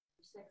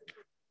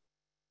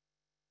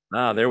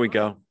Ah, there we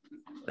go.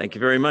 Thank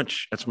you very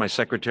much. That's my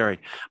secretary.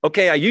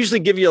 Okay, I usually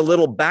give you a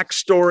little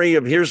backstory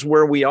of here's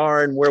where we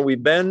are and where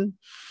we've been.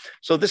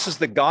 So this is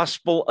the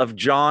Gospel of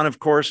John, of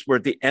course. We're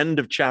at the end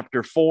of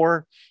chapter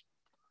 4.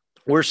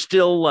 We're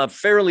still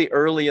fairly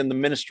early in the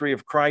ministry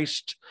of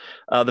Christ,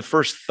 the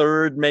first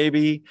third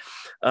maybe.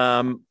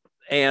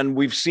 And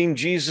we've seen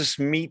Jesus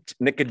meet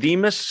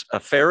Nicodemus, a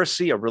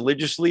Pharisee, a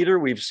religious leader.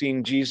 We've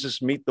seen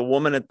Jesus meet the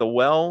woman at the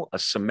well, a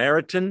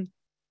Samaritan.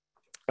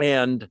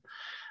 And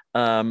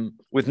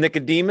with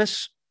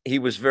Nicodemus, he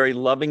was very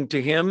loving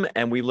to him.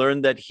 And we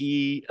learned that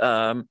he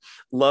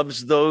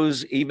loves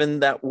those even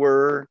that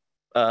were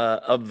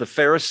of the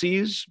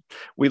Pharisees.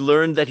 We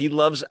learned that he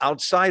loves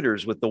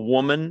outsiders with the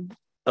woman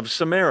of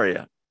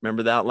Samaria.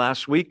 Remember that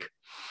last week?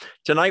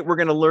 Tonight, we're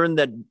going to learn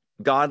that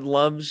God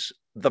loves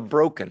the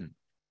broken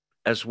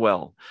as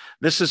well.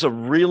 This is a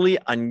really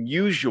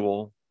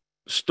unusual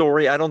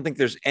story. I don't think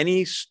there's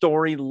any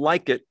story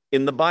like it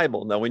in the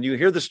Bible. Now, when you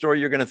hear the story,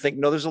 you're going to think,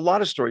 no, there's a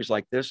lot of stories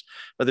like this,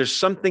 but there's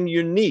something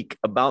unique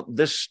about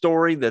this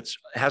story that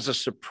has a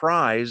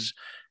surprise,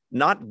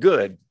 not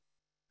good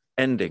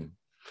ending.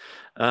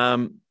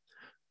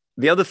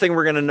 The other thing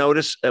we're going to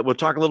notice, we'll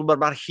talk a little bit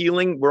about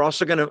healing. We're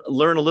also going to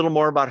learn a little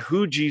more about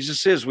who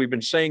Jesus is. We've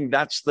been saying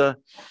that's the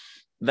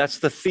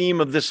theme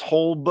of this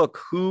whole book.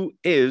 Who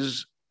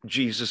is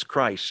Jesus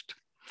Christ?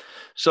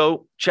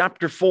 So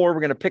chapter 4,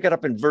 we're going to pick it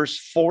up in verse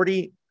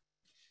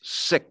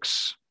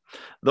 46.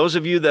 Those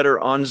of you that are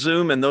on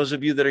Zoom and those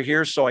of you that are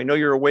here, so I know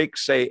you're awake,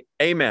 say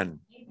amen.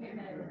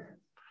 Amen.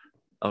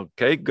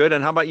 Okay, good.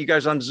 And how about you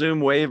guys on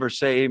Zoom? Wave or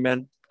say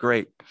amen.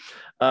 Great.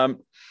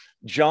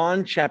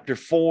 John chapter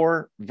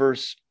 4,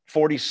 verse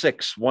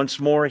 46.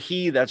 Once more,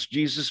 that's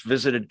Jesus,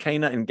 visited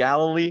Cana in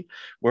Galilee,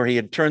 where he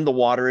had turned the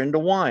water into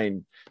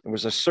wine. There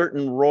was a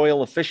certain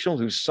royal official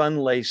whose son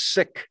lay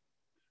sick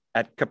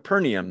at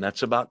Capernaum.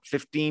 That's about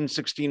 15,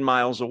 16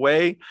 miles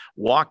away.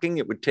 Walking,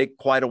 it would take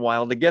quite a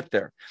while to get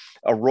there.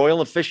 A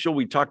royal official,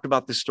 we talked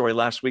about this story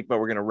last week, but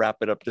we're going to wrap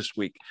it up this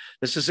week.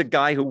 This is a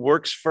guy who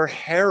works for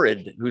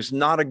Herod, who's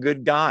not a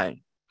good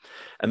guy.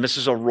 And this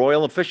is a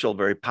royal official,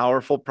 very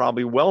powerful,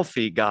 probably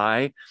wealthy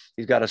guy.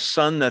 He's got a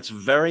son that's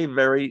very,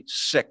 very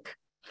sick.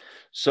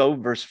 So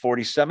verse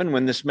 47,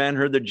 when this man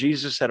heard that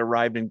Jesus had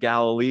arrived in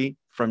Galilee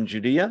from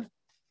Judea,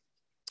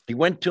 he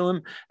went to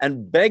him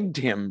and begged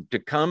him to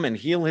come and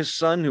heal his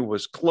son who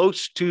was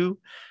close to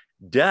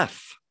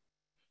death.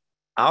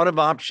 Out of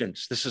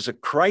options. This is a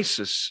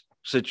crisis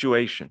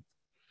situation.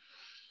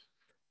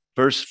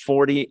 Verse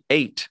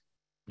 48.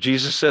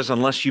 Jesus says,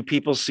 unless you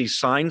people see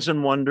signs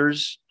and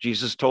wonders,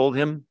 Jesus told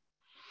him,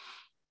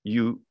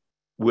 you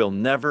will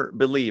never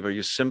believe, or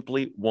you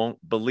simply won't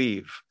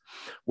believe.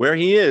 Where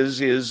he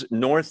is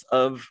north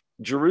of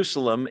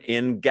Jerusalem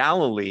in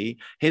Galilee,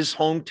 his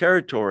home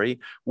territory,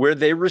 where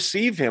they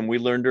receive him. We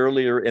learned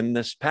earlier in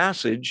this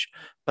passage,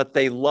 but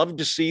they love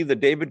to see the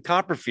David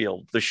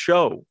Copperfield, the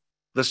show,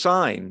 the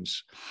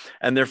signs.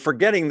 And they're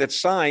forgetting that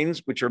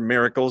signs, which are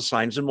miracles,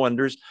 signs and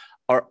wonders,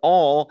 are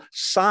all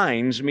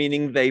signs,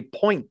 meaning they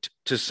point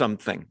to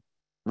something,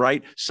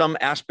 right? Some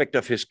aspect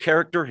of his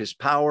character, his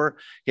power,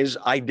 his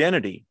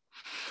identity.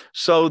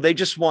 So they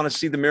just want to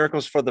see the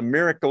miracles for the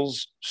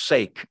miracles'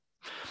 sake.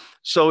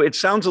 So it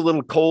sounds a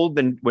little cold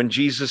when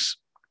Jesus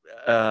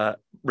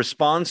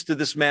responds to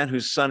this man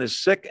whose son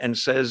is sick and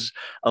says,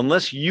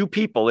 unless you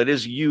people, it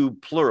is you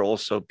plural,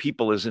 so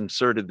people is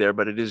inserted there,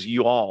 but it is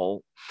you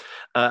all.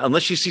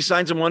 Unless you see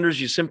signs and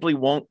wonders, you simply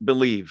won't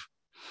believe.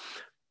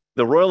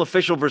 The royal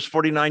official, verse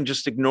 49,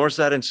 just ignores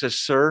that and says,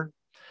 sir,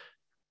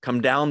 come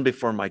down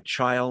before my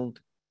child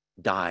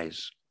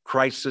dies.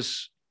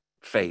 Crisis,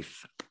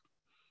 faith.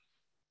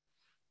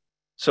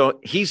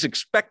 So he's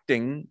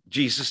expecting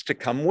Jesus to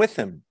come with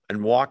him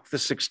and walk the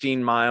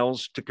 16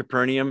 miles to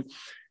Capernaum,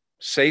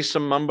 say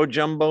some mumbo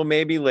jumbo,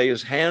 maybe lay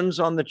his hands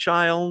on the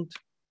child.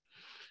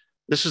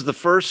 This is the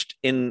first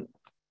in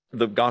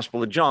the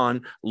Gospel of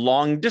John,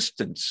 long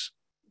distance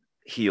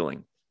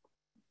healing.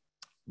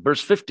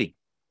 Verse 50.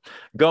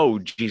 Go,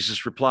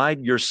 Jesus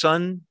replied, your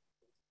son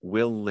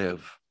will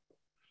live.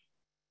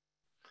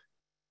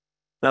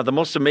 Now, the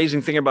most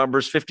amazing thing about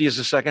verse 50 is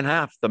the second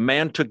half. The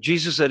man took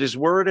Jesus at his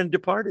word and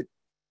departed.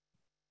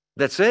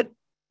 That's it.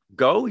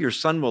 Go, your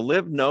son will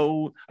live.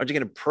 No, aren't you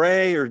going to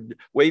pray or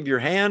wave your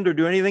hand or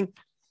do anything?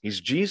 He's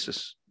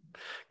Jesus.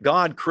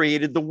 God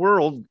created the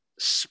world,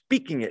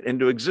 speaking it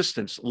into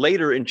existence.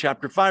 Later in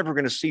chapter 5, we're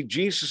going to see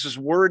Jesus's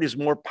word is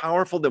more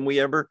powerful than we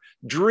ever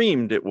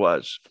dreamed it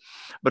was.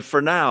 But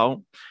for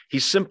now, he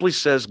simply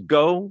says,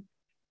 go,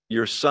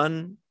 your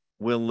son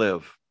will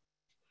live.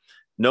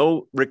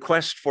 No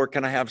request for,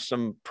 can I have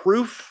some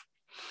proof?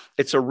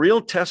 It's a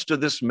real test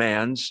of this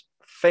man's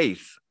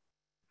faith.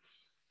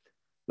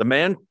 The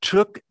man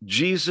took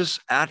Jesus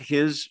at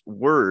his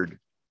word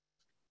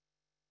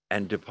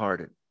and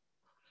departed.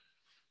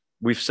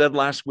 We've said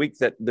last week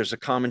that there's a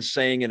common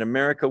saying in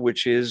America,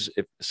 which is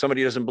if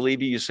somebody doesn't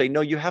believe you, you say, no,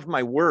 you have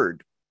my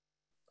word.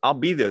 I'll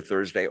be there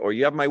Thursday, or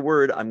you have my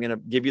word. I'm going to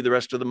give you the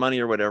rest of the money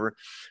or whatever.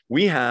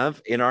 We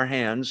have in our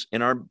hands,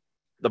 in our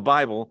the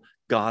Bible,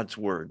 God's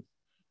word,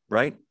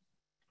 right?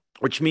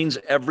 Which means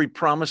every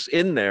promise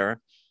in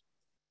there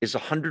is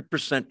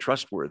 100%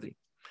 trustworthy,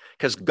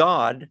 because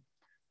God,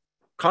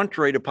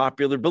 contrary to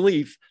popular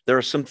belief, there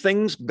are some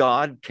things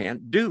God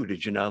can't do.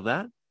 Did you know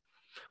that?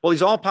 Well,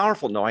 he's all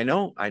powerful. No,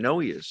 I know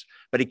he is,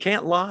 but he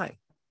can't lie,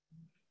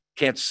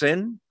 can't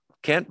sin,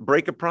 can't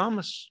break a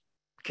promise,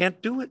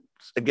 can't do it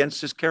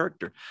against his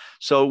character.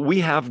 So we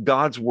have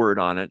God's word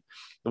on it.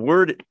 The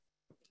word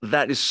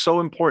that is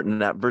so important in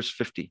that verse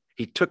 50.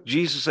 He took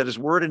Jesus at his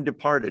word and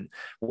departed.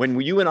 When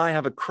you and I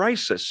have a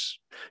crisis,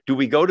 do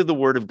we go to the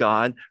word of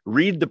God,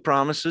 read the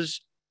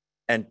promises,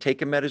 and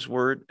take him at his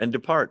word and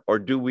depart? Or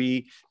do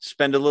we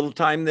spend a little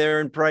time there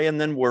and pray and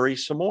then worry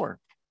some more?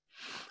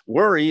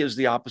 Worry is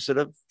the opposite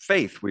of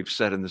faith, we've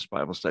said in this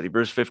Bible study.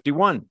 Verse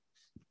 51.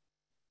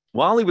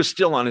 While he was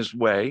still on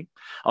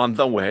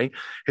the way,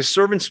 his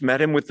servants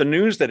met him with the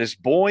news that his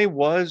boy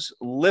was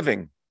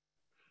living.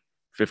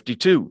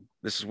 52.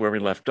 This is where we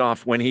left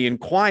off. When he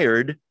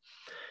inquired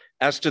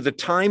as to the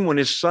time when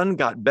his son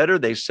got better,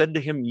 they said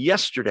to him,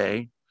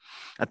 yesterday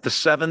at the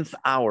 7th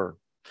hour,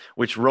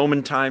 which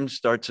Roman time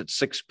starts at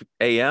 6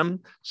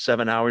 a.m.,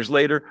 7 hours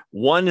later,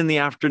 1 in the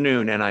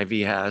afternoon,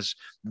 NIV has,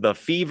 the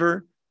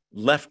fever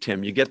left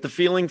him. You get the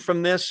feeling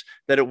from this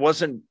that it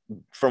wasn't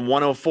from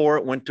 104,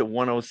 it went to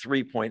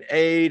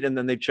 103.8, and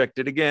then they checked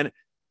it again.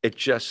 It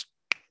just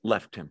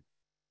left him,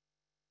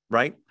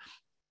 right?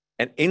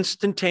 An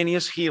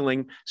instantaneous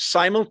healing,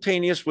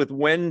 simultaneous with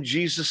when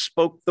Jesus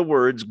spoke the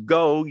words,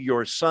 go,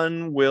 your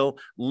son will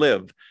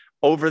live.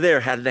 Over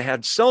there, had they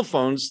had cell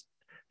phones,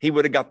 he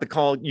would have got the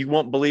call, you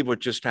won't believe what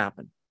just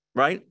happened,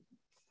 right?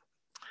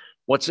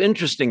 What's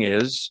interesting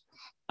is,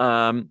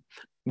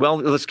 well,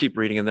 let's keep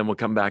reading and then we'll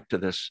come back to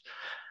this.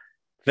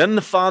 Then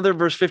the father,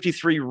 verse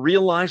 53,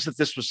 realized that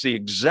this was the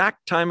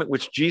exact time at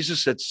which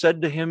Jesus had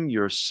said to him,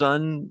 your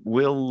son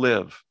will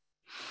live.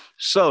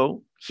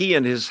 So he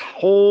and his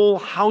whole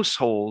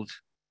household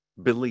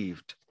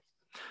believed.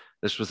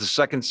 This was the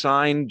second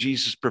sign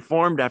Jesus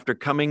performed after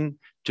coming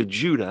to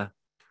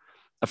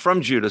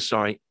from Judah,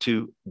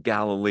 to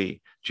Galilee.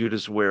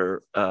 Judah's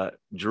where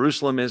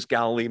Jerusalem is,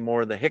 Galilee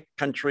more the hick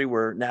country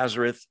where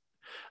Nazareth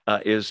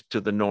is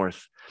to the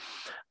north.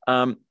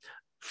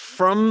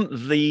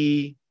 From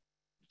the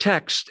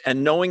text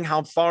and knowing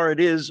how far it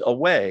is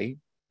away,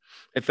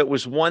 if it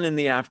was 1 in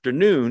the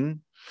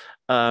afternoon,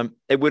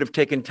 it would have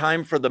taken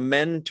time for the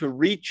men to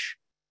reach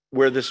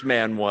where this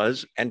man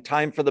was and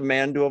time for the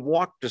man to have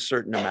walked a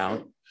certain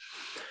amount.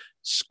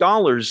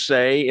 Scholars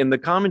say in the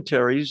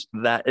commentaries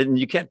that, and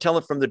you can't tell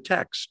it from the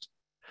text,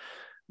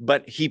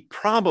 but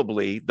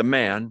the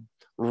man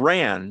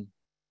ran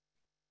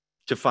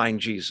to find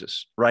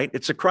Jesus, right?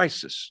 It's a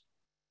crisis.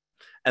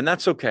 And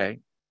that's okay.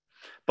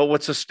 But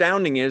what's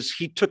astounding is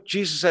he took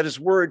Jesus at his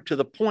word to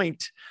the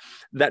point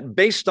that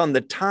based on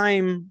the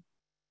time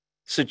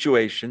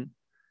situation,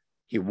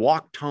 he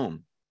walked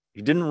home.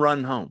 He didn't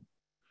run home,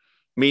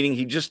 meaning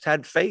he just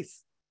had faith.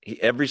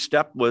 Every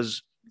step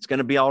was, it's going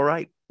to be all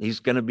right. He's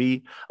going to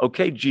be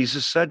okay.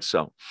 Jesus said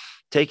so,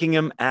 taking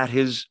him at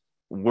his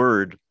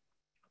word.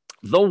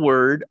 The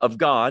word of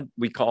God,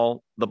 we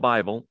call the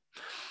Bible.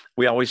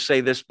 We always say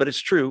this, but it's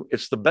true.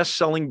 It's the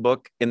best-selling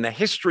book in the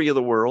history of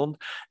the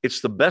world. It's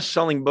the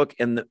best-selling book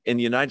in the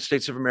United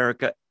States of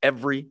America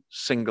every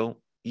single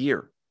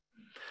year.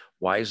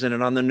 Why isn't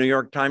it on the New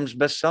York Times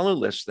bestseller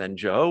list then,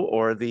 Joe,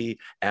 or the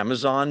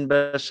Amazon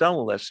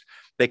bestseller list?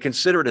 They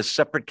consider it a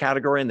separate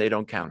category and they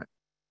don't count it.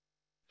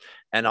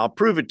 And I'll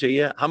prove it to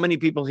you. How many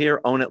people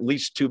here own at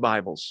least 2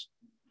 Bibles?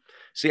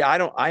 See,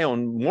 I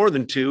own more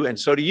than 2, and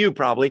so do you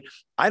probably.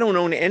 I don't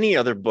own any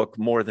other book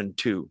more than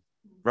 2,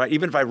 right?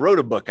 Even if I wrote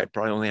a book, I'd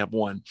probably only have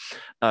 1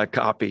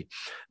 copy.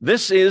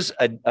 This is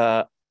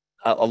a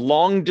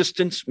long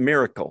distance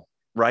miracle,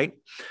 right?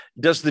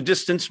 Does the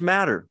distance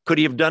matter? Could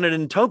he have done it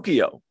in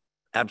Tokyo?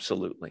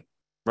 Absolutely,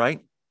 right?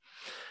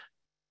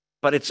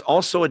 But it's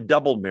also a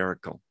double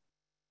miracle,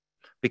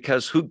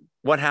 because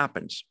what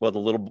happens?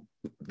 Well,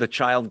 the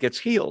child gets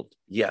healed,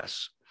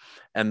 yes,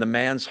 and the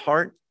man's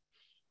heart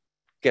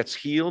gets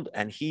healed,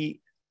 and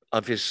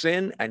of his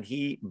sin, and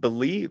he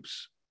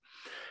believes.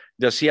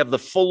 Does he have the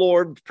full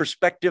orb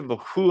perspective of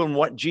who and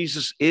what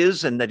Jesus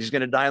is and that he's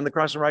going to die on the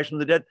cross and rise from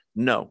the dead?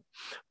 No,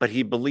 but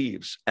he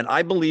believes. And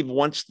I believe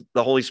once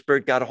the Holy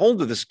Spirit got a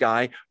hold of this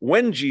guy,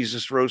 when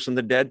Jesus rose from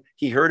the dead,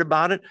 he heard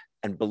about it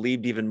and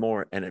believed even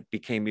more, and it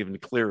became even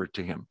clearer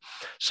to him.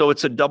 So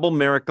it's a double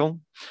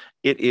miracle.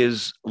 It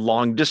is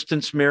long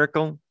distance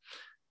miracle.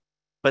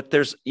 But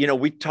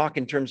we talk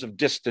in terms of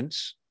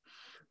distance,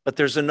 but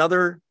there's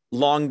another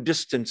long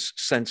distance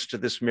sense to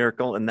this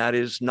miracle, and that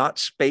is not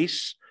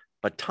space,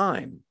 but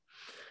time,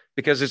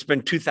 because it's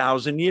been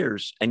 2,000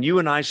 years and you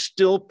and I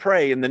still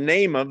pray in the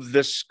name of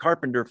this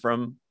carpenter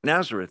from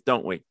Nazareth,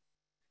 don't we?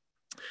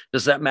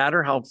 Does that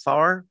matter how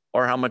far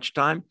or how much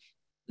time?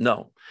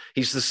 No,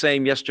 he's the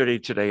same yesterday,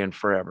 today, and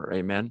forever.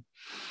 Amen.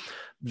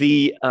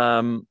 The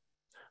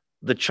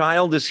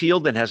child is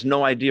healed and has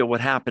no idea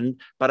what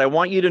happened, but I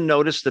want you to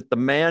notice that the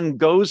man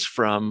goes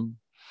from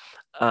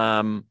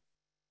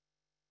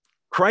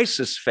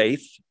crisis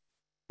faith,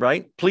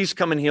 right? Please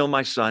come and heal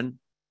my son.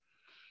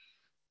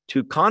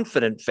 To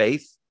confident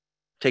faith,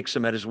 takes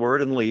him at his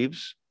word and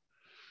leaves.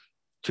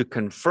 To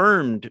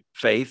confirmed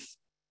faith,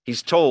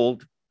 he's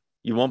told,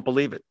 you won't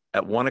believe it,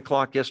 at 1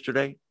 o'clock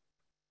yesterday,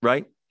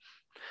 right?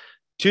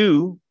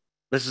 To,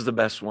 this is the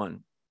best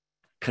one,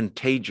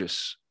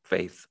 contagious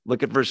faith.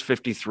 Look at verse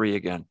 53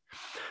 again.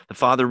 The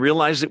father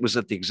realized it was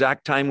at the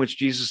exact time which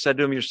Jesus said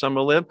to him, your son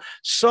will live.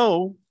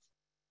 So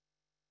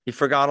he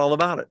forgot all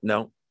about it.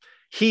 No,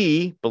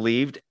 he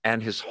believed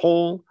and his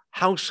whole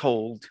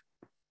household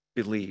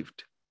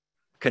believed.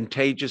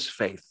 Contagious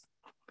faith.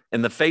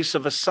 In the face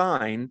of a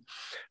sign,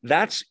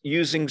 that's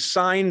using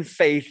sign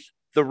faith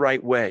the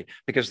right way,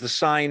 because the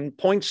sign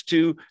points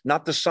to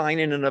not the sign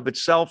in and of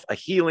itself, a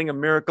healing, a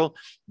miracle,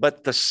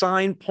 but the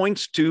sign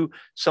points to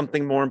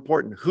something more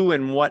important, who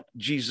and what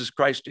Jesus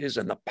Christ is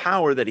and the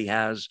power that he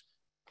has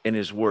in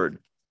his word.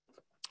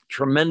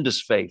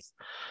 Tremendous faith.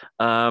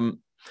 And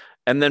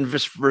then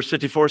verse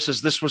 54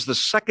 says, this was the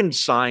second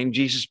sign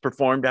Jesus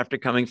performed after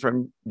coming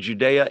from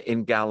Judea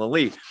in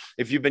Galilee.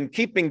 If you've been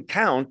keeping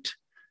count,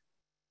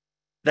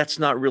 that's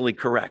not really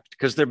correct,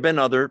 because there have been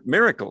other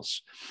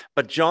miracles.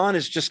 But John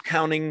is just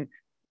counting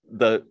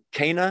the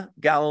Cana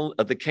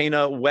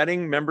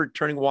wedding, remember,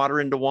 turning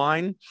water into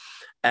wine,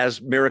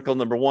 as miracle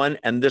number one,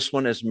 and this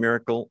one as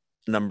miracle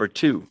number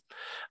two.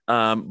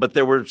 But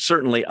there were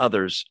certainly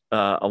others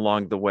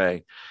along the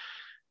way.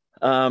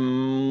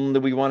 Do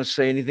we want to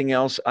say anything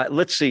else?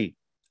 Let's see.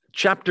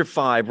 Chapter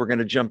 5, we're going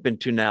to jump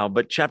into now.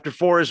 But chapter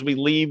 4, as we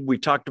leave, we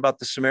talked about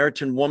the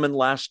Samaritan woman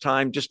last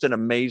time, just an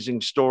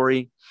amazing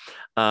story.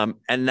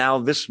 And now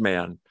this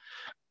man.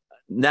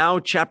 Now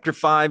chapter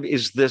 5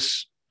 is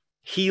this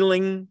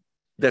healing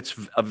that's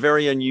a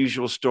very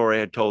unusual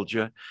story, I told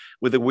you,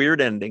 with a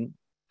weird ending.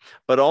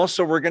 But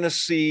also we're going to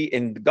see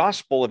in the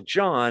Gospel of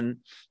John,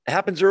 it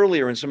happens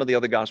earlier in some of the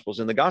other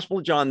Gospels. In the Gospel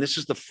of John, this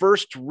is the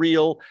first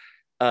real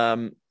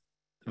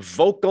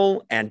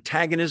vocal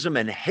antagonism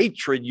and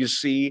hatred you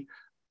see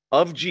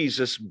of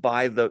Jesus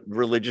by the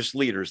religious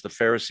leaders, the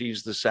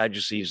Pharisees, the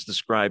Sadducees, the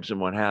scribes, and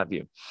what have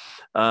you.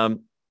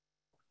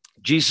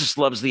 Jesus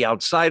loves the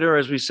outsider,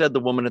 as we said, the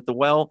woman at the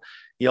well.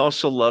 He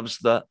also loves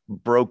the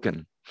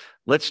broken.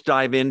 Let's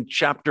dive in.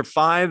 Chapter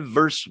 5,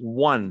 verse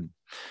 1.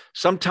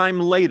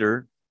 Sometime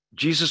later,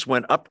 Jesus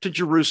went up to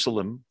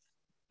Jerusalem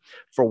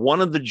for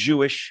one of the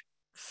Jewish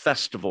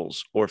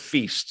festivals or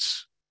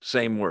feasts,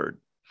 same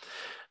word.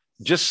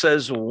 Just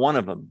says one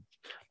of them.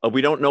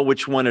 We don't know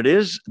which one it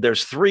is.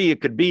 There's three it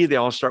could be. They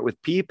all start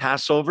with P,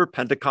 Passover,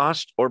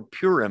 Pentecost, or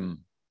Purim.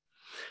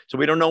 So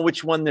we don't know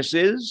which one this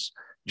is.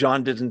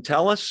 John didn't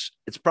tell us.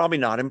 It's probably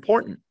not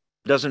important.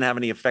 Doesn't have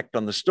any effect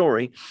on the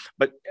story.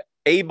 But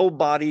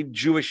able-bodied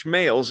Jewish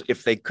males,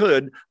 if they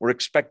could, were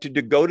expected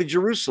to go to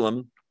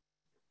Jerusalem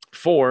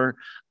for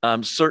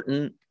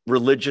certain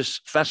religious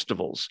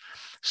festivals.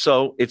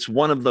 So it's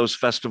one of those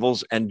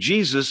festivals. And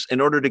Jesus, in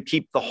order to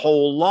keep the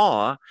whole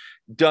law,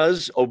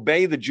 does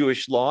obey the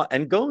Jewish law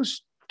and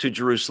goes to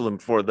Jerusalem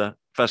for the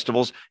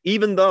festivals,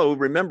 even though,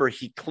 remember,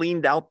 he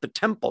cleaned out the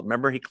temple.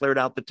 Remember, he cleared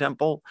out the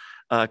temple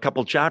a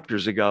couple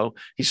chapters ago.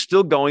 He's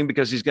still going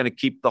because he's going to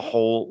keep the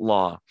whole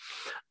law.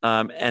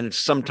 And it's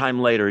sometime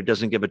later. It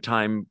doesn't give a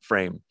time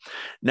frame.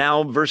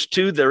 Now, verse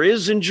 2, there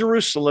is in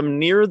Jerusalem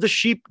near the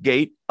sheep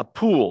gate a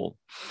pool,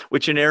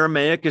 which in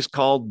Aramaic is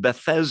called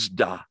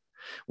Bethesda,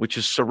 which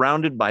is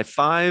surrounded by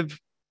 5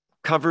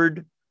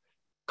 covered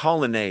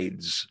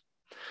colonnades.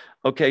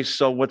 Okay,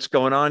 so what's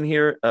going on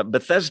here?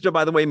 Bethesda,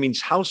 by the way,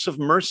 means house of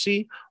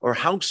mercy or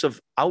house of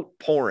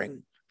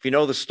outpouring. If you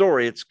know the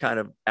story, it's kind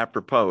of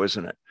apropos,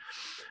 isn't it?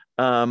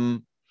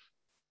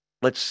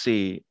 Let's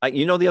see.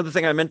 The other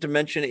thing I meant to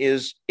mention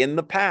is in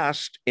the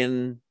past,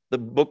 in the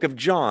book of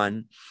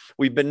John,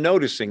 we've been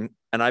noticing,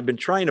 and I've been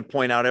trying to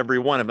point out every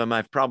one of them,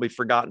 I've probably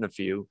forgotten a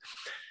few,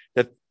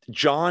 that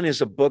John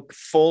is a book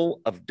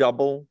full of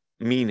double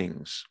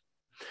meanings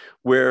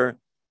and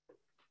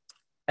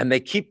they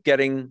keep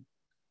getting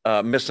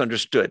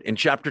misunderstood. In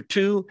chapter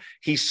 2,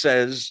 he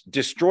says,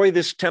 destroy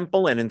this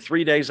temple and in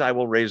 3 days I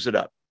will raise it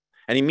up.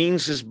 And he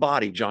means his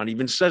body. John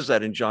even says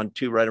that in John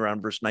 2, right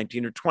around verse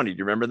 19 or 20. Do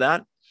you remember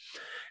that?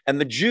 And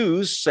the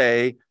Jews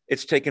say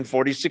it's taken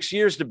 46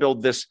 years to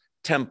build this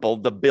temple,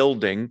 the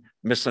building,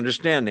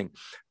 misunderstanding.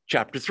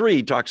 Chapter 3,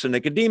 he talks to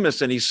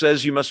Nicodemus and he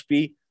says, you must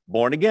be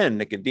born again.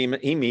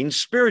 Nicodemus, he means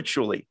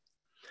spiritually.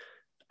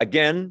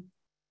 Again,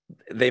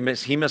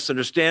 he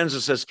misunderstands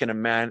and says, can a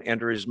man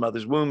enter his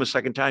mother's womb a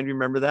second time? Do you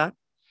remember that?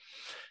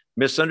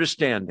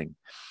 Misunderstanding.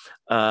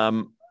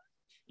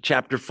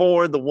 Chapter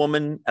 4, the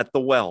woman at the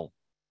well.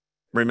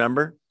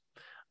 Remember?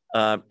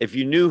 If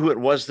you knew who it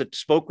was that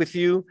spoke with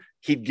you,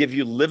 he'd give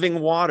you living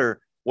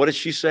water. What does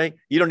she say?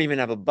 You don't even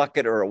have a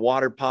bucket or a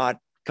water pot.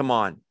 Come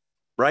on,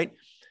 right?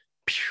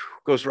 Pew,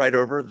 goes right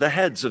over the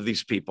heads of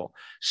these people.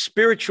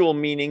 Spiritual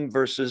meaning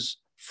versus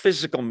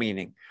physical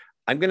meaning.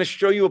 I'm going to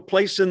show you a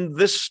place in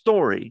this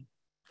story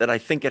that I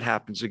think it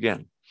happens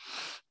again.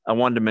 I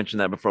wanted to mention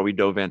that before we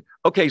dove in.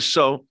 Okay,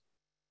 so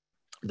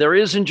there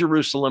is in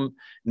Jerusalem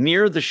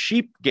near the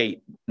sheep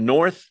gate,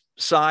 north,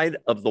 side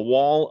of the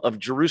wall of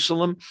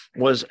Jerusalem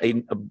was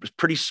a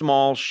pretty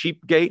small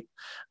sheep gate,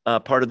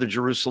 part of the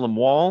Jerusalem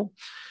wall.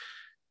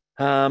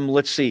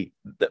 Let's see.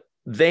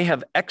 They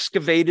have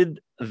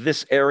excavated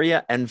this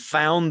area and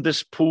found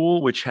this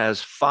pool, which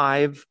has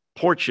 5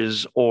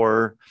 porches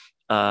or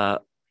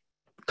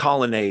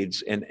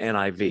colonnades in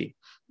NIV.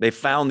 They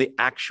found the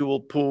actual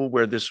pool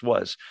where this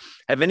was.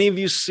 Have any of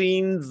you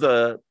seen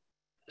the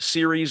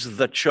series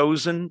The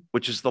Chosen,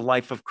 which is the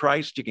life of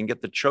Christ? You can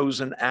get the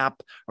Chosen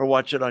app or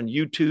watch it on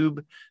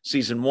YouTube.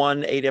 Season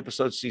 1, 8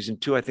 episodes. Season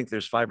 2, I think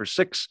there's 5 or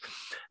 6.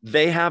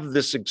 They have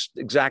this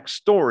exact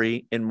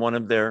story in one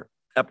of their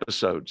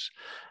episodes.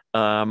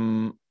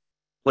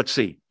 Let's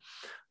see.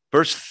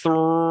 Verse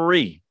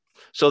 3.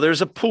 So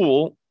there's a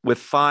pool with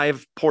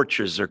 5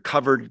 porches or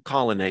covered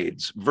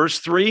colonnades. Verse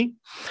 3,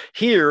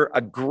 here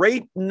a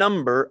great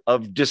number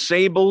of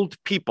disabled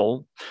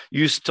people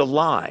used to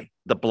lie,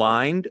 the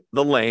blind,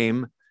 the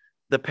lame,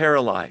 the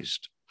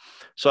paralyzed.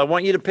 So I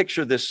want you to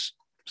picture this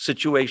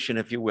situation,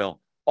 if you will.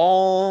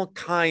 All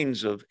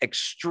kinds of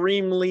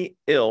extremely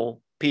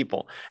ill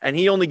people. And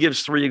he only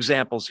gives 3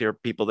 examples here,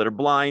 people that are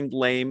blind,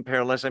 lame,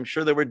 paralyzed. I'm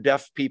sure there were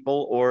deaf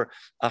people or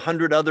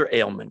 100 other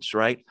ailments,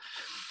 right?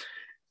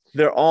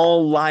 They're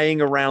all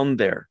lying around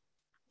there.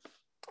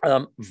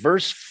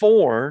 Verse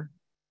 4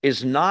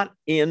 is not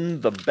in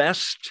the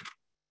best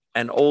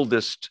and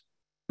oldest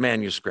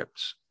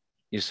manuscripts.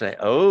 You say,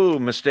 oh,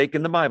 mistake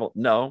in the Bible.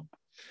 No.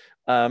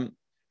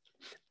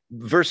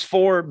 Verse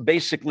 4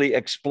 basically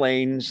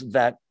explains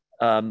that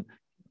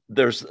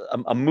there's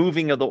a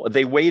moving of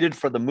they waited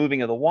for the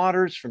moving of the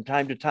waters. From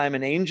time to time,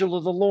 an angel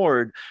of the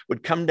Lord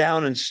would come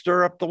down and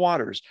stir up the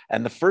waters.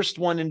 And the first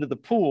one into the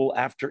pool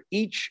after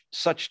each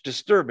such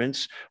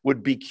disturbance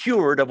would be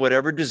cured of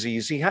whatever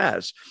disease he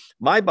has.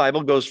 My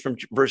Bible goes from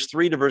verse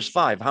 3 to verse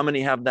 5. How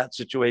many have that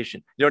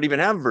situation? You don't even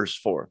have verse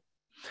 4.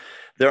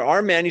 There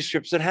are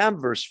manuscripts that have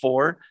verse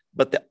 4,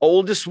 but the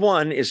oldest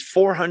one is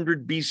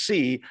 400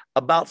 BC,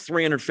 about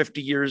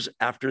 350 years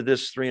after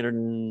this,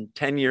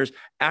 310 years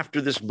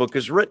after this book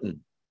is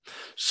written.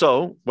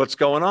 So what's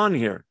going on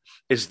here?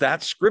 Is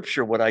that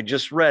scripture what I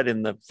just read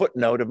in the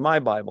footnote of my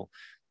Bible?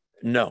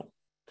 No.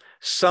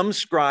 Some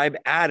scribe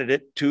added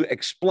it to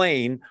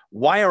explain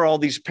why are all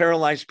these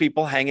paralyzed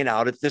people hanging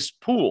out at this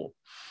pool?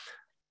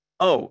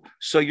 Oh,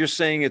 so you're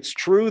saying it's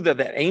true that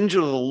the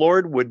angel of the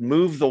Lord would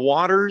move the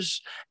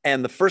waters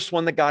and the first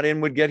one that got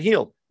in would get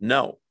healed?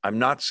 No, I'm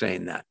not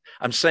saying that.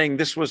 I'm saying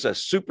this was a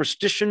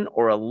superstition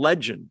or a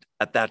legend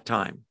at that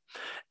time.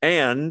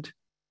 And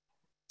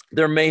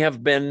there may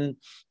have been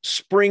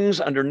springs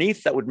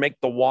underneath that would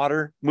make the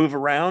water move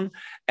around.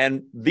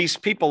 And these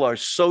people are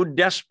so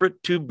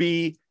desperate to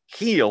be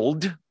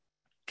healed,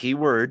 key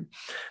word,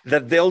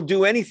 that they'll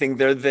do anything.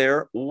 They're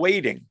there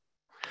waiting.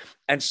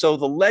 And so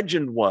the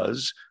legend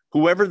was,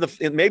 whoever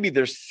maybe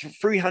there's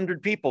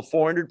 300 people,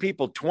 400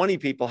 people, 20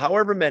 people,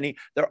 however many,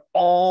 they're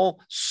all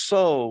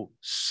so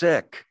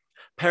sick,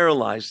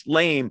 paralyzed,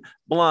 lame,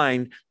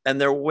 blind, and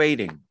they're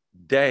waiting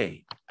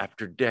day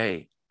after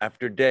day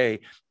after day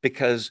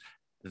because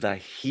the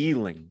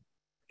healing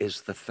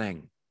is the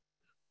thing.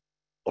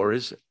 Or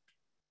is it?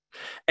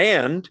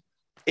 And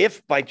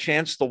if by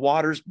chance the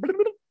waters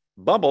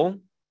bubble,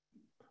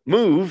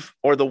 move,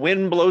 or the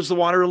wind blows the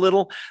water a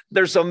little,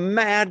 there's a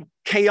mad,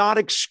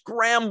 chaotic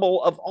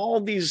scramble of all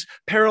these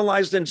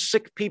paralyzed and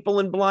sick people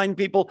and blind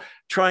people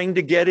trying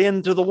to get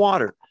into the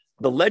water.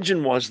 The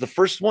legend was the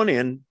first one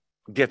in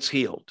gets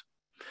healed.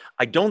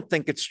 I don't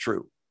think it's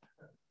true.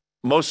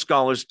 Most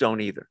scholars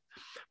don't either.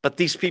 But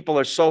these people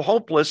are so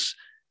hopeless,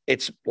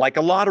 it's like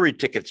a lottery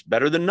ticket. It's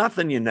better than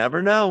nothing. You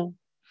never know.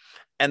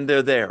 And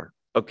they're there.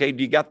 Okay,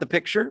 do you got the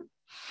picture?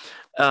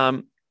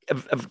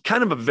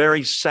 Kind of a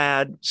very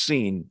sad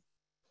scene.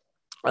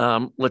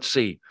 Let's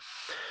see.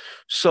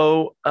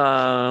 So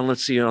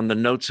let's see on the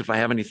notes if I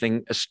have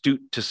anything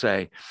astute to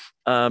say.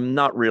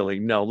 Not really.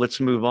 No,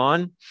 let's move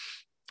on.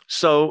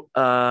 So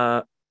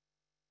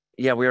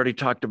yeah, we already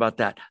talked about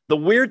that. The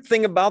weird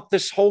thing about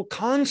this whole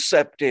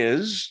concept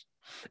is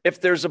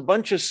if there's a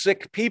bunch of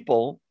sick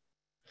people,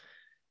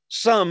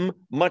 some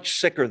much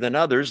sicker than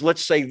others,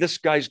 let's say this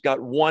guy's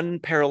got one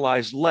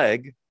paralyzed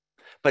leg,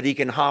 but he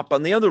can hop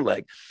on the other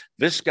leg.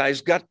 This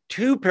guy's got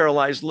 2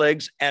 paralyzed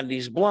legs and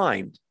he's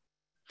blind.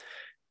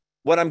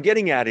 What I'm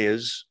getting at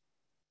is,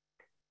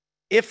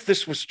 if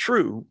this was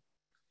true,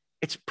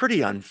 it's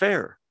pretty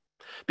unfair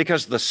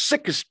because the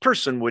sickest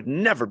person would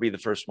never be the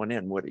first one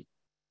in, would he?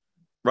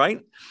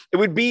 Right? It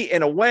would be,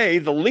 in a way,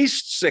 the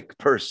least sick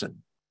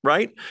person,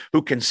 right?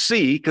 Who can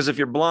see, because if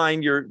you're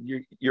blind,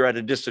 you're at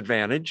a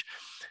disadvantage.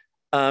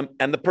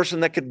 And the person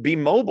that could be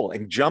mobile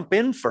and jump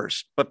in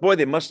first. But boy,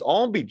 they must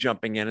all be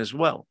jumping in as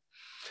well.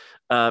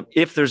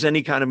 If there's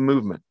any kind of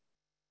movement.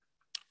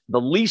 The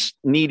least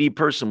needy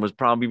person would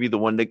probably be the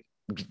one to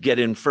get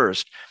in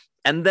first.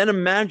 And then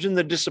imagine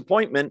the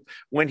disappointment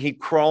when he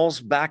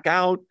crawls back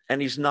out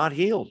and he's not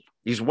healed.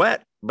 He's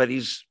wet, but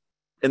he's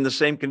in the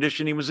same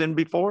condition he was in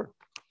before.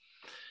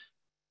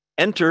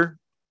 Enter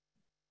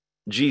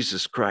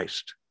Jesus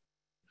Christ.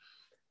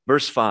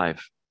 Verse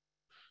 5.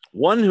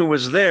 One who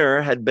was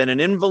there had been an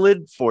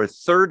invalid for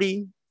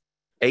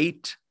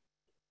 38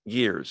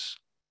 years.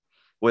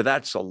 Well,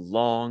 that's a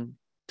long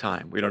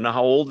time. We don't know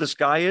how old this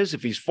guy is.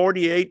 If he's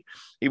 48,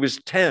 he was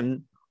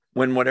 10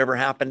 when whatever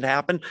happened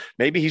happened.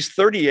 Maybe he's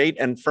 38,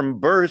 and from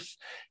birth,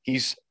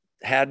 he's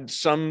had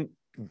some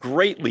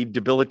greatly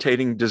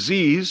debilitating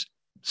disease,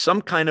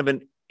 some kind of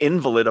an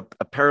invalid,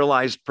 a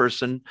paralyzed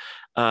person.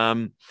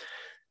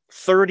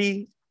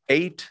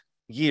 38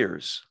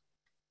 years.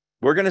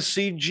 We're going to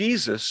see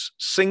Jesus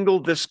single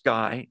this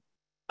guy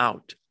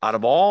out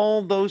of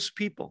all those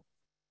people.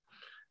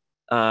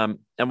 And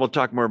we'll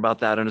talk more about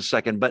that in a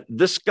second. But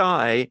this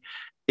guy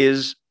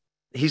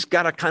he's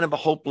got a kind of a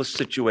hopeless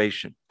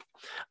situation.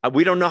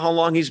 We don't know how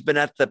long he's been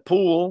at the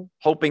pool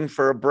hoping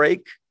for a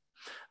break,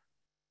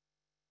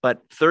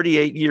 but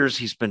 38 years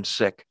he's been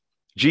sick.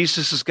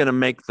 Jesus is going to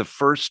make the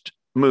first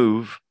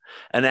move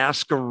and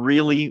ask a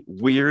really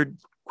weird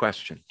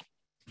question.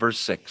 Verse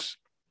 6.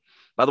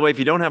 By the way, if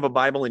you don't have a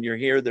Bible and you're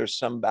here, there's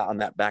some on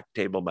that back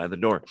table by the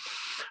door.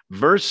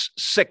 Verse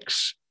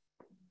 6.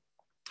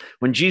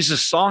 When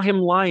Jesus saw him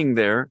lying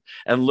there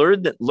and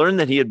learned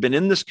that he had been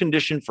in this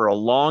condition for a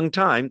long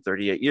time,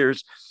 38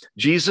 years,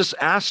 Jesus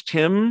asked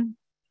him,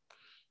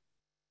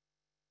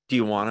 do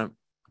you want to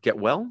get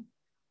well?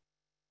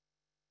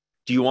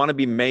 Do you want to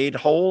be made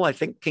whole? I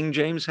think King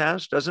James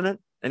has, doesn't it?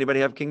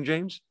 Anybody have King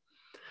James?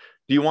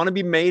 Do you want to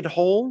be made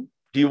whole?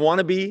 Do you want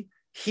to be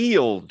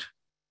healed?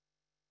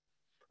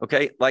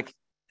 Okay, like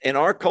in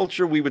our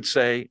culture, we would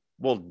say,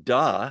 well,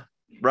 duh,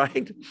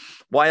 right?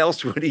 Why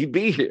else would he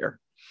be here?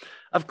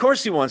 Of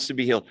course he wants to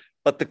be healed.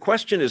 But the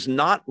question is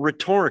not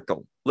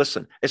rhetorical.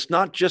 Listen, it's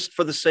not just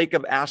for the sake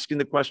of asking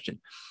the question.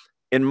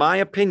 In my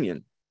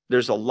opinion,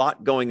 there's a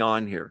lot going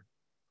on here.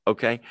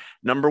 Okay,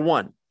 number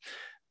one,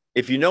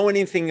 if you know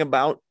anything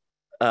about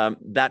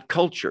that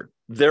culture,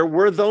 there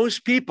were those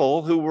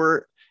people who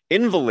were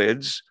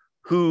invalids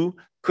who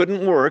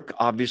couldn't work,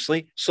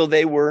 obviously, so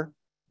they were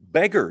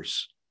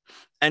beggars.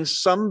 And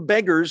some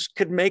beggars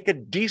could make a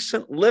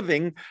decent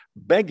living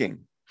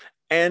begging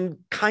and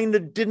kind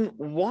of didn't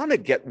want to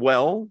get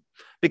well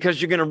because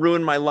you're going to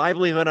ruin my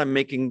livelihood. I'm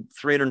making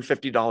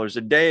 $350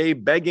 a day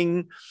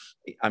begging.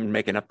 I'm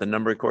making up the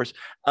number, of course.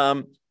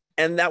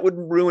 And that would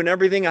ruin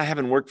everything. I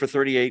haven't worked for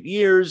 38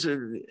 years,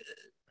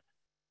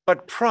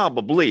 but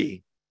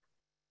probably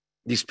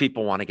these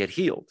people want to get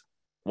healed.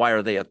 Why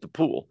are they at the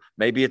pool?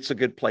 Maybe it's a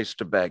good place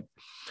to beg.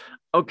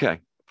 Okay.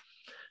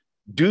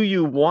 Do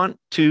you want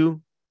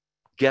to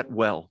get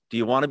well? Do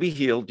you want to be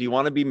healed? Do you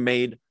want to be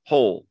made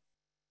whole?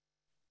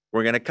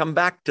 We're going to come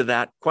back to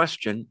that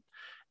question,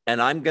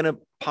 and I'm going to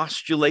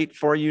postulate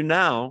for you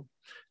now.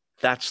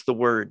 That's the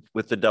word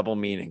with the double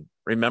meaning.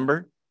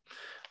 Remember?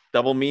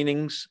 Double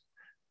meanings.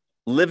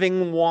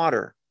 Living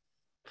water.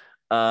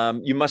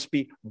 You must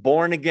be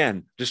born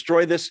again.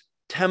 Destroy this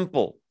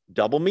temple.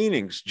 Double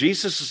meanings.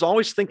 Jesus is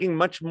always thinking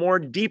much more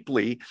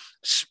deeply,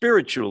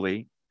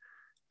 spiritually.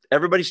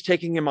 Everybody's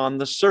taking him on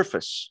the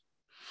surface.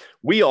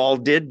 We all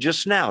did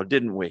just now,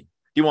 didn't we? Do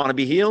you want to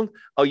be healed?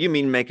 Oh, you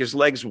mean make his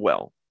legs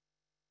well.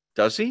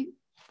 Does he?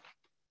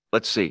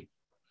 Let's see.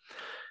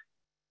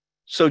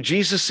 So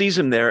Jesus sees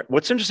him there.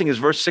 What's interesting is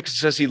verse 6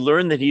 says he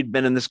learned that he'd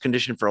been in this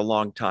condition for a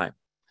long time.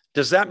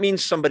 Does that mean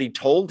somebody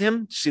told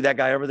him? See that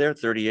guy over there,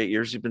 38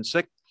 years he's been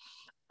sick?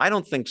 I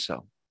don't think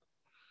so.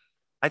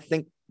 I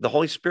think the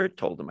Holy Spirit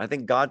told him. I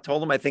think God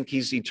told him. I think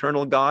he's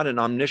eternal God and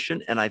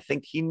omniscient, and I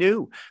think he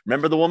knew.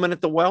 Remember the woman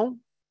at the well?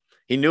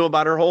 He knew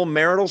about her whole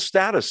marital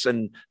status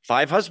and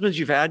 5 husbands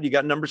you've had. You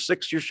got number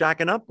 6 you're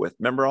shacking up with.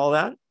 Remember all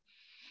that?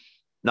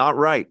 Not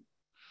right.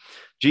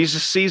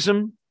 Jesus sees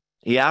him.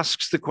 He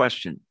asks the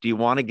question, do you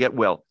want to get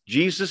well?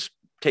 Jesus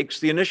takes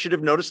the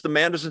initiative. Notice the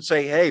man doesn't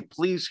say, hey,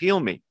 please heal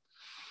me.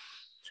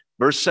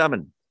 Verse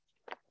 7,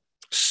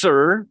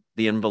 sir,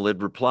 the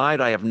invalid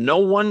replied, I have no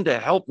one to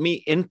help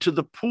me into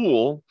the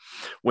pool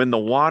when the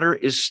water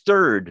is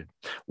stirred.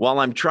 While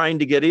I'm trying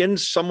to get in,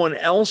 someone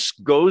else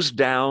goes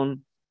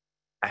down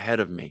ahead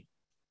of me.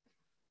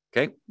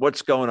 Okay,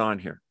 what's going on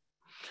here?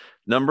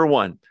 Number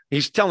one,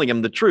 he's telling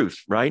him the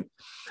truth, right?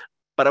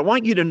 But I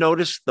want you to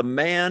notice the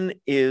man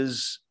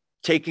is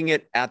taking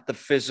it at the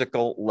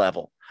physical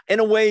level. In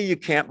a way, you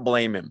can't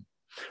blame him.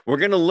 We're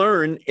going to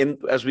learn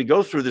as we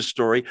go through this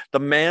story, the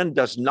man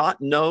does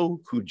not know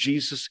who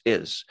Jesus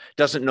is,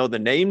 doesn't know the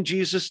name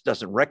Jesus,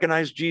 doesn't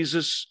recognize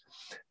Jesus,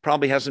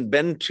 probably hasn't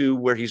been to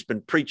where he's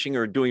been preaching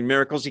or doing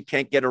miracles. He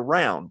can't get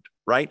around,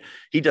 right?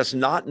 He does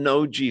not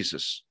know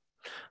Jesus.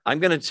 I'm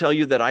going to tell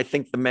you that I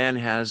think the man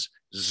has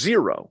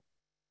zero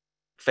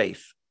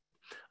faith.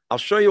 I'll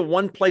show you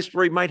one place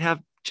where he might have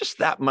just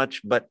that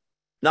much, but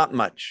not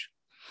much.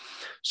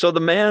 So the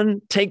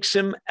man takes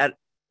him at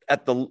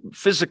the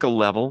physical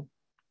level.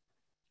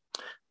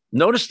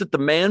 Notice that the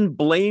man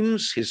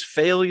blames his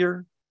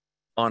failure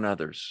on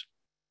others.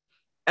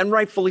 And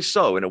rightfully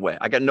so, in a way.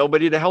 I got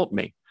nobody to help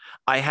me.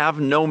 I have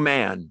no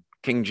man,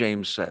 King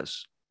James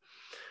says.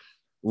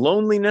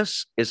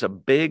 Loneliness is a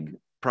big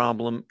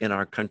problem in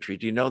our country.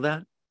 Do you know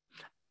that?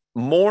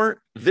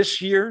 More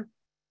this year,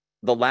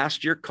 the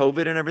last year,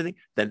 COVID and everything,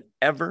 than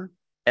ever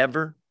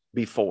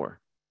before.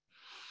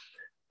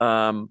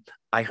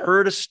 I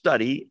heard a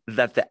study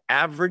that the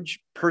average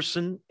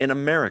person in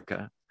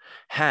America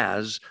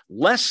has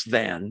less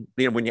than,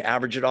 when you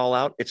average it all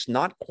out, it's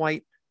not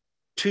quite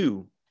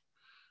 2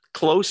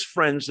 close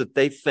friends that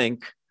they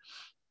think,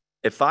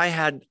 if I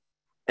had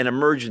an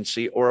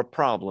emergency or a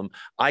problem,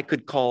 I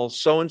could call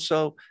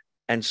so-and-so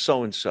and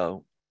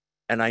so-and-so,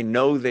 and I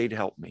know they'd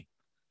help me.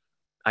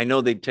 I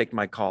know they'd take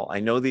my call. I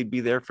know they'd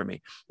be there for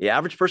me. The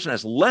average person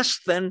has less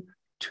than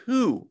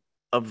 2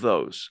 of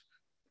those.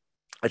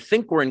 I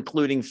think we're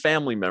including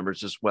family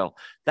members as well.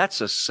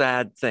 That's a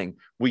sad thing.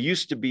 We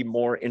used to be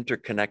more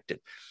interconnected.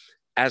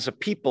 As a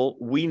people,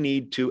 we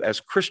need to,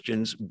 as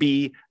Christians,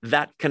 be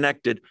that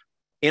connected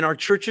in our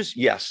churches,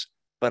 yes,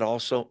 but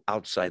also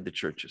outside the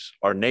churches,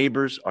 our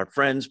neighbors, our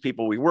friends,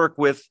 people we work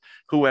with,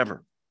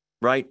 whoever,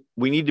 right?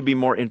 We need to be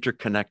more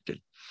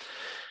interconnected.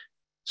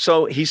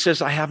 So he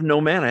says, I have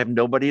no man, I have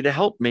nobody to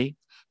help me.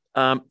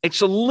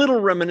 It's a little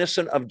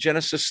reminiscent of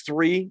Genesis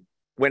 3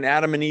 when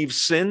Adam and Eve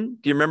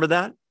sinned. Do you remember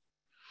that?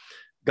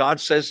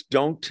 God says,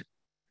 don't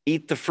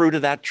eat the fruit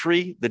of that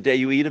tree. The day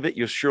you eat of it,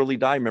 you'll surely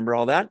die. Remember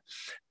all that?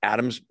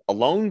 Adam's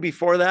alone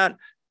before that.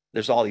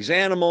 There's all these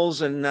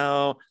animals, and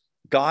now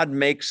God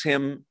makes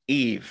him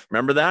Eve.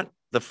 Remember that?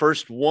 The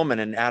first woman,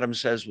 and Adam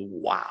says,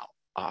 wow,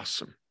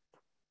 awesome,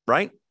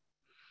 right?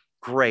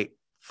 Great.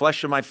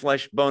 Flesh of my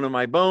flesh, bone of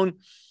my bone.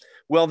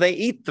 Well, they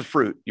eat the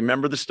fruit. You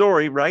remember the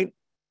story, right?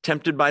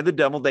 Tempted by the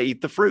devil, they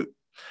eat the fruit.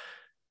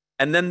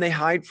 And then they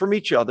hide from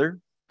each other,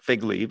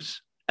 fig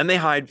leaves, and they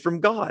hide from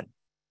God.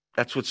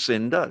 That's what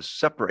sin does,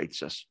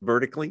 separates us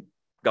vertically,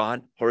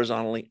 God,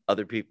 horizontally,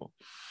 other people.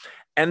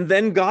 And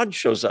then God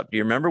shows up. Do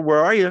you remember?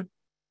 Where are you?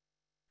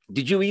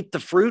 Did you eat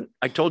the fruit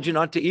I told you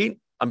not to eat?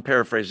 I'm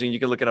paraphrasing. You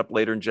can look it up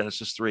later in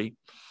Genesis 3.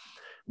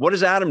 What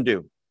does Adam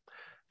do?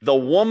 The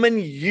woman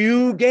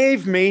you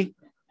gave me,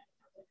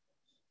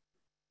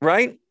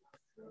 right?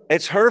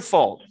 It's her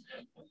fault.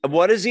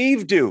 What does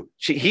Eve do?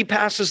 He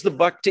passes the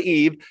buck to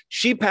Eve.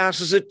 She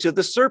passes it to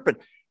the serpent.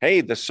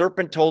 Hey, the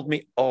serpent told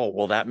me, oh,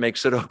 well, that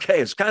makes it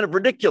okay. It's kind of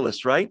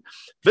ridiculous, right?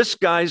 This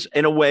guy's,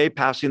 in a way,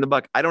 passing the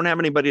buck. I don't have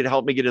anybody to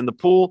help me get in the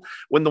pool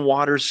when the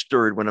water's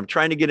stirred. When I'm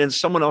trying to get in,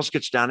 someone else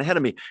gets down ahead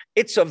of me.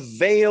 It's a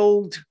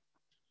veiled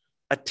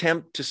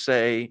attempt to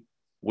say,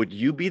 would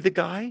you be the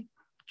guy,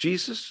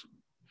 Jesus?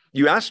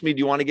 You asked me, do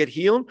you want to get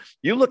healed?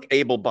 You look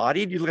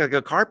able-bodied. You look like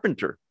a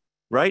carpenter,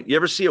 right? You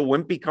ever see a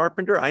wimpy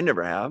carpenter? I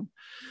never have.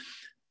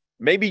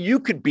 Maybe you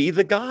could be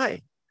the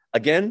guy.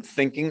 Again,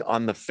 thinking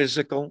on the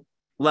physical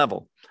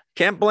level.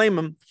 Can't blame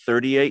him.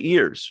 38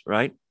 years,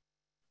 right?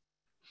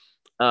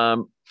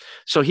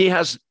 So he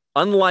has,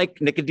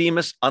 unlike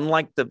Nicodemus,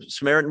 unlike the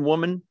Samaritan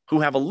woman, who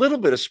have a little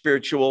bit of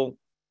spiritual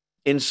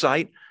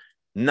insight,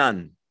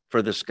 none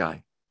for this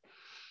guy.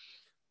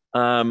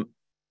 The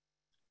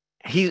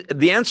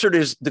answer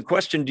to the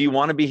question, do you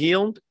want to be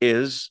healed,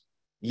 is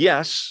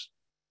yes,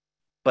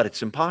 but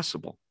it's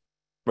impossible,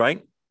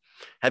 right?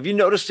 Have you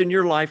noticed in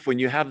your life when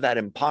you have that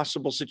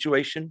impossible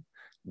situation,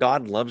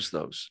 God loves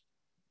those?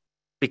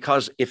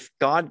 Because if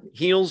God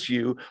heals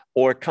you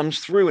or comes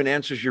through and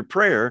answers your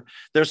prayer,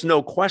 there's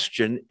no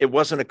question. It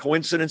wasn't a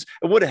coincidence.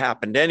 It would have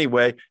happened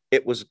anyway.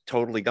 It was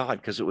totally God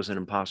because it was an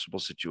impossible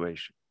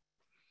situation.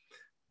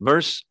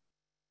 One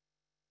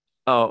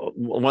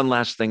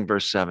last thing,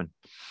 verse 7.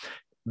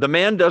 The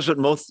man does what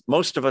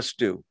most of us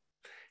do.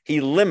 He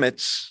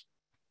limits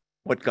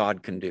what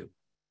God can do.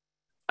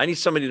 I need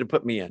somebody to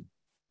put me in.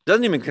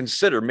 Doesn't even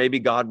consider maybe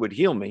God would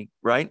heal me,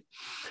 right?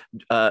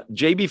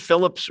 J.B.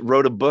 Phillips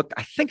wrote a book,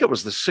 I think it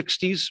was the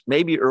 60s,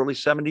 maybe early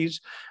 70s,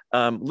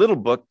 little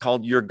book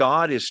called Your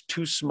God is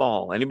Too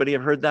Small. Anybody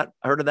have heard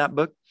of that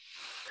book?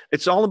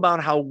 It's all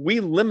about how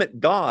we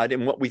limit God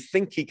and what we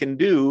think he can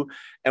do,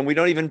 and we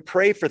don't even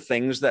pray for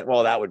things that,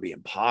 well, that would be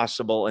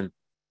impossible. And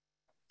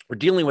we're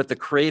dealing with the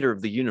creator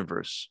of the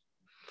universe.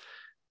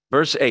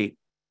 Verse 8,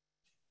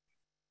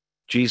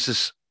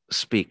 Jesus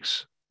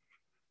speaks.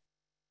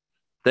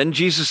 Then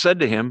Jesus said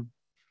to him,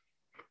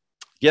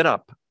 get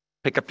up,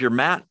 pick up your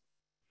mat,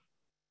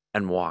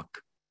 and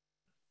walk.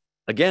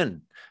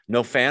 Again,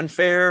 no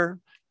fanfare,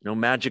 no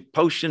magic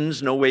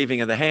potions, no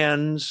waving of the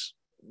hands,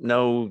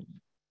 no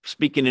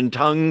speaking in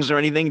tongues or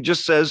anything.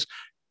 Just says,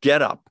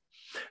 get up.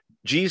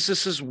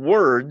 Jesus's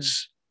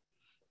words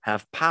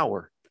have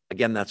power.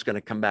 Again, that's going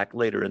to come back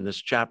later in this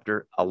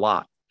chapter a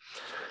lot.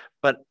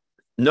 But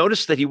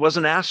notice that he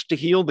wasn't asked to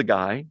heal the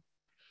guy,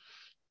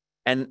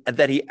 and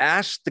that he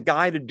asked the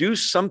guy to do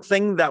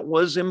something that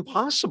was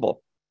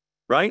impossible,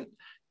 right?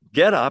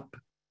 Get up.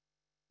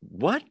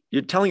 What?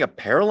 You're telling a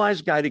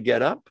paralyzed guy to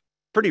get up?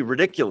 Pretty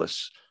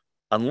ridiculous,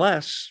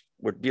 unless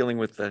we're dealing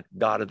with the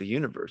God of the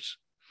universe.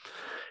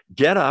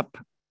 Get up,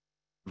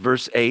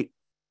 verse 8,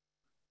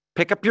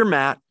 pick up your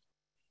mat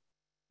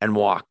and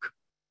walk.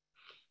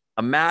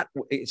 A mat,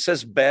 it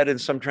says bed in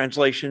some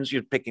translations.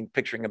 You're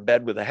picturing a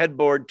bed with a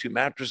headboard, 2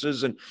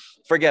 mattresses, and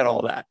forget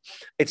all that.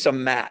 It's a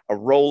mat, a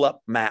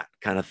roll-up mat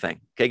kind of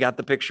thing. Okay, got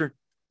the picture?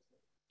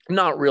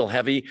 Not real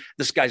heavy.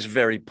 This guy's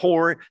very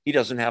poor. He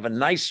doesn't have a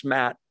nice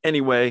mat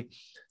anyway.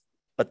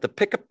 But to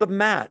pick up the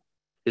mat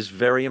is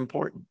very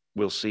important.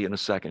 We'll see in a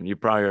second. You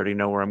probably already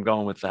know where I'm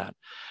going with that.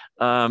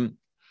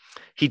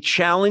 He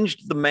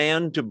challenged the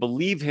man to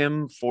believe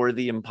him for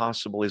the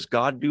impossible. Is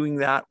God doing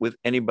that with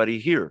anybody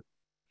here?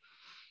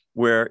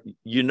 Where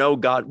you know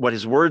God, what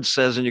his word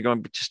says, and you're going,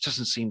 it just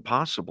doesn't seem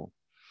possible.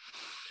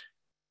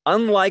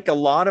 Unlike a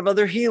lot of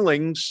other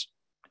healings,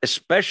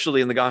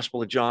 especially in the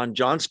Gospel of John,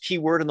 John's key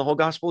word in the whole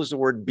gospel is the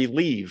word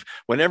believe.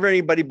 Whenever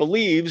anybody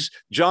believes,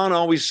 John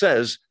always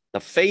says, the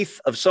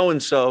faith of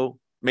so-and-so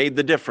made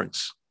the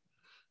difference.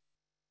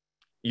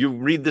 You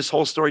read this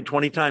whole story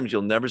 20 times,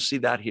 you'll never see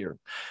that here.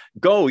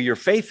 Go, your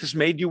faith has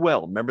made you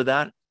well. Remember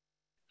that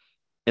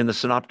in the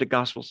Synoptic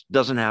Gospels?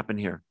 Doesn't happen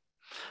here.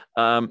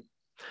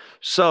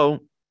 It's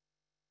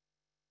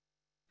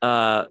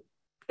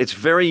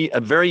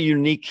a very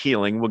unique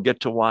healing. We'll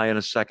get to why in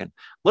a second.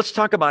 Let's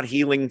talk about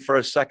healing for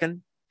a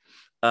second.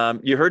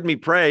 You heard me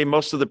pray.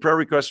 Most of the prayer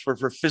requests were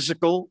for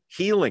physical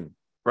healing,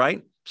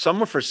 right?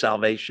 Some were for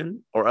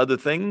salvation or other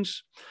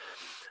things.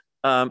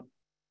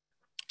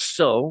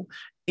 So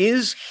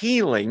is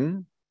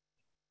healing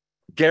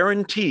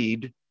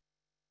guaranteed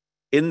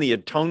in the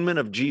atonement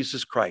of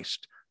Jesus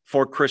Christ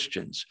for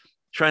Christians?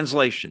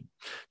 Translation: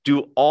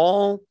 do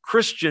all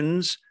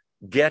Christians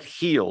get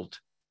healed?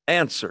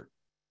 Answer: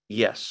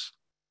 yes.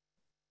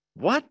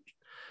 What?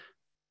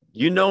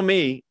 You know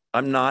me,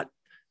 I'm not.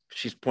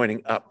 She's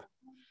pointing up.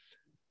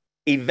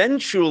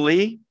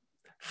 Eventually,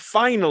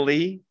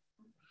 finally,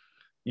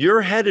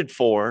 you're headed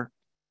for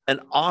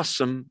an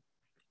awesome,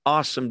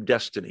 awesome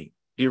destiny.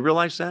 Do you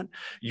realize that?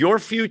 Your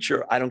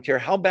future, I don't care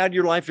how bad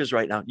your life is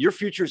right now, your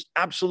future is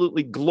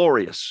absolutely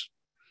glorious.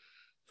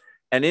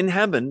 And in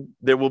heaven,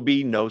 there will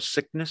be no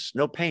sickness,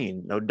 no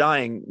pain, no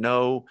dying,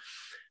 no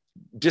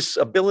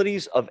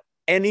disabilities of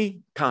any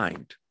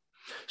kind.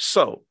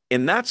 So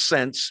in that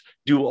sense,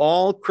 do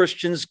all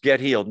Christians get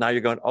healed? Now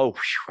you're going, oh,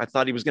 I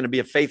thought he was going to be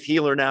a faith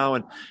healer now,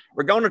 and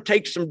we're going to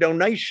take some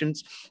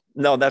donations.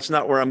 No, that's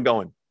not where I'm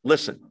going.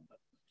 Listen.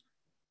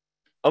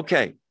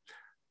 Okay.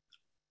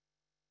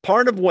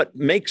 Part of what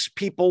makes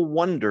people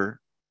wonder,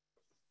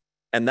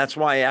 and that's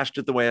why I asked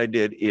it the way I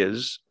did,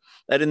 is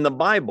that in the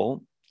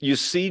Bible, you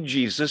see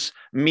Jesus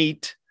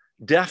meet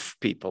deaf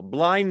people,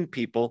 blind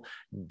people,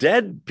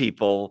 dead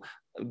people,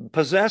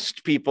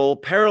 possessed people,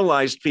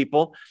 paralyzed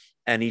people,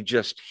 and he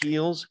just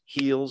heals.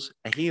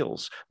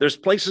 There's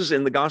places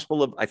in the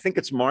Gospel of, I think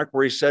it's Mark,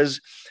 where he says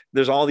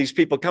there's all these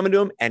people coming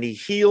to him, and he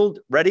healed,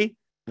 ready,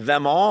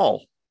 them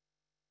all.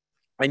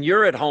 And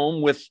you're at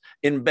home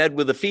in bed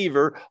with a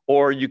fever,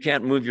 or you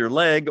can't move your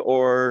leg,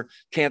 or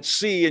can't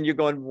see, and you're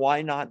going,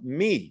 why not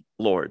me,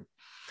 Lord?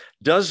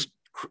 Does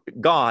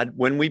God,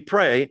 when we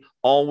pray,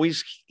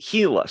 always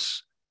heal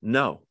us?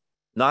 No,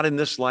 not in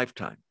this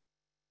lifetime,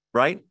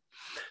 right?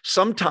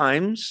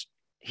 Sometimes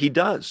he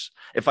does.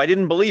 If I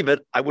didn't believe it,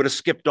 I would have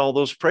skipped all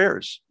those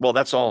prayers. Well,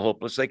 that's all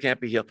hopeless. They can't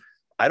be healed.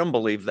 I don't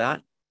believe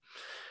that.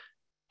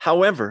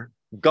 However,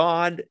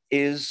 God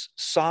is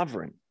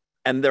sovereign.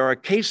 And there are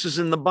cases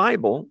in the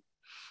Bible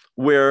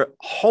where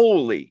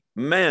holy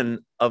men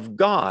of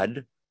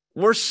God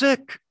were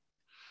sick.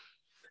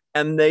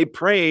 And they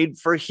prayed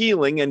for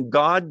healing, and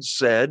God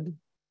said,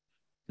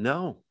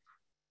 no,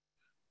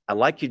 I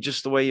like you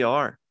just the way you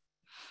are.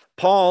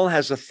 Paul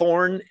has a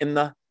thorn in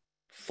the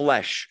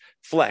flesh,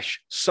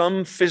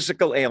 some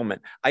physical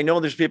ailment. I know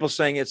there's people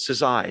saying it's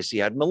his eyes. He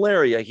had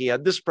malaria. He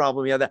had this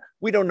problem. He had that.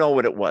 We don't know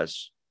what it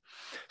was.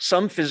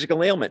 Some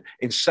physical ailment.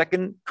 In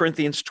 2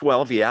 Corinthians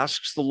 12, he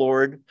asks the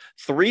Lord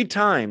 3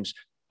 times,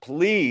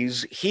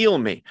 please heal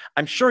me.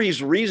 I'm sure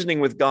he's reasoning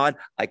with God.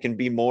 I can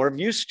be more of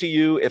use to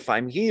you. If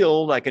I'm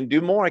healed, I can do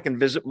more. I can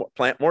visit more,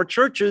 plant more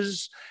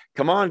churches.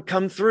 Come on,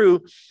 come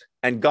through.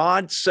 And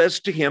God says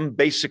to him,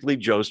 basically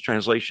Joe's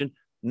translation,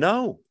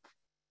 no.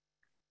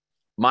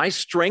 My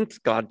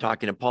strength, God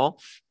talking to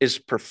Paul, is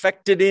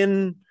perfected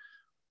in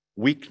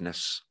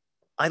weakness.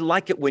 I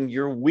like it when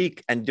you're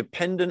weak and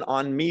dependent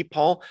on me,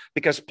 Paul,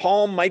 because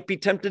Paul might be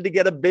tempted to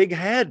get a big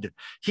head.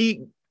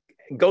 He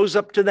goes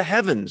up to the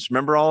heavens.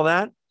 Remember all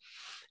that?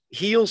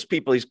 Heals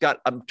people. He's got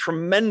a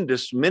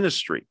tremendous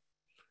ministry.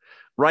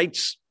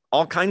 Writes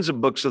all kinds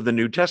of books of the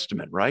New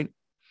Testament, right?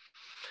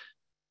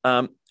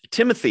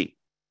 Timothy,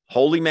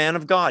 holy man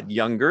of God,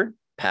 younger,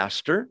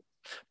 pastor.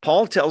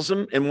 Paul tells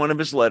him in one of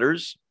his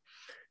letters,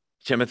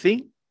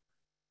 Timothy,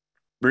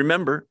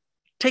 remember,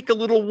 take a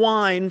little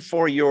wine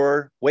for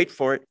your, wait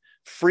for it,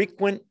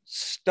 frequent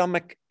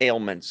stomach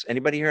ailments.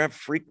 Anybody here have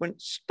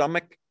frequent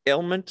stomach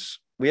ailments?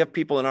 We have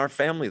people in our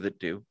family that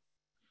do.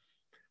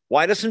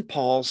 Why doesn't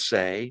Paul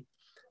say,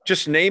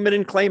 just name it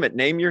and claim it?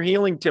 Name your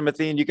healing,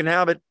 Timothy, and you can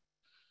have it.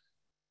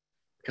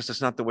 Because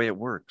that's not the way it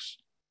works.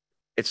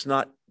 It's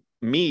not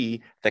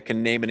me that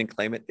can name it and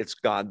claim it. It's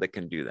God that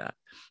can do that.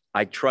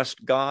 I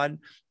trust God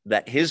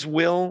that his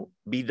will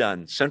be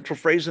done. Central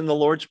phrase in the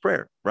Lord's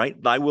Prayer,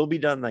 right? Thy will be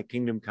done, thy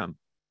kingdom come.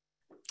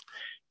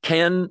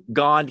 Can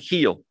God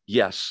heal?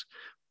 Yes.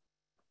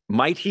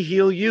 Might he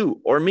heal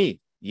you or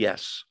me?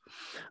 Yes.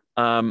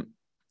 In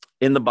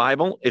the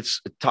Bible, it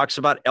talks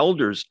about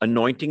elders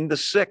anointing the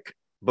sick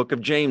Book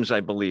of James,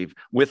 I believe,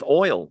 with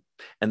oil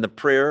and the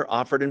prayer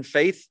offered in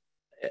faith,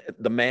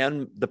 the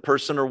man, the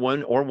person or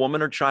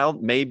woman or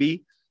child may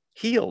be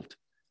healed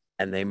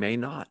and they may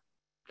not.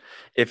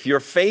 If your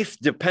faith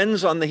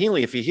depends on the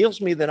healing, if he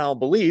heals me, then I'll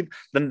believe,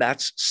 then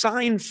that's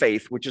sign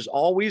faith, which is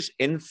always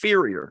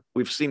inferior.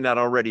 We've seen that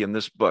already in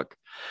this book.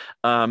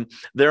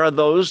 There are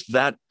those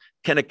that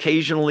can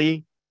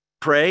occasionally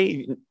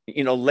pray,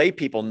 lay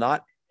people,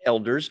 not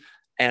elders,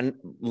 and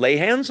lay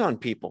hands on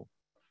people.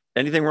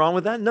 Anything wrong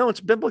with that? No,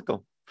 it's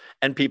biblical.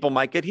 And people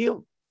might get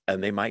healed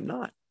and they might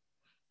not.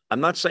 I'm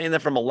not saying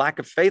that from a lack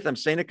of faith. I'm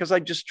saying it because I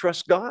just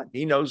trust God.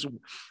 He knows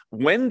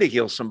when to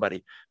heal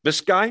somebody.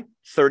 This guy,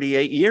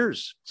 38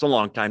 years. It's a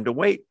long time to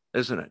wait,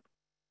 isn't it?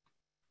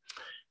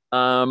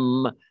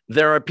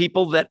 There are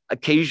people that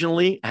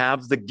occasionally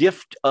have the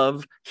gift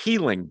of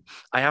healing.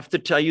 I have to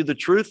tell you the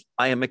truth.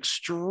 I am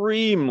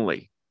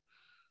extremely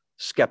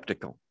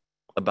skeptical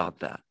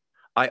about that.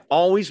 I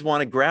always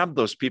want to grab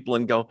those people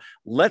and go,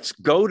 let's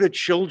go to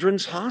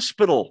Children's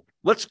Hospital.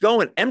 Let's go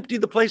and empty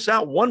the place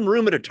out one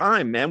room at a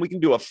time, man. We can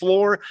do a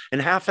floor in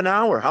half an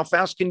hour. How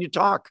fast can you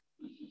talk?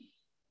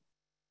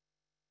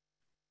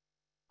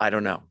 I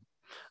don't know.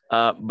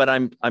 But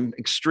I'm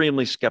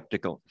extremely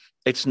skeptical.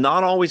 It's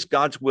not always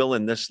God's will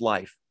in this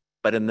life,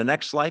 but in the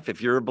next life,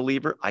 if you're a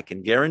believer, I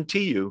can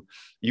guarantee you,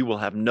 you will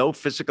have no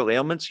physical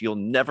ailments. You'll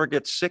never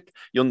get sick.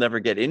 You'll never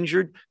get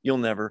injured. You'll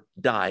never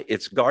die.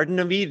 It's Garden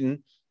of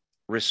Eden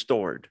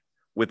restored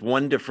with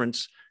one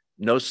difference: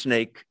 no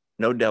snake,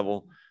 no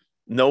devil.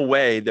 No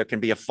way there can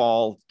be a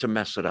fall to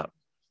mess it up.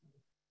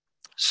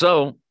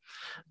 So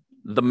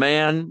the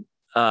man,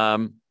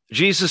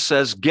 Jesus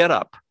says, get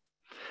up,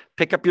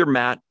 pick up your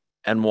mat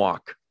and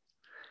walk.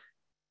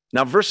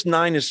 Now, verse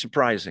 9 is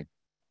surprising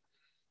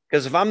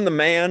because if I'm the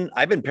man,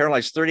 I've been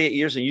paralyzed 38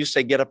 years and you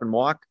say, get up and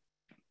walk,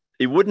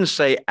 it wouldn't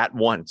say at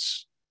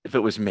once. If it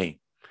was me,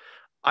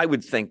 I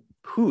would think,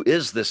 who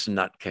is this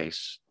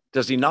nutcase?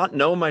 Does he not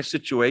know my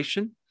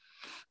situation?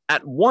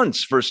 At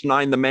once, verse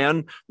 9, the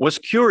man was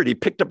cured. He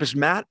picked up his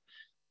mat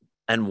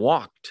and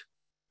walked.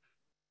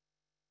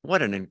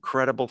 What an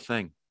incredible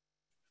thing.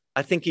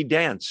 I think he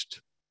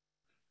danced.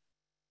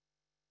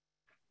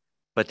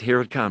 But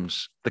here it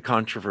comes, the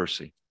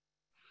controversy.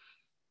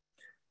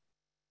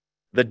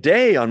 The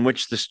day on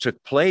which this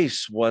took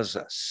place was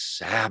a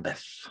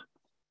Sabbath.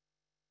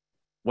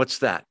 What's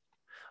that?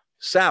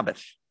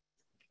 Sabbath.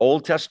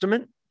 Old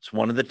Testament, it's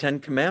one of the 10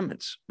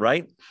 commandments,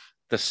 right?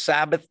 The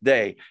Sabbath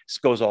day. This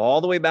goes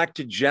all the way back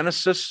to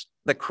Genesis,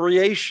 the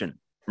creation.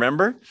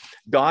 Remember,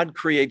 God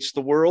creates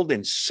the world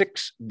in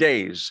 6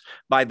 days.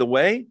 By the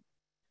way,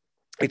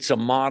 it's a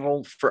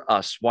model for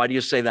us. Why do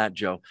you say that,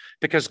 Joe?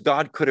 Because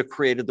God could have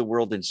created the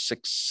world in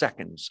 6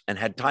 seconds and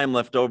had time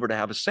left over to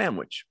have a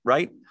sandwich,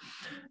 right?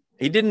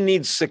 He didn't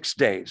need 6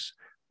 days,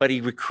 but he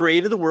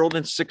created the world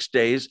in 6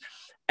 days,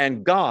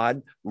 and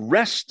God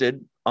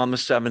rested on the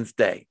 7th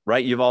day,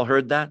 right? You've all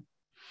heard that?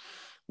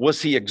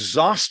 Was he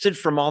exhausted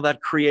from all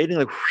that creating?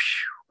 Like,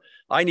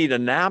 whew, I need a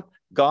nap.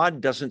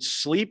 God doesn't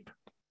sleep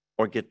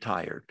or get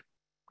tired.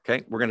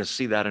 Okay, we're going to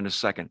see that in a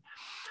second.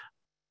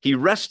 He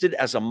rested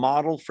as a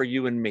model for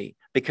you and me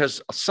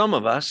because some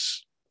of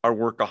us are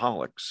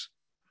workaholics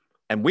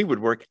and we would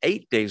work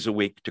 8 days a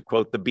week, to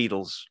quote the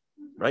Beatles,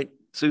 right,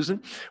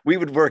 Susan? We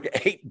would work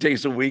 8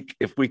 days a week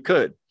if we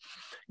could.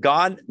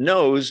 God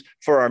knows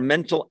for our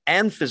mental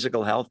and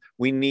physical health,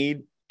 we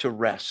need to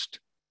rest.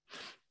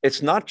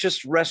 It's not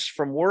just rest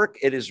from work.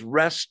 It is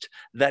rest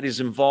that is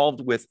involved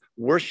with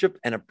worship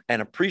and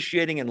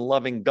appreciating and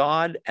loving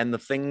God and the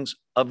things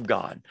of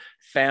God.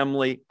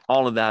 Family,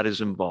 all of that is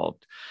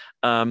involved.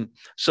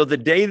 So the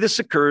day this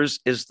occurs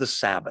is the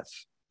Sabbath.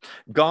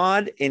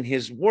 God in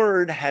his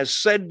word has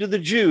said to the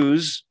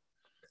Jews,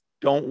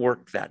 don't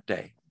work that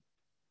day.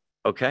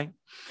 Okay?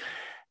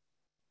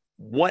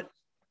 What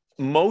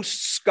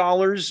most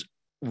scholars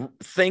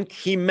think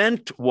he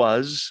meant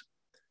was,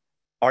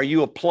 are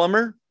you a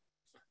plumber?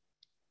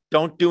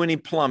 Don't do any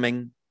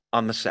plumbing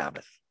on the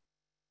Sabbath.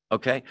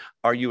 Okay.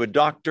 Are you a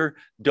doctor?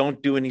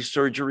 Don't do any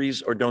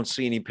surgeries or don't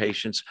see any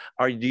patients.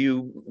 Are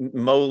you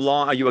mow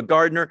lawn? Are you a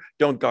gardener?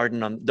 Don't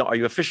garden on. Are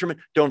you a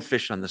fisherman? Don't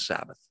fish on the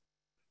Sabbath.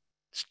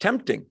 It's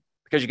tempting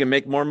because you can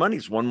make more money.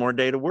 It's one more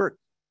day to work.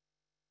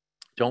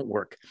 Don't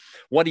work.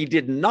 What he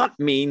did not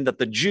mean that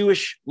the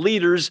Jewish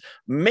leaders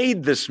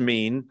made this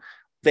mean,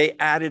 they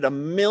added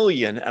 1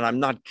 million, and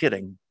I'm not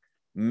kidding,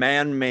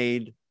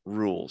 man-made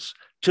rules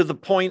to the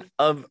point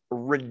of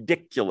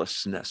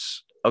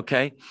ridiculousness,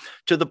 okay?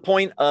 To the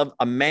point of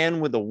a man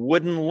with a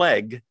wooden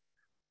leg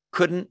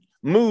couldn't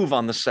move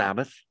on the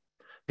Sabbath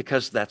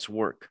because that's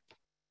work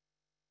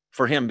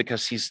for him,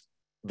 because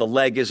the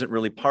leg isn't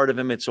really part of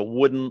him. It's a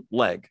wooden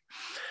leg.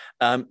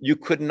 You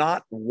could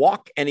not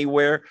walk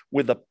anywhere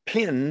with a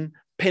pin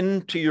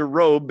pinned to your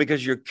robe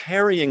because you're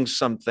carrying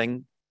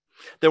something.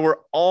 There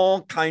were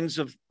all kinds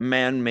of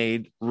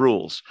man-made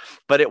rules,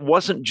 but it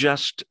wasn't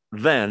just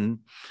then.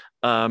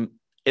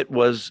 It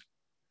was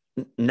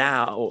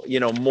now,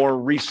 more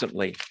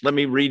recently. Let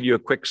me read you a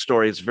quick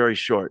story. It's very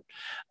short.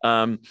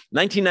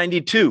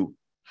 1992,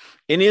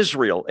 In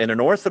Israel, in an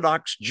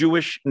Orthodox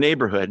Jewish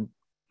neighborhood,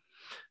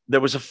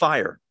 there was a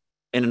fire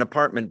in an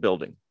apartment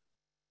building.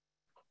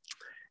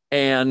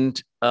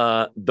 And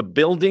the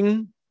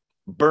building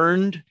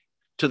burned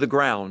to the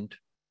ground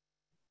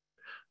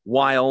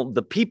while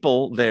the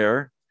people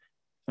there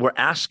were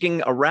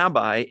asking a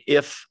rabbi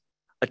if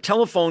a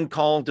telephone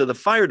call to the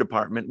fire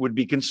department would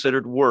be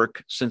considered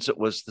work since it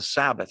was the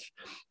Sabbath.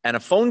 And a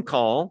phone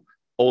call,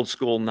 old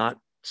school, not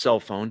cell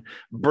phone,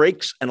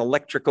 breaks an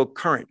electrical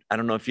current. I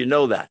don't know if you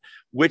know that,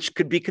 which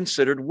could be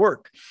considered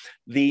work.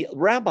 The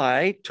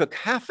rabbi took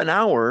half an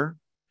hour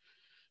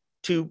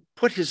to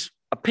put his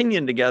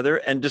opinion together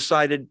and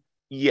decided,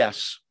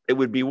 yes, it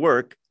would be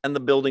work, and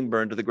the building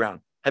burned to the ground.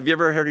 Have you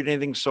ever heard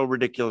anything so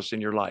ridiculous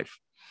in your life?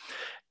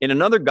 In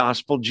another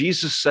gospel,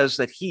 Jesus says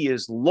that he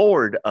is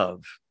Lord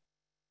of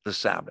the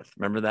Sabbath.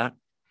 Remember that?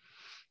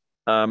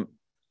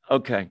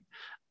 Okay.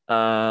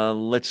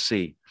 Let's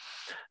see.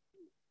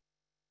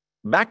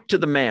 Back to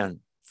the man,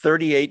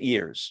 38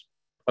 years.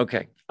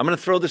 Okay. I'm going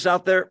to throw this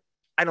out there.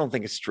 I don't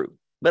think it's true,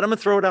 but I'm going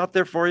to throw it out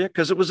there for you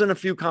because it was in a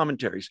few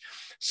commentaries.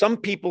 Some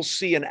people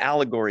see an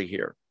allegory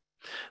here.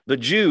 The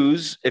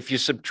Jews, if you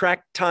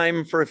subtract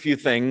time for a few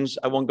things,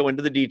 I won't go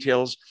into the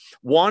details,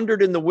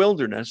 wandered in the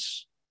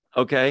wilderness,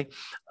 okay?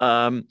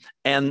 And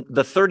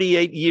the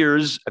 38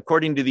 years,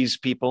 according to these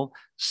people,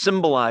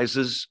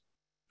 symbolizes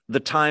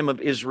the time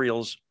of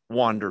Israel's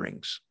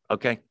wanderings,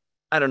 okay?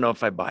 I don't know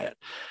if I buy it.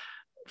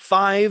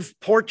 5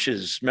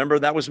 porches, remember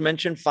that was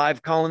mentioned,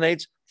 5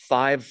 colonnades,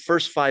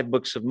 first 5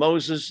 books of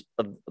Moses,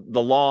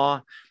 the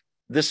law.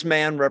 This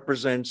man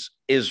represents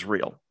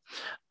Israel.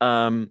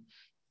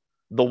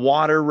 The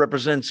water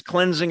represents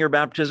cleansing or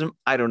baptism.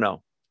 I don't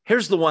know.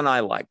 Here's the one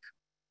I like.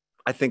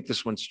 I think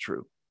this one's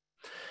true.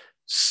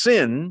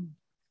 Sin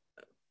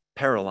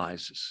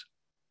paralyzes.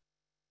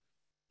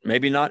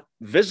 Maybe not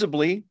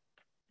visibly,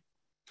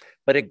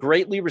 but it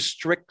greatly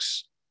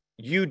restricts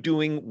you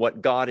doing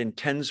what God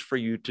intends for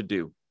you to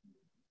do.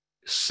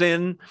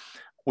 Sin,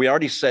 we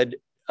already said,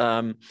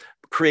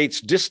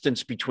 creates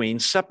distance between,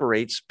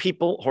 separates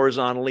people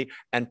horizontally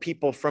and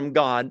people from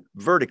God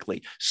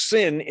vertically.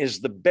 Sin is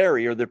the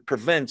barrier that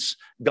prevents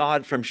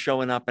God from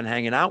showing up and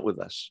hanging out with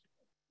us,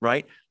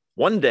 right?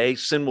 One day,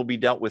 sin will be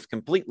dealt with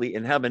completely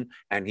in heaven,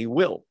 and he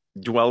will,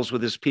 dwells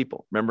with his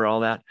people. Remember all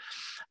that?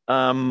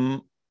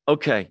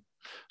 Okay,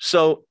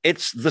 so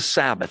it's the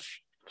Sabbath.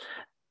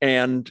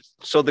 And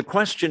so the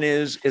question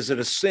is it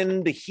a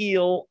sin to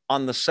heal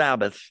on the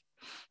Sabbath?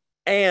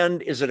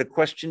 And is it a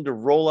question to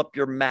roll up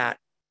your mat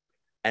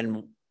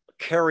and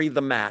carry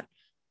the mat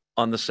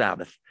on the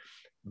Sabbath?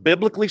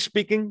 Biblically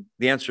speaking,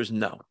 the answer is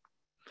no.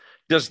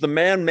 Does the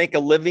man make a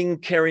living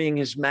carrying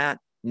his mat?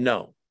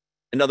 No.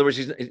 In other words,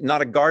 he's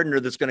not a gardener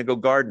that's going to go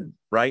garden,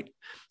 right?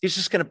 He's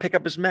just going to pick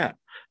up his mat.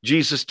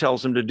 Jesus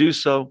tells him to do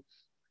so,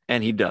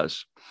 and he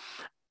does.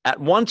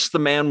 At once the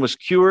man was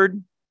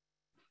cured.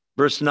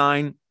 Verse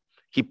 9,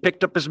 he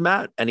picked up his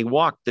mat and he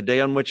walked. The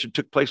day on which it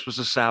took place was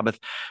a Sabbath.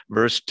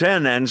 Verse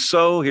 10, and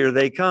so here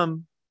they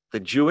come. The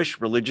Jewish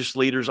religious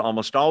leaders,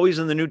 almost always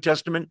in the New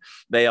Testament,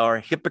 they are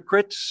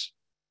hypocrites,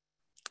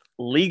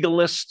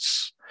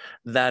 legalists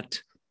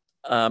that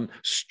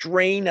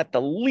strain at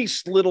the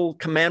least little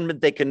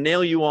commandment they can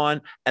nail you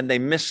on, and they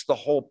miss the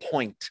whole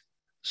point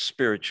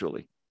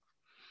spiritually.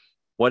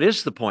 What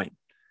is the point?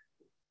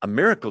 A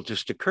miracle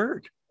just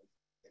occurred,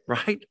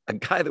 right? A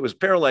guy that was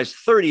paralyzed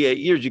 38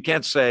 years, you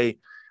can't say,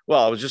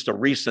 well, it was just a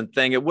recent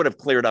thing. It would have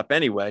cleared up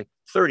anyway.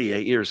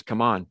 38 years,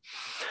 come on.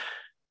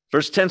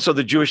 Verse 10, so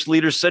the Jewish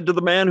leaders said to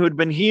the man who had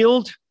been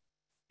healed,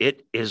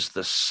 it is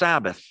the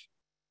Sabbath,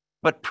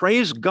 but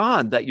praise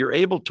God that you're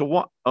able to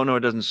walk. Oh, no, it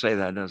doesn't say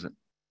that, does it?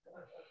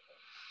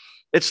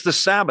 It's the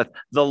Sabbath.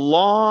 The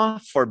law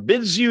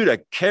forbids you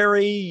to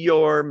carry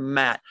your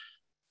mat.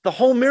 The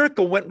whole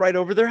miracle went right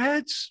over their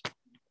heads.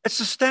 It's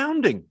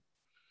astounding.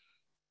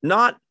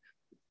 Not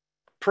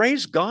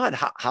praise God.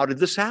 How did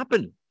this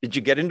happen? Did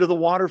you get into the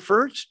water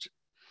first?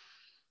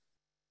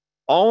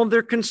 All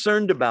they're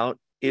concerned about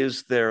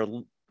is their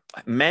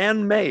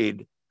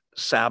man-made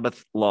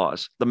Sabbath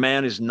laws. The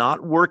man is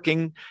not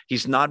working.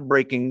 He's not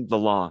breaking the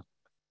law.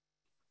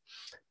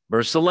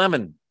 Verse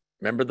 11,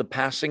 remember the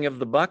passing of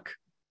the buck?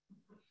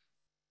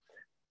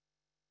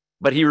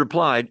 But he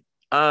replied,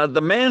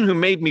 the man who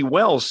made me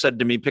well said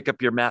to me, pick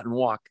up your mat and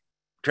walk.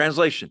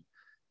 Translation,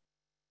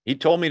 he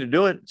told me to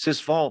do it. It's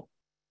his fault.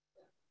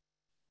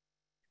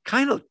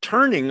 Kind of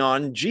turning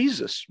on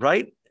Jesus,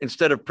 right?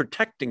 Instead of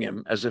protecting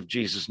him as if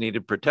Jesus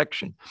needed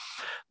protection.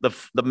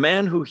 The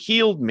man who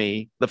healed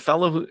me, the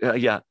fellow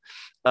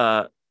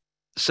who,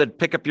 said,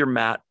 pick up your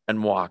mat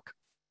and walk.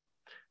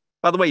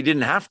 By the way, he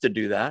didn't have to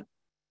do that.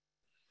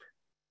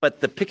 But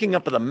the picking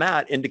up of the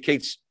mat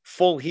indicates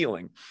full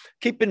healing.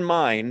 Keep in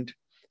mind,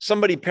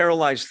 somebody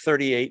paralyzed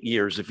 38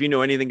 years. If you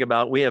know anything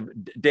about, we have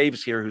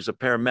Dave's here who's a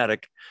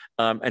paramedic,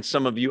 and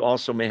some of you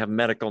also may have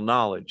medical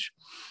knowledge.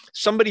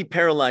 Somebody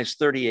paralyzed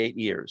 38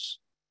 years.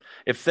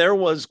 If there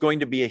was going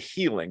to be a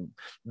healing,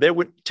 there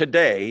would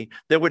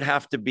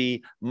have to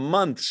be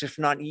months, if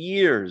not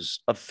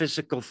years, of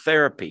physical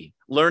therapy,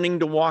 learning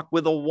to walk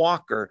with a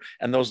walker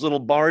and those little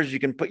bars you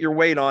can put your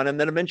weight on, and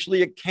then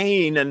eventually a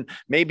cane and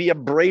maybe a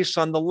brace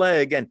on the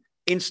leg, and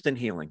instant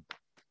healing,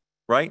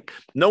 right?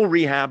 No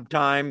rehab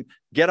time.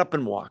 Get up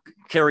and walk,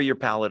 carry your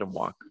pallet and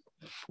walk.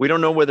 We don't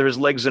know whether his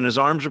legs and his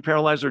arms are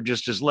paralyzed or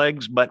just his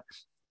legs, but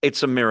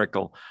it's a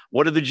miracle.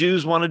 What do the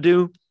Jews want to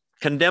do?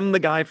 Condemn the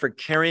guy for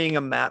carrying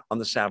a mat on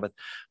the Sabbath.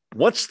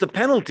 What's the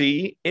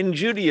penalty in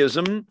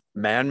Judaism,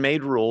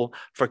 man-made rule,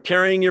 for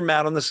carrying your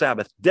mat on the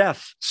Sabbath?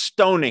 Death,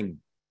 stoning.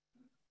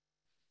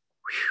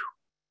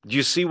 Whew. Do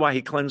you see why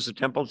he cleansed the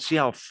temple? See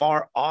how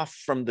far off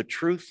from the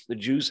truth the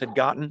Jews had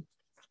gotten?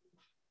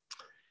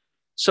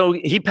 So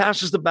he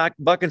passes the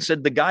buck and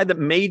said, the guy that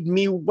made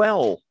me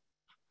well,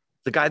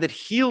 the guy that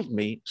healed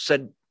me,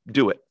 said,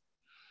 do it.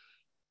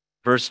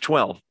 Verse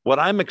 12, what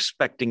I'm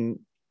expecting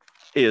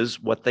is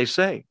what they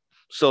say.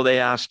 So they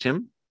asked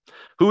him,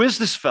 who is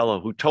this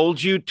fellow who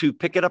told you to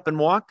pick it up and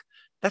walk?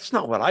 That's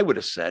not what I would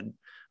have said.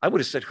 I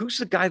would have said, who's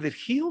the guy that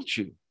healed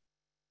you?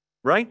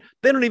 Right?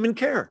 They don't even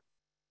care.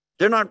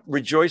 They're not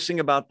rejoicing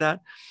about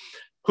that.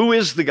 Who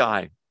is the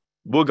guy?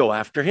 We'll go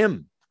after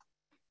him.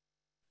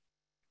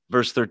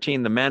 Verse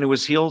 13, the man who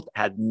was healed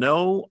had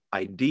no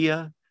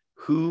idea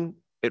who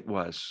it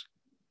was.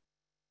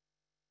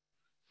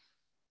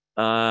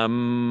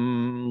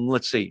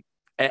 Let's see.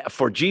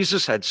 For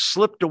Jesus had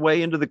slipped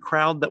away into the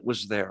crowd that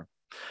was there.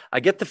 I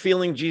get the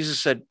feeling Jesus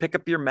said, pick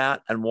up your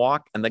mat and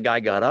walk. And the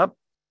guy got up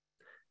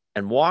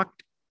and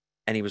walked,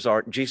 and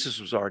Jesus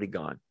was already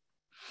gone.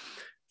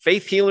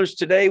 Faith healers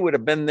today would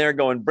have been there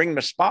going, bring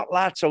the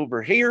spotlights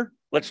over here.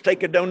 Let's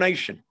take a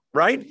donation,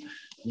 right?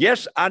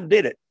 Yes, I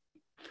did it.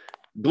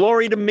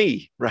 Glory to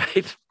me,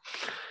 right?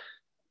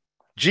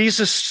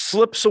 Jesus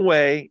slips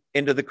away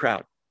into the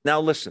crowd.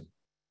 Now listen,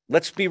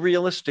 let's be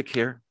realistic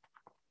here.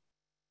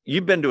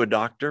 You've been to a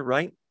doctor,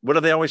 right? What do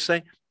they always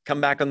say?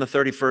 Come back on the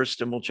 31st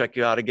and we'll check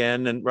you out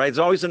again. And right, there's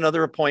always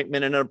another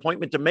appointment and an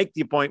appointment to make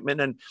the appointment.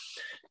 And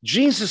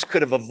Jesus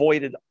could have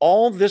avoided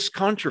all this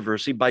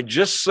controversy by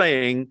just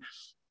saying,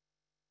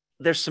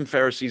 there's some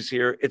Pharisees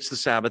here. It's the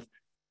Sabbath.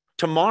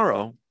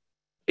 Tomorrow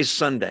is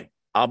Sunday.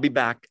 I'll be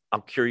back.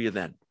 I'll cure you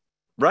then.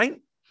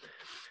 Right?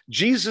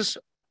 Jesus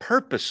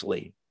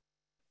purposely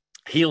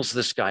heals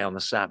this guy on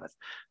the Sabbath.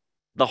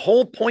 The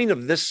whole point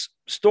of this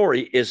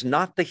story is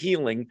not the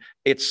healing,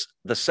 it's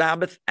the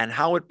Sabbath and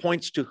how it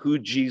points to who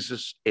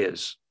Jesus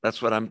is.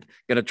 That's what I'm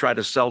going to try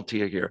to sell to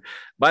you here.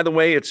 By the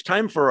way, it's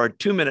time for our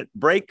 2-minute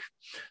break.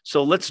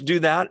 So let's do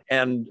that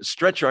and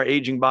stretch our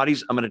aging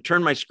bodies. I'm going to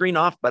turn my screen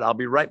off, but I'll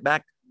be right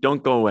back.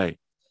 Don't go away.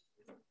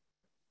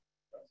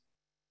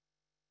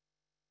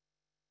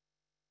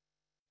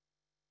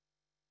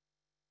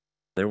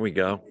 There we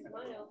go.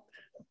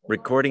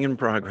 Recording in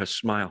progress.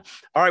 Smile.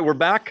 All right, we're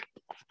back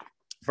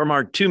from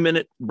our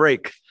 2-minute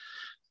break.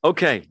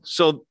 Okay,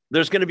 so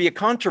there's going to be a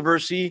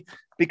controversy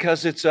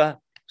because it's a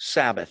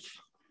Sabbath.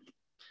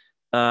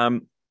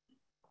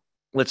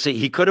 Let's see.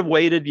 He could have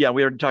waited. Yeah,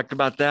 we already talked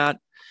about that.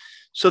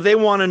 So they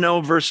want to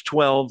know, verse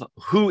 12,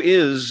 who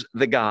is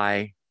the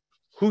guy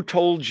who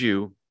told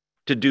you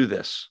to do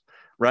this,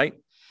 right?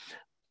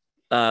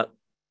 The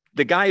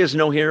guy is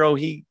no hero.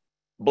 He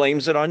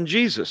blames it on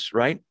Jesus,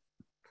 right?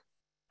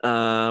 We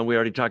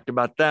already talked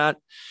about that.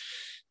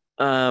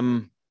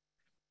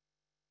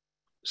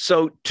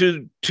 So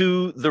to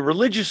the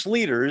religious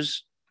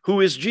leaders, who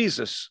is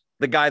Jesus?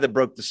 The guy that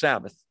broke the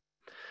Sabbath.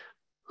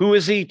 Who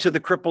is he to the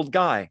crippled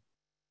guy?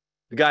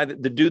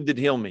 The dude that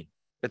healed me.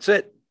 That's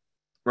it,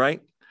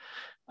 right?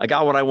 I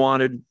got what I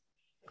wanted.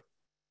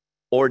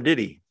 Or did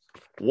he?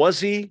 Was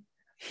he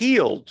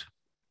healed?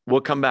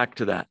 We'll come back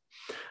to that.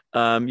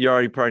 You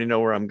already probably know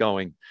where I'm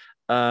going.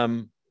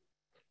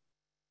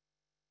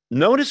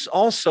 Notice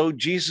also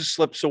Jesus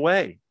slips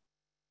away.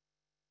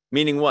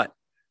 Meaning what?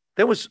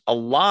 There was a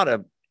lot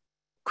of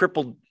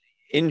crippled,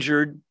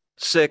 injured,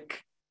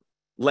 sick,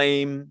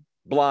 lame,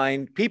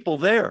 blind people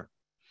there.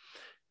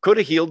 Could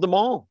have healed them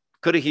all.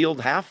 Could have healed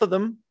half of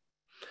them.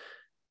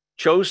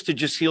 Chose to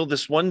just heal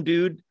this one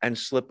dude and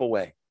slip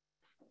away.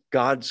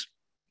 God's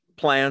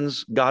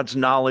plans, God's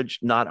knowledge,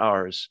 not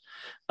ours.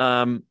 We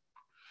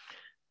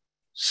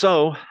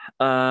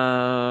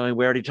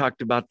already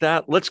talked about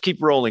that. Let's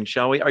keep rolling,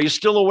 shall we? Are you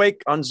still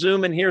awake on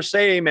Zoom and here?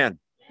 Say amen.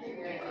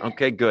 Amen.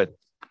 Okay, good.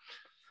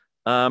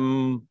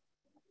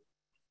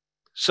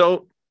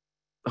 So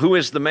who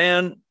is the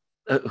man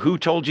who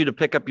told you to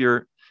pick up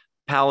your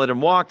pallet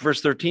and walk?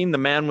 Verse 13, the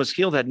man was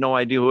healed, had no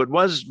idea who it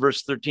was.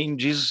 Verse 13,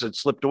 Jesus had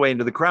slipped away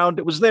into the crowd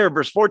that was there.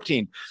 Verse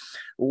 14,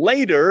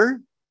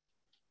 later,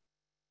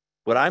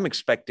 what I'm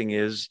expecting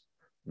is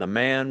the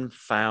man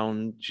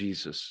found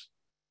Jesus.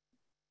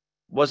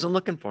 Wasn't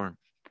looking for him.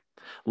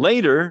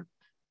 Later,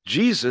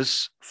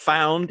 Jesus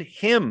found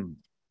him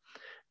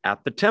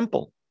at the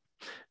temple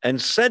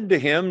and said to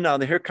him, now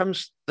here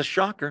comes the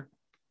shocker.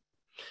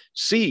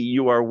 See,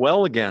 you are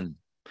well again.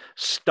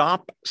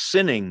 Stop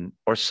sinning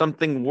or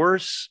something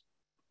worse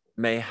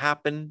may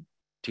happen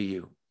to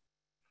you.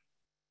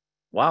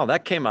 Wow,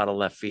 that came out of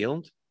left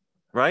field,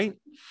 right?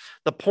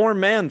 The poor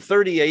man,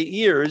 38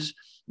 years.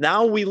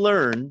 Now we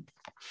learn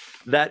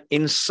that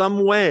in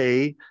some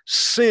way,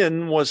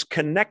 sin was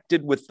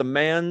connected with the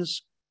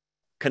man's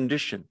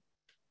condition.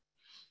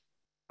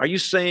 Are you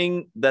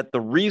saying that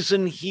the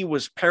reason he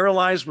was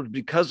paralyzed was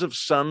because of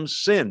some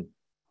sin?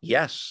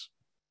 Yes,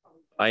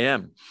 I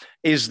am.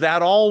 Is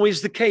that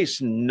always the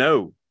case?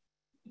 No.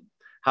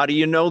 How do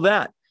you know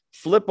that?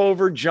 Flip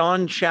over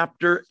John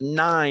chapter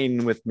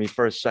 9 with me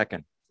for a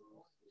second.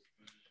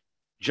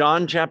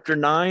 John chapter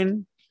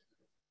 9.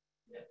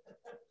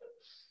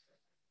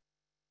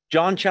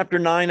 John chapter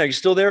 9, are you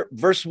still there?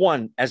 Verse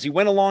 1. As he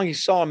went along, he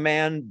saw a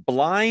man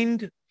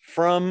blind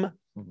from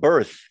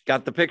birth.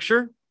 Got the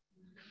picture?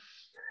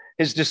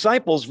 His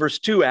disciples, verse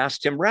 2,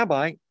 asked him,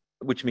 Rabbi,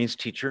 which means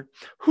teacher,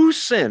 who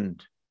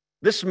sinned,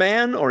 this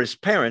man or his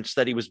parents,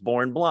 that he was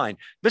born blind?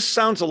 This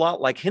sounds a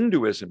lot like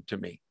Hinduism to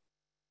me,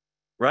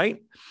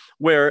 right?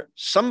 Where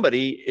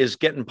somebody is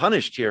getting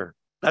punished here.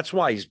 That's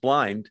why he's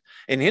blind.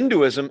 In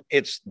Hinduism,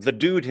 it's the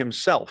dude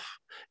himself.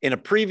 In a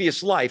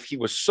previous life, he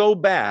was so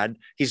bad,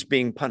 he's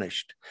being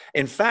punished.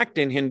 In fact,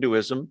 in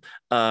Hinduism,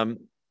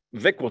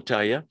 Vic will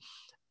tell you,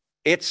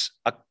 it's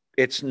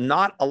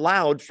not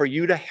allowed for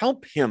you to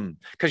help him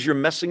because you're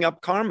messing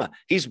up karma.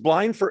 He's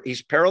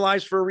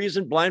paralyzed for a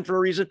reason, blind for a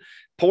reason,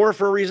 poor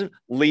for a reason.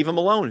 Leave him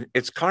alone.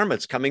 It's karma.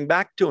 It's coming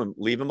back to him.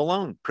 Leave him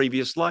alone.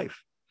 Previous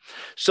life.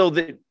 So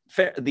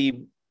the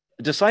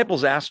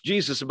disciples asked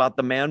Jesus about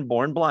the man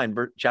born blind,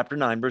 chapter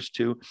 9, verse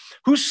 2.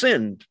 Who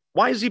sinned?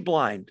 Why is he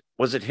blind?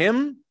 Was it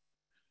him?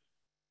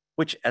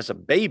 Which as a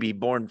baby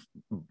born,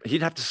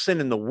 he'd have to sin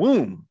in the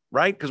womb,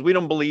 right? Because we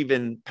don't believe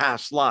in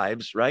past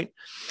lives, right?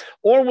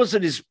 Or was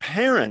it his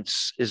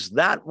parents? Is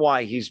that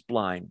why he's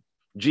blind?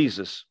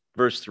 Jesus,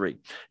 verse 3.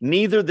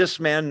 Neither this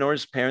man nor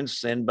his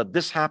parents sinned, but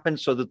this happened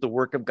so that the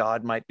work of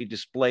God might be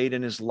displayed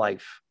in his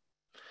life.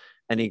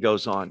 And he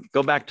goes on.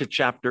 Go back to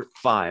chapter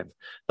 5.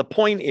 The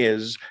point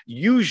is,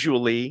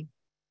 usually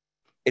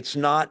it's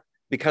not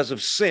because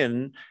of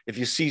sin if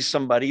you see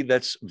somebody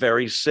that's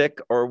very sick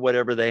or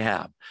whatever they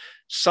have.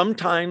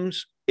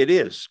 Sometimes it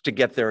is to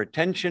get their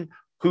attention.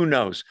 Who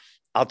knows?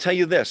 I'll tell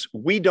you this.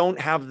 We don't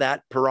have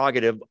that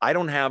prerogative. I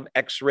don't have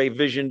X-ray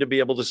vision to be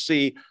able to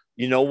see,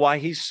 you know why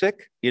he's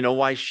sick? You know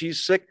why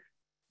she's sick?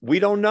 We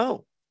don't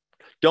know.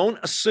 Don't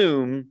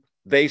assume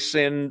they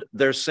sinned,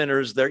 they're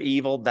sinners, they're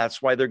evil.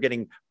 That's why they're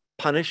getting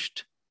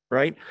punished,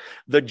 right?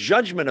 The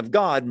judgment of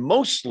God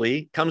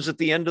mostly comes at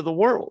the end of the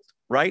world,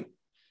 right?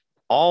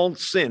 All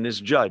sin is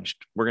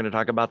judged. We're going to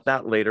talk about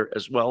that later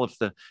as well, if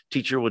the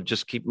teacher would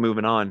just keep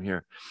moving on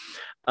here.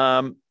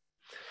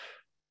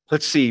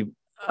 Let's see.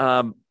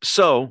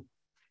 So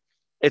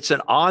it's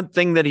an odd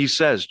thing that he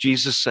says.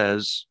 Jesus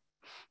says,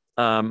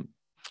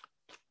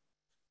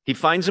 he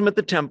finds him at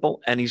the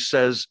temple and he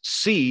says,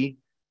 see,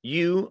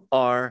 you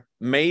are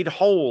made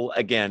whole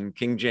again,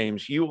 King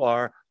James. You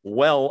are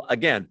well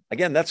again.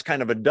 Again, that's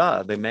kind of a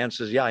duh. The man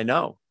says, yeah, I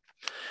know.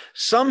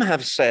 Some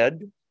have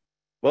said,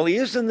 well, he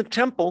is in the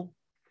temple.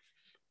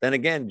 Then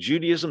again,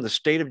 Judaism, the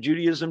state of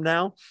Judaism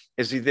now,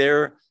 is he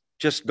there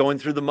just going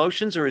through the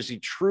motions, or is he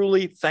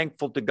truly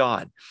thankful to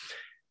God?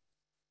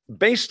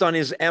 Based on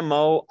his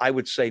MO, I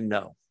would say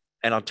no.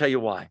 And I'll tell you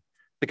why.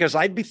 Because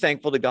I'd be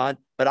thankful to God,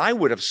 but I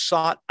would have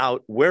sought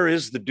out, where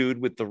is the dude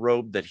with the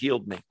robe that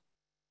healed me?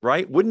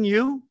 Right? Wouldn't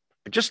you?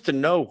 Just to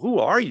know, who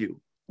are you?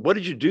 What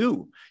did you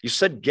do? You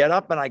said, get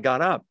up, and I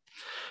got up.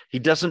 He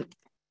doesn't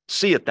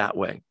see it that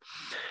way.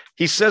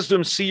 He says to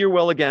him, see, you're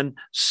well again.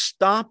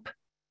 Stop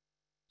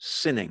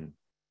sinning.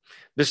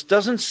 This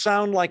doesn't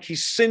sound like he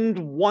sinned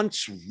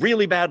once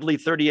really badly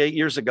 38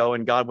 years ago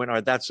and God went, all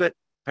right, that's it,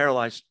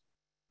 paralyzed.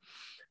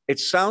 It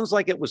sounds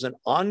like it was an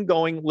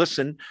ongoing,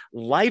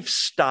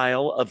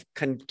 lifestyle of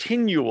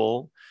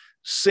continual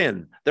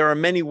sin. There are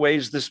many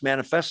ways this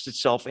manifests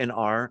itself in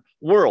our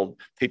world.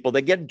 People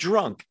that get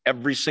drunk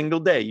every single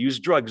day, use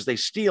drugs, they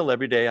steal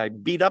every day, I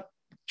beat up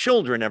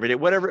children every day,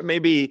 whatever it may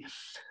be.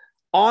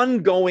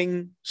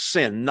 Ongoing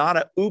sin, not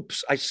a,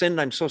 oops, I sinned.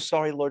 I'm so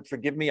sorry, Lord,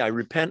 forgive me. I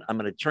repent. I'm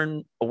going to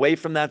turn away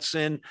from that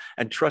sin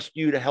and trust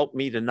you to help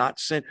me to not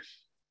sin.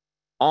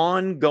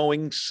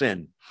 Ongoing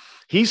sin.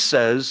 He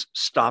says,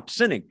 stop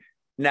sinning.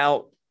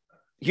 Now,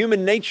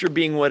 human nature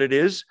being what it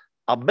is,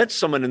 I'll bet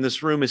someone in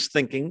this room is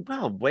thinking,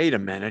 well, wait a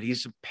minute.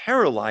 He's a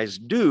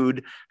paralyzed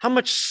dude. How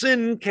much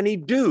sin can he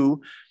do?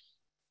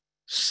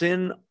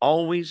 Sin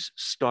always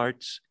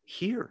starts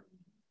here,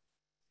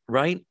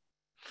 right?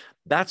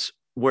 That's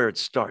where it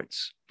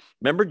starts.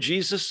 Remember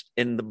Jesus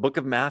in the book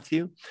of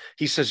Matthew?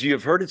 He says, you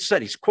have heard it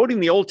said. He's quoting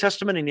the Old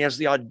Testament, and he has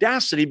the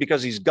audacity,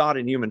 because he's God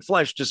in human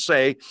flesh, to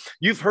say,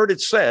 you've heard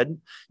it said,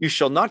 you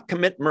shall not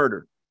commit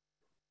murder,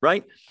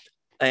 right?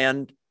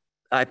 And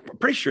I'm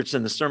pretty sure it's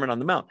in the Sermon on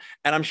the Mount.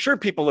 And I'm sure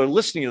people are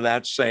listening to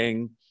that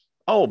saying,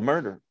 oh,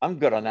 murder, I'm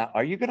good on that.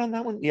 Are you good on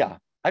that one? Yeah,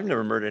 I've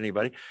never murdered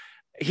anybody.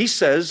 He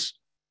says,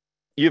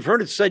 you've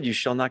heard it said, you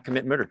shall not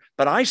commit murder.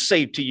 But I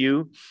say to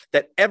you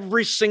that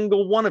every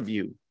single one of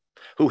you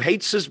who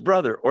hates his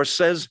brother or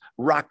says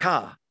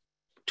raka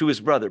to his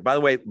brother. By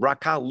the way,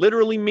 raka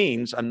literally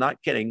means, I'm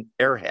not kidding,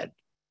 airhead,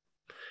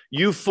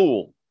 you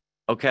fool,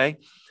 okay,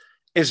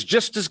 is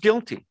just as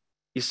guilty.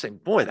 You say,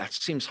 boy, that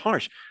seems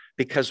harsh,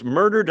 because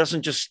murder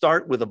doesn't just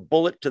start with a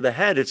bullet to the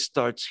head. It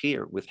starts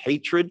here with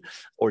hatred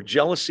or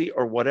jealousy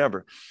or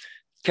whatever.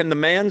 Can the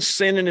man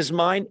sin in his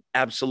mind?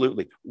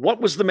 Absolutely.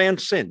 What was the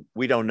man's sin?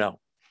 We don't know.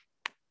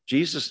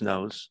 Jesus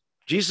knows.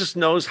 Jesus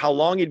knows how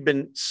long he'd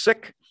been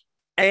sick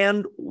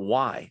and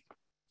why,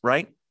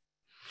 right?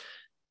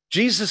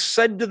 Jesus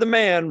said to the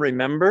man,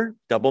 remember,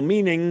 double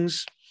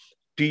meanings,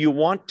 do you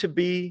want to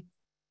be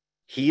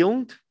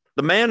healed?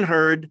 The man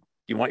heard, do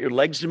you want your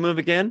legs to move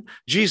again?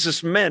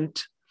 Jesus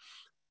meant,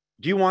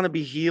 do you want to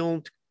be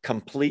healed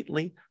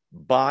completely?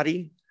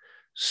 Body,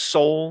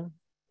 soul,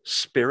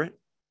 spirit?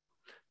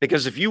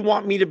 Because if you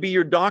want me to be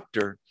your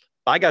doctor,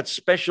 I got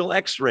special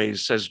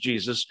x-rays, says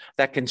Jesus,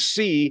 that can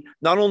see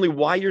not only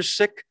why you're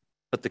sick,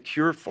 but the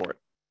cure for it,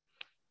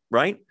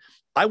 right?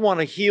 I want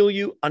to heal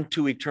you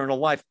unto eternal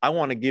life. I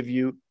want to give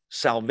you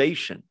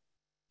salvation.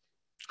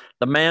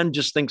 The man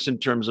just thinks in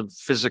terms of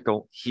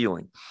physical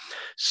healing.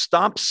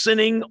 Stop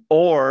sinning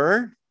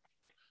or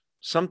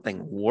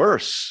something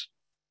worse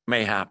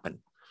may happen.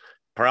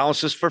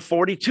 Paralysis for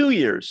 42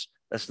 years.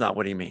 That's not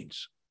what he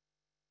means,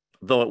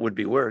 though it would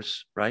be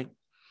worse, right?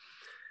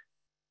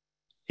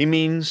 He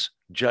means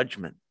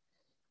judgment.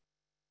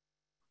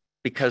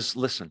 Because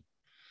listen,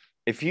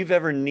 if you've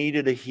ever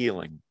needed a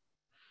healing,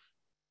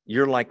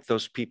 you're like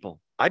those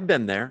people. I've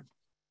been there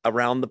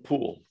around the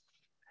pool,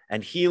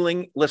 and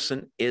healing,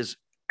 listen, is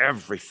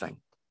everything,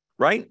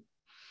 right?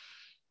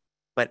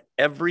 But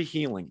every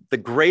healing, the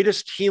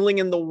greatest healing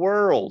in the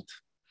world,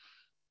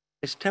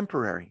 is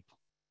temporary.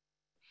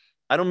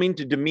 I don't mean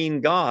to demean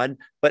God,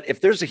 but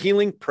if there's a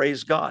healing,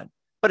 praise God,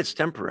 but it's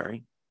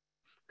temporary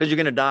because you're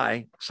going to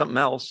die, something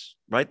else,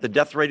 right? The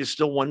death rate is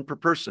still 1 per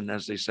person,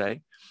 as they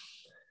say.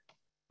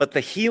 But the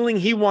healing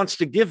he wants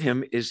to give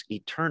him is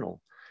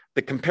eternal.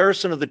 The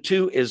comparison of the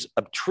two is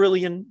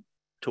 1,000,000,000,000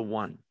 to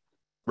 1,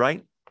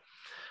 right?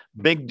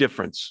 Big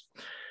difference.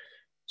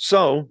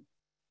 So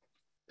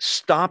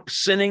stop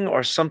sinning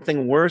or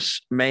something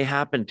worse may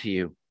happen to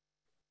you.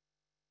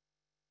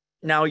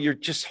 Now you're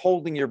just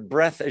holding your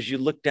breath as you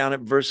look down at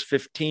verse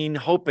 15,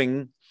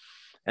 hoping,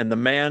 and the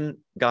man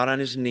got on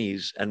his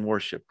knees and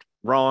worshiped.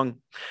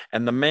 Wrong.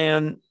 And the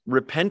man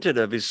repented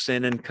of his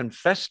sin and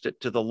confessed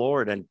it to the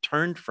Lord and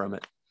turned from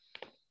it.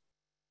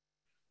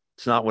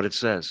 It's not what it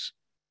says.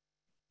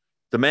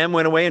 The man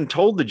went away and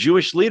told the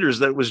Jewish leaders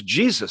that it was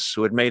Jesus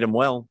who had made him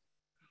well,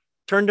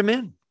 turned him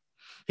in.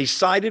 He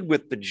sided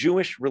with the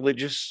Jewish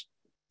religious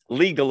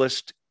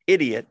legalist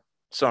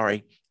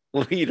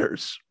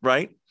leaders,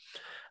 right?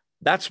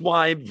 That's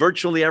why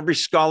virtually every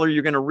scholar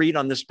you're going to read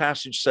on this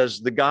passage says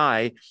the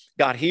guy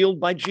got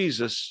healed by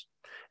Jesus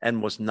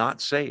and was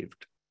not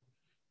saved.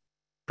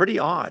 Pretty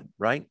odd,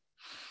 right?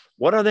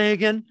 What are they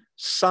again?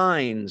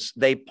 Signs.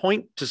 They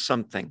point to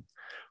something.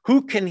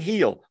 Who can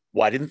heal?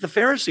 Why didn't the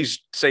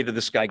Pharisees say to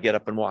this guy, get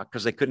up and walk?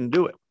 Because they couldn't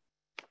do it.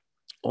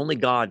 Only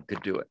God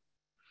could do it.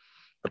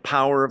 The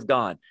power of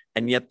God.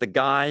 And yet the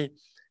guy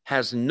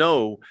has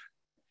no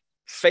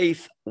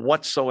faith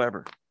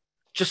whatsoever.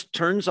 Just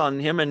turns on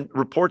him and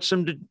reports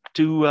him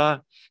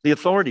to the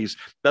authorities.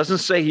 Doesn't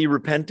say he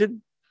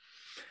repented.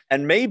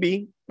 And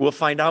maybe we'll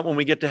find out when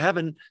we get to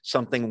heaven,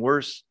 something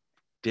worse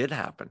did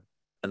happen.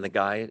 And the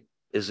guy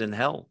is in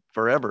hell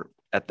forever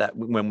at that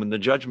when the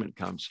judgment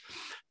comes.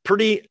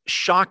 Pretty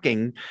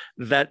shocking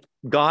that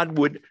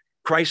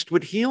Christ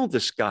would heal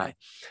this guy.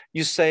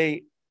 You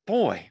say,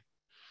 boy,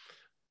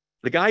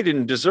 the guy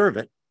didn't deserve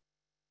it.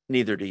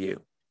 Neither do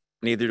you.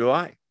 Neither do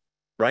I,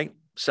 right?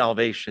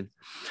 Salvation.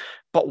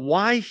 But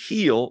why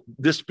heal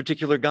this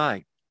particular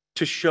guy?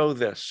 To show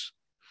this,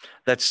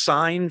 that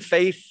sign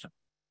faith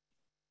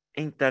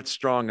ain't that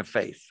strong a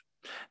faith.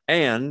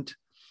 And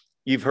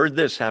you've heard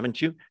this,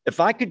 haven't you? If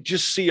I could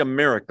just see a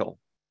miracle,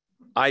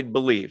 I'd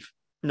believe.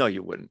 No,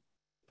 you wouldn't.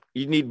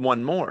 You need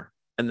one more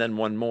and then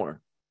one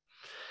more.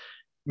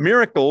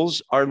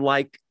 Miracles are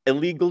like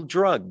illegal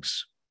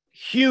drugs.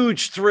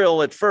 Huge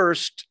thrill at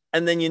first,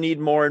 and then you need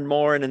more and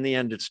more, and in the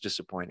end, it's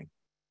disappointing.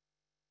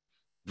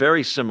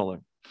 Very similar.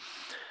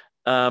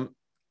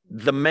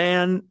 The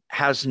man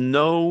has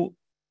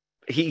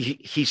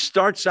he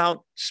starts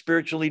out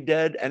spiritually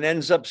dead and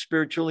ends up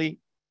spiritually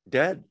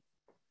dead.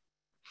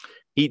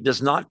 He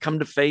does not come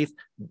to faith,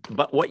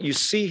 but what you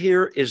see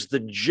here is the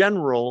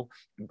general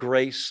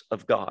grace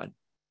of God.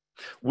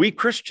 We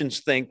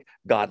Christians think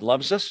God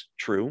loves us,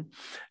 true.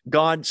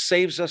 God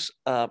saves us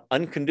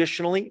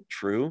unconditionally,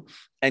 true,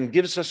 and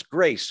gives us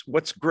grace.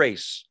 What's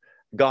grace?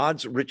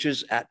 God's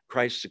riches at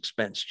Christ's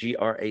expense,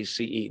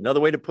 G-R-A-C-E. Another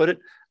way to put it,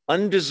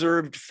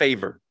 undeserved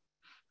favor.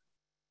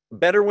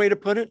 Better way to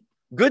put it,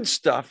 good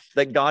stuff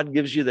that God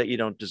gives you that you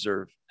don't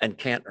deserve and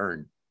can't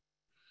earn.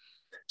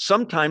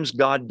 Sometimes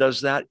God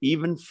does that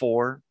even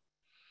for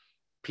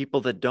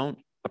people that don't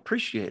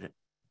appreciate it.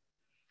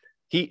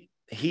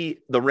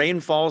 The rain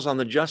falls on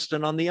the just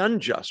and on the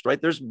unjust,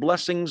 right? There's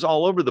blessings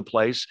all over the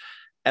place,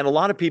 and a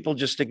lot of people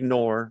just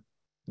ignore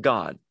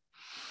God.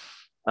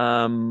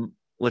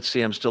 Let's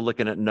see, I'm still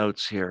looking at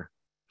notes here.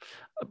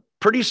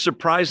 Pretty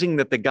surprising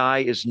that the guy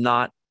is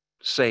not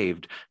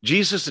saved.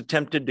 Jesus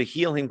attempted to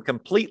heal him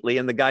completely,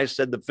 and the guy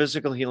said, the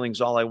physical healing's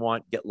all I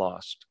want, get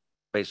lost,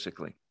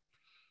 basically.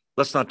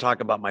 Let's not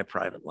talk about my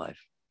private life.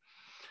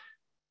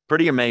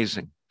 Pretty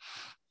amazing.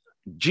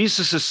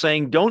 Jesus is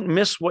saying, don't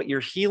miss what your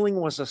healing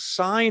was a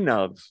sign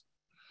of.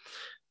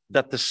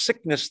 That the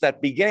sickness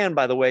that began,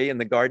 by the way, in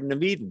the Garden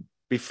of Eden.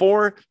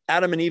 Before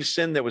Adam and Eve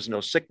sinned, there was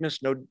no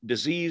sickness, no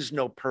disease,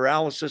 no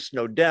paralysis,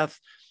 no death,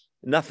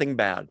 nothing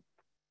bad.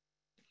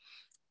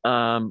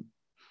 No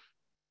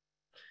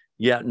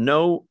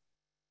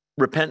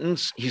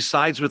repentance. He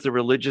sides with the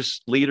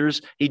religious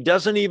leaders. He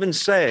doesn't even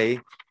say,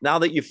 now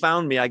that you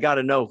found me, I got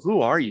to know,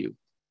 who are you?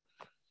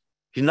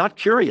 He's not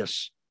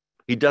curious.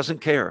 He doesn't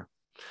care.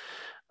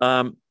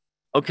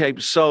 Okay,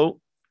 so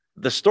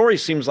the story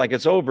seems like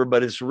it's over,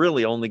 but it's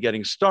really only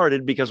getting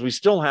started because we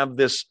still have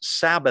this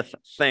Sabbath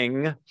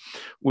thing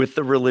with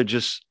the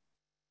religious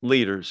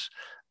leaders.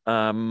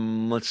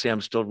 Let's see,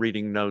 I'm still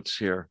reading notes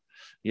here.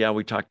 Yeah,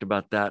 we talked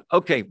about that.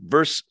 Okay,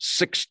 verse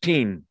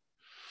 16.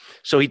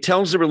 So he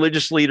tells the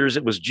religious leaders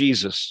it was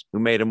Jesus who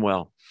made him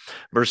well.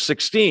 Verse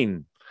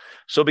 16.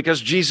 So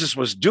because Jesus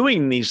was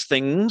doing these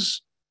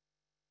things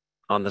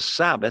on the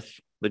Sabbath,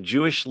 the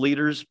Jewish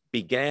leaders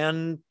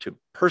began to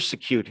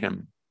persecute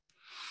him.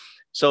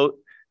 So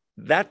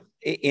that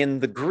in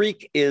the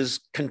Greek is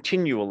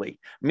continually,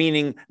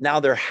 meaning now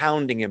they're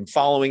hounding him,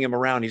 following him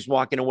around. He's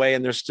walking away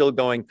and they're still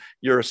going,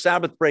 you're a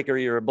Sabbath breaker,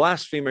 you're a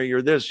blasphemer,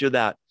 you're this, you're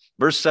that.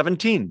 Verse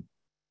 17.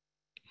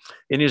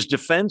 In his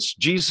defense,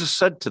 Jesus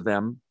said to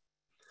them,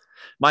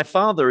 my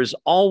Father is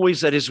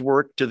always at his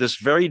work to this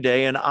very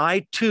day, and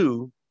I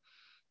too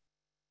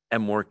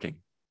am working.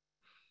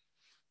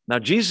 Now,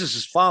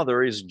 Jesus'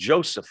 father is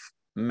Joseph,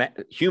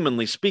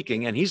 humanly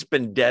speaking, and he's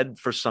been dead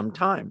for some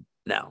time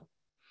now.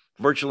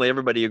 Virtually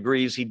everybody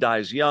agrees he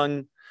dies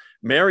young.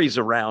 Mary's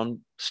around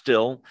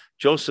still.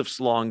 Joseph's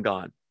long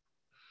gone.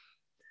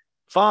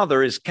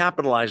 Father is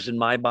capitalized in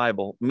my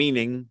Bible,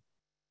 meaning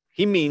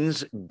he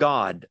means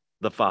God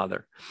the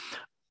Father.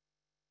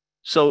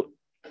 So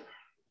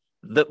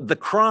the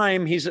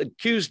crime he's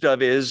accused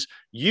of is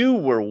you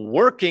were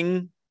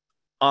working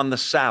on the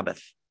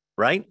Sabbath,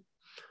 right?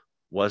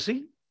 Was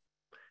he?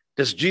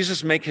 Does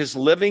Jesus make his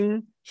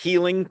living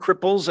healing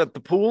cripples at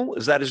the pool?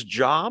 Is that his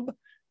job?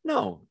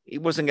 No, he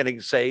wasn't going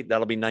to say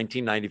that'll be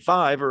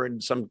 $19.95 or in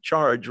some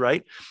charge,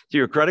 right, to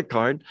your credit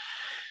card.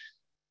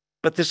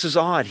 But this is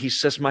odd. He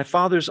says, my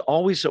Father's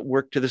always at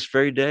work to this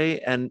very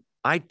day, and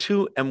I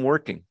too am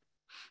working.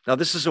 Now,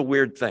 this is a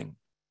weird thing.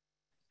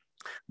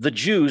 The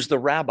Jews, the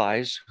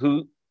rabbis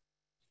who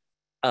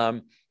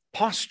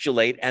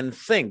postulate and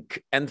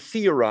think and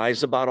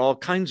theorize about all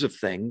kinds of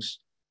things,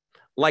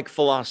 like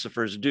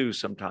philosophers do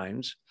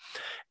sometimes.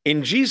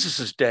 In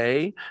Jesus's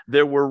day,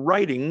 there were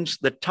writings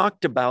that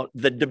talked about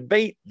the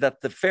debate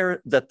that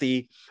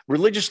the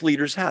religious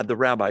leaders had, the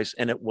rabbis,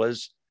 and it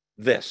was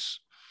this.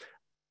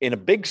 In a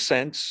big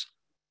sense,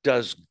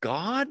 does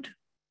God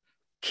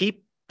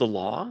keep the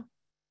law?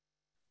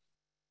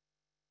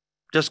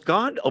 Does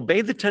God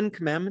obey the 10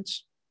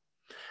 commandments?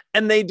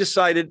 And they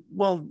decided,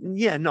 well,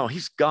 yeah, no,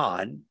 he's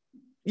God.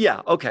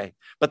 Yeah, okay.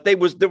 But there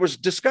was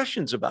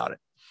discussions about it.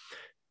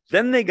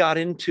 Then they got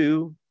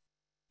into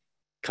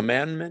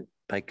commandment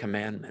by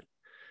commandment.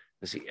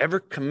 Does he ever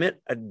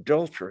commit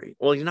adultery?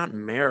 Well, he's not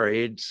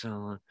married.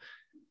 So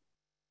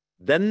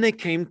then they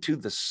came to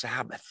the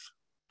Sabbath.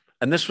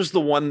 And this was the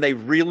one they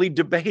really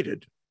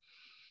debated.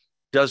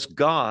 Does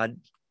God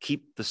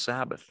keep the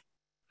Sabbath?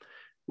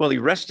 Well, he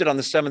rested on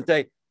the seventh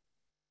day.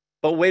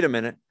 But wait a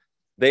minute.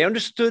 They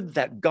understood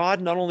that God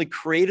not only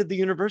created the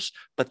universe,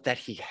 but that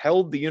he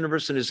held the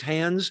universe in his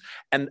hands,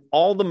 and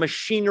all the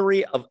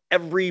machinery of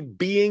every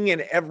being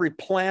and every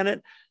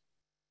planet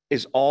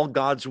is all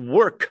God's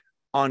work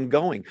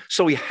ongoing.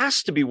 So he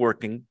has to be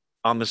working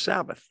on the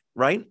Sabbath,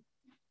 right?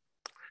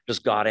 Does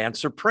God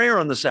answer prayer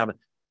on the Sabbath?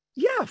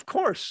 Yeah, of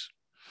course.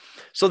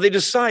 So they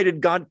decided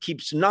God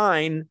keeps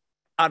 9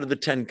 out of the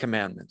 10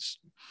 commandments.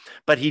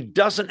 But he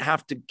doesn't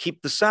have to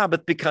keep the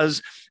Sabbath,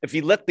 because if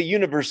he let the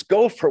universe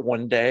go for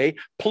one day,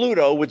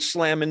 Pluto would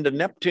slam into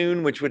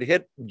Neptune, which would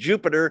hit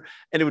Jupiter,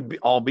 and it would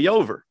all be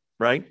over,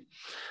 right?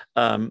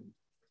 No,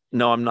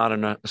 I'm not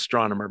an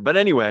astronomer. But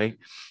anyway,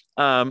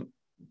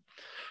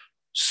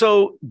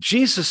 so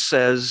Jesus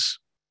says,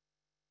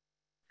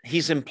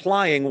 he's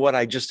implying what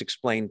I just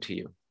explained to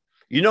you.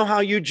 You know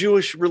how you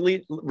Jewish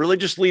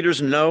religious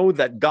leaders know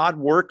that God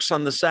works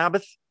on the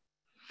Sabbath?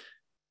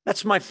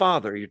 That's my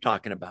Father you're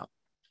talking about.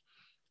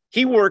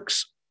 He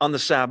works on the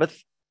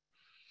Sabbath.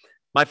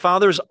 My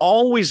Father is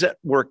always at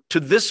work to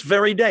this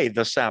very day,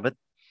 the Sabbath.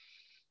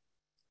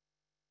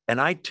 And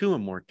I too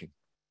am working.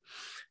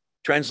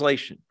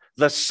 Translation: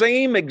 the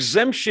same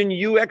exemption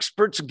you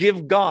experts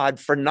give God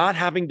for not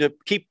having to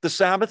keep the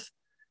Sabbath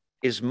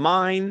is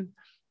mine,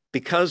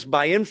 because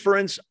by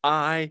inference,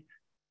 I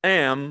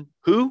am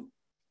who?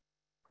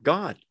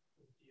 God.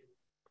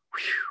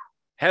 Whew.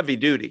 Heavy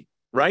duty,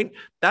 right?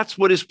 That's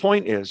what his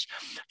point is.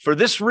 For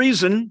this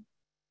reason,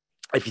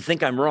 if you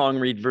think I'm wrong,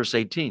 read verse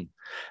 18.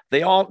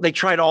 They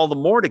tried all the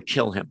more to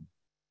kill him.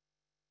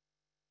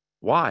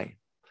 Why?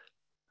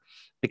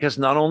 Because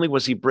not only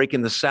was he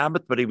breaking the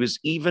Sabbath, but he was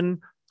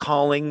even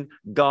calling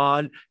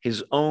God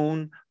his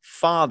own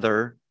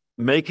Father,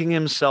 making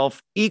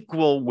himself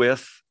equal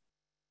with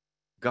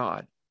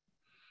God.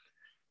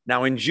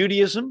 Now, in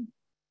Judaism,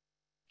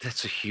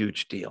 that's a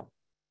huge deal.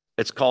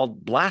 It's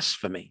called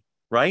blasphemy,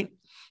 right?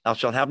 Thou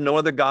shalt have no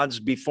other gods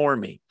before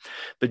me.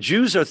 The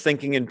Jews are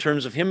thinking in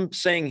terms of him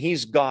saying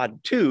he's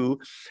God too,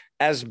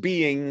 as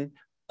being,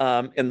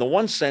 in the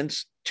one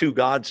sense, two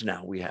gods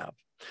now we have.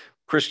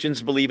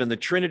 Christians believe in the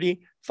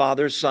Trinity,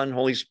 Father, Son,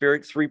 Holy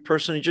Spirit, three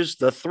personages.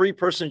 The three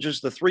personages,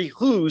 the three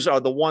whos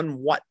are the one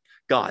what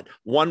God.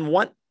 One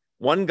what?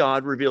 One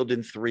God revealed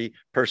in three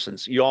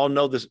persons. You all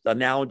know this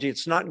analogy.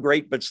 It's not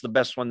great, but it's the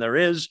best one there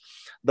is.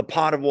 The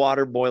pot of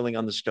water boiling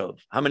on the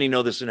stove. How many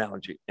know this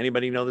analogy?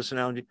 Anybody know this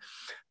analogy?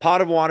 Pot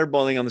of water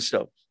boiling on the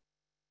stove.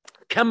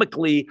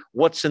 Chemically,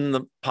 what's in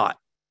the pot?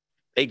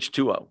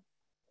 H2O,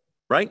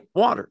 right?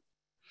 Water.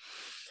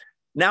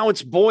 Now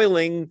it's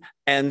boiling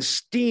and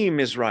steam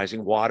is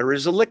rising. Water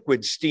is a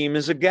liquid. Steam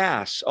is a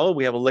gas. Oh,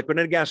 we have a liquid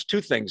and a gas,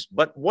 two things.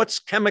 But what's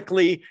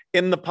chemically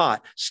in the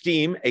pot?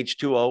 Steam,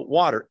 H2O,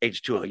 water,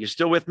 H2O. You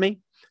still with me?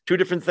 Two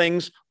different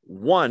things,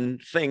 one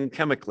thing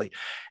chemically.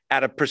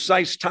 At a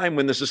precise time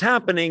when this is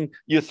happening,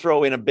 you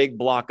throw in a big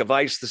block of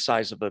ice the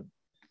size of a,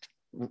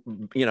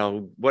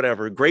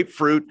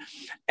 grapefruit.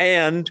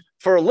 And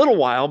for a little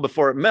while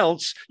before it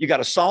melts, you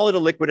got a solid, a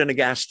liquid, and a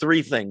gas,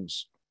 three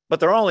things. But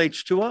they're all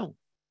H2O.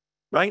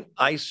 Right?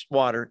 Ice,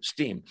 water,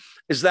 steam.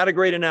 Is that a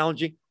great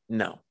analogy?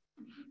 No,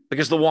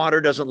 because the water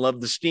doesn't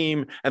love the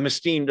steam and the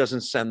steam doesn't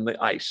send the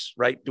ice,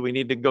 right? Do we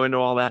need to go into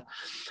all that?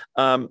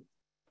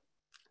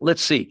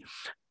 Let's see.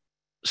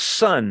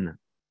 Son.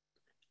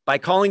 By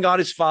calling God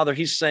his Father,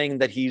 he's saying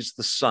that he's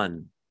the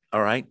Son.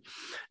 All right.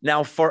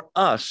 Now, for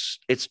us,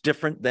 it's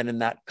different than in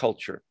that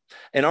culture.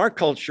 In our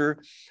culture,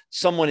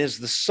 someone is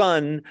the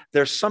Son,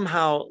 they're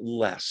somehow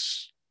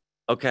less.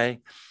 Okay.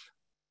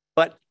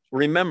 But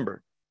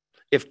remember,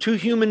 if two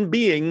human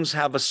beings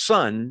have a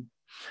son,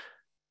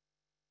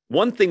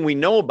 one thing we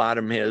know about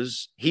him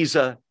is he's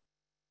a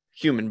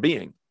human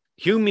being.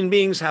 Human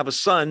beings have a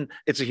son,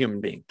 it's a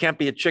human being. Can't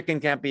be a chicken,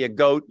 can't be a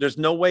goat. There's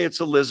no way it's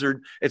a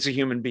lizard, it's a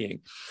human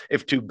being.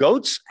 If two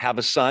goats have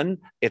a son,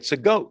 it's a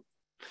goat.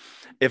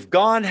 If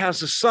God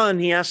has a son,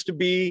 he has to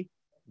be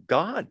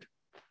God.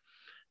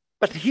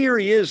 But here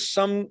he is,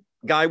 some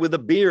guy with a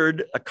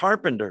beard, a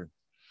carpenter,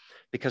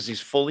 because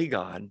he's fully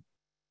God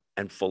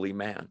and fully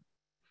man.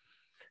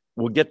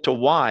 We'll get to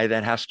why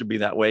that has to be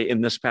that way in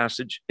this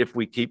passage if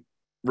we keep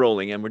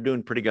rolling, and we're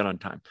doing pretty good on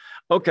time.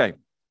 Okay.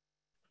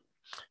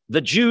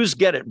 The Jews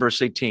get it,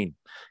 verse 18,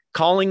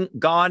 calling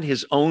God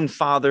his own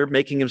Father,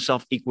 making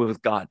himself equal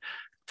with God.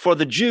 For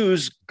the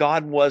Jews,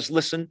 God was,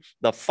 listen,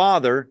 the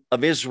Father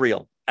of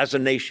Israel as a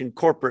nation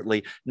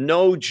corporately.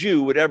 No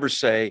Jew would ever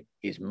say,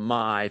 he's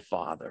my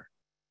Father.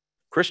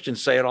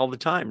 Christians say it all the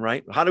time,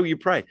 right? How do you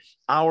pray?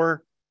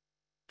 Our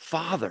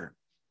Father.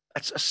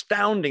 It's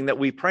astounding that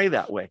we pray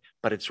that way,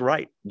 but it's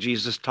right.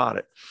 Jesus taught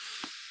it.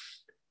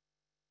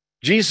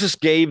 Jesus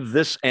gave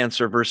this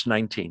answer, verse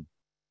 19.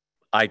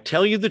 I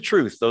tell you the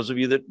truth. Those of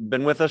you that have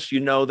been with us,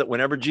 you know that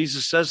whenever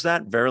Jesus says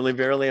that, verily,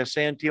 verily, I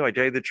say unto you, I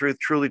tell you the truth,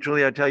 truly,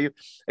 truly, I tell you,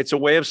 it's a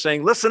way of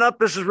saying, listen up,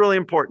 this is really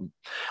important.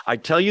 I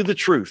tell you the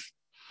truth.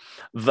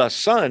 The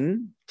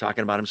Son,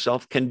 talking about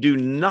himself, can do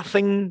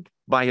nothing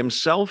by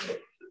himself.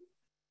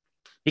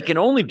 He can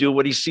only do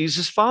what he sees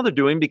his Father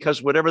doing,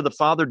 because whatever the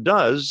Father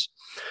does,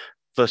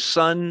 the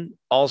Son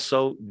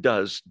also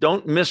does.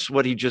 Don't miss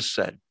what he just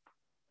said.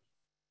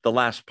 The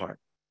last part.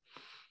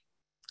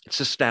 It's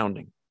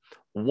astounding.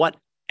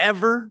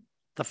 Whatever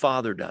the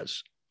Father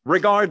does,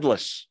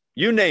 regardless,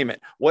 you name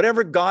it,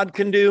 whatever God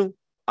can do,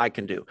 I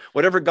can do.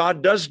 Whatever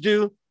God does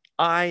do,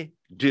 I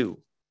do.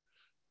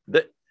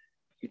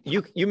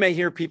 You may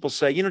hear people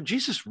say,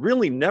 Jesus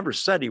really never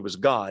said he was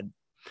God.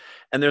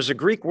 And there's a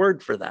Greek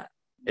word for that.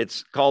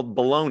 It's called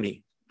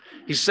baloney.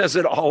 He says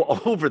it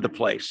all over the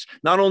place,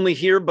 not only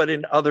here, but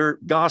in other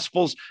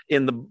gospels,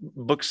 in the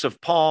books of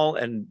Paul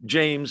and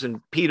James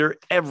and Peter,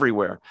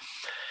 everywhere.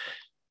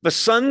 The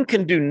Son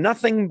can do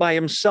nothing by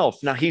himself.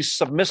 Now, he's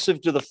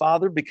submissive to the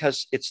Father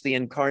because it's the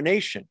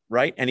incarnation,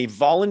 right? And he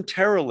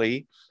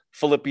voluntarily,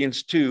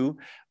 Philippians 2,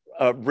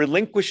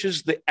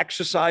 relinquishes the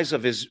exercise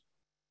of his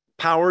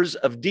powers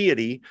of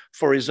deity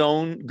for his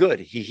own good.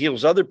 He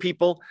heals other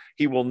people.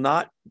 He will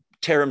not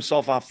tear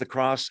himself off the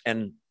cross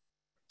and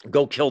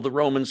go kill the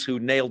Romans who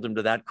nailed him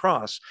to that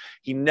cross.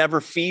 He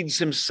never feeds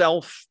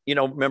himself.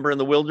 Remember in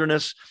the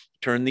wilderness,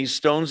 turn these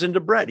stones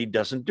into bread. He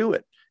doesn't do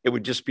it. It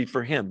would just be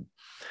for him.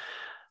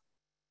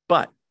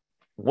 But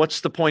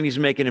what's the point he's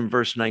making in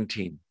verse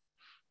 19?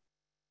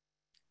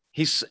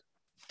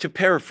 To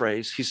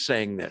paraphrase, he's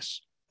saying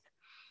this.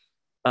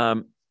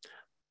 If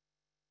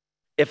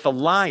a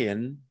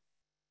lion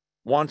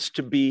wants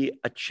to be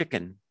a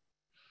chicken,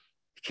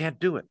 he can't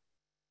do it,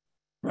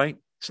 right?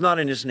 It's not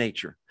in his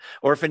nature.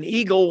 Or if an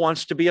eagle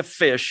wants to be a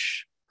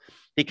fish,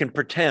 he can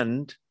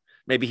pretend.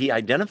 Maybe he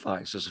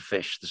identifies as a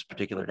fish this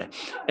particular day.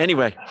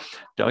 Anyway,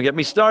 don't get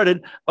me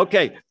started.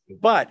 Okay,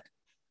 but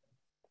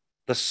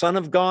The Son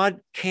of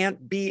God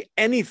can't be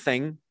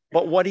anything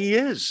but what he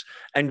is.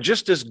 And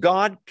just as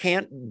God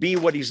can't be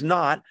what he's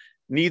not,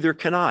 neither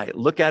can I.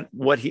 Look at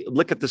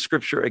the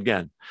scripture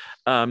again.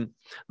 The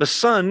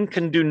Son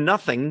can do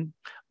nothing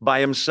by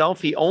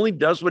himself. He only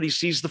does what he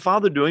sees the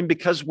Father doing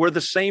because we're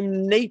the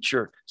same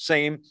nature,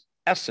 same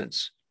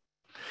essence.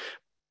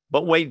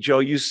 But wait, Joe,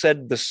 you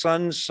said the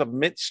Son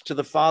submits to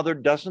the Father.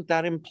 Doesn't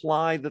that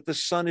imply that the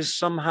Son is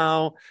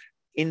somehow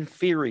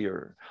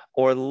inferior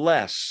or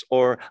less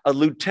or a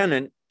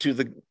lieutenant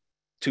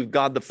to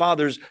God the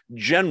Father's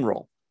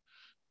general?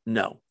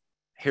 No.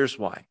 Here's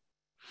why.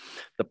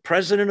 The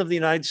President of the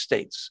United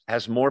States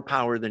has more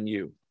power than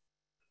you,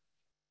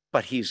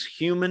 but he's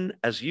human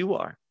as you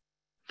are.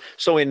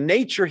 So in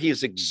nature, he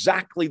is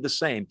exactly the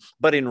same,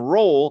 but in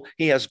role,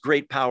 he has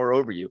great power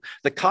over you.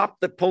 The cop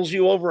that pulls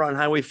you over on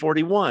Highway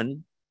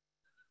 41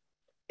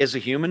 is a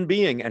human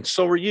being, and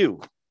so are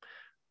you.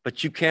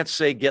 But you can't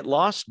say, get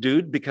lost,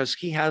 dude, because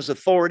he has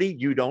authority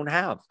you don't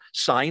have.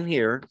 Sign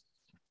here,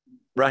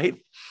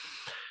 right?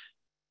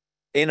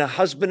 In a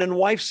husband and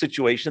wife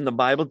situation, the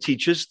Bible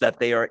teaches that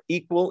they are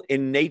equal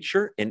in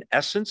nature, in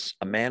essence,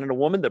 a man and a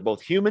woman. They're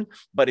both human,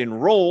 but in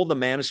role, the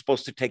man is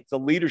supposed to take the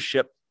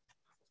leadership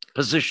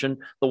position.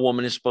 The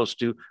woman is supposed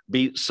to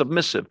be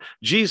submissive.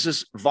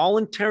 Jesus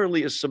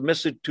voluntarily is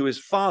submissive to his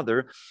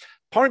Father,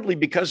 partly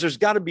because there's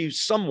got to be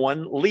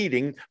someone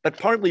leading, but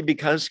partly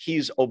because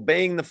he's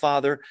obeying the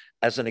Father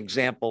as an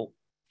example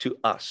to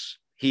us.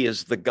 He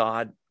is the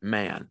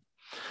God-man.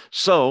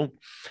 So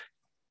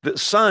the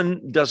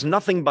Son does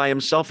nothing by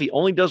himself. He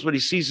only does what he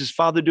sees his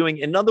Father doing.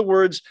 In other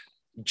words,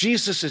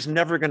 Jesus is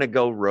never going to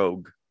go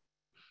rogue.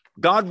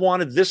 God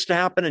wanted this to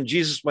happen, and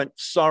Jesus went,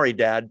 sorry,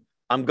 Dad,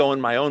 I'm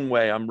going my own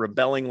way. I'm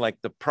rebelling like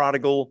the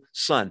prodigal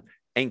son.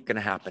 Ain't going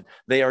to happen.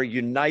 They are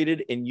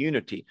united in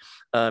unity.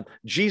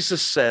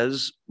 Jesus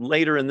says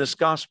later in this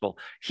gospel,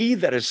 he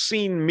that has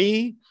seen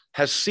me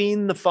has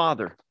seen the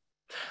Father.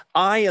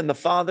 I and the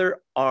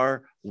Father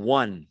are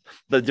one.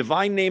 The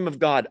divine name of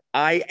God,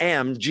 I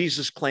am,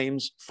 Jesus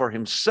claims for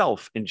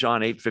himself in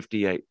John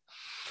 8:58.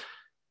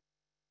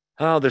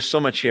 Oh, there's so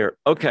much here.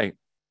 Okay.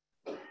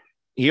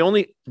 He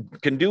only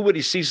can do what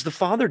he sees the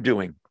Father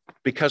doing,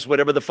 because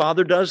whatever the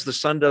Father does, the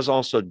Son does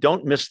also.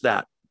 Don't miss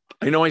that.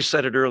 I know I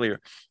said it earlier.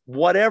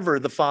 Whatever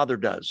the Father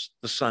does,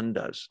 the Son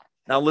does.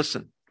 Now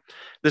listen,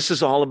 this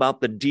is all about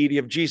the deity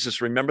of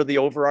Jesus. Remember, the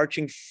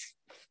overarching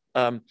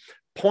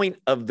point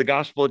of the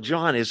Gospel of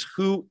John is,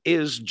 who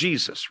is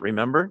Jesus?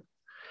 Remember?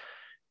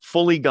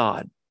 Fully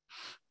God.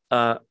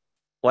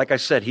 Like I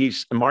said,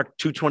 he's Mark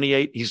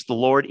 2:28, he's the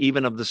Lord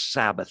even of the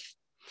Sabbath.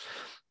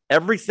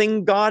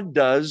 Everything God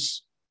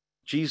does,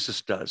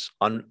 Jesus does.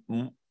 On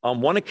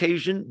one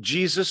occasion,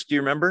 Jesus, do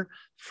you remember,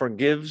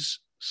 forgives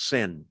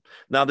sin.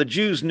 Now, the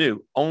Jews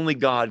knew only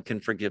God can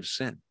forgive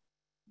sin.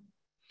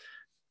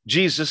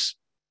 Jesus,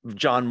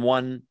 John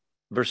 1,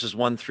 verses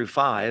 1 through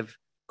 5,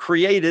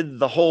 created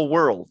the whole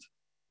world.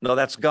 No,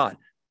 that's God.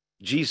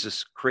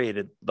 Jesus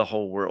created the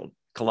whole world.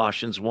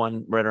 Colossians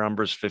 1, right around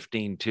verse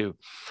 15, too.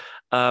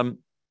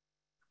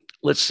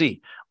 Let's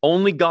see.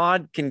 Only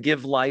God can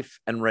give life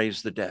and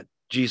raise the dead.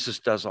 Jesus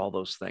does all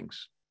those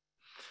things.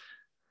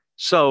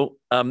 So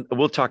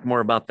we'll talk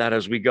more about that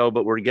as we go,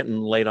 but we're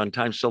getting late on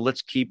time. So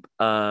let's keep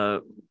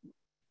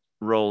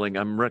rolling.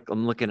 I'm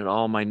looking at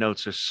all my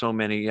notes. There's so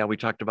many. Yeah, we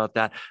talked about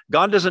that.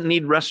 God doesn't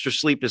need rest or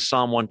sleep is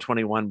Psalm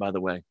 121, by the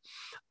way.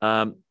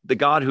 The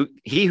God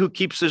who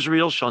keeps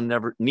Israel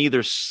shall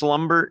neither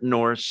slumber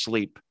nor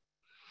sleep.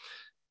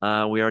 We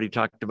already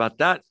talked about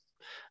that.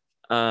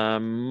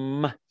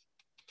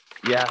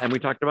 Yeah, and we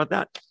talked about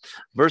that.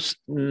 Verse,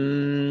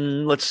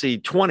 let's see,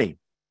 20.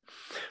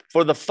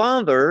 For the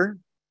Father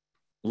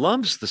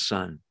loves the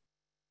Son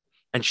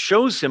and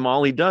shows him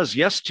all he does.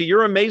 Yes, to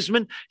your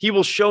amazement, he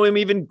will show him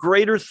even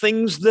greater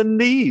things than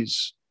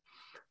these.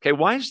 Okay,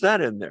 why is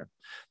that in there?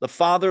 The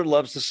Father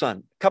loves the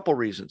Son. A couple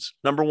reasons.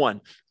 Number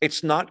one,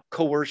 it's not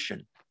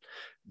coercion.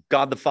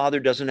 God the Father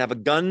doesn't have a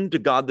gun to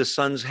God the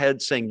Son's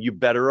head saying, you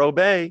better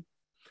obey.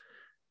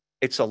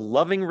 It's a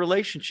loving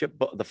relationship,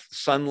 but the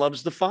Son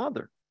loves the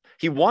Father.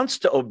 He wants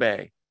to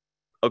obey.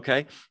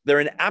 Okay, they're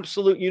in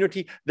absolute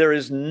unity. There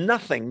is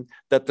nothing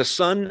that the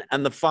Son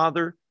and the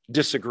Father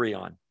disagree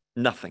on.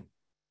 Nothing.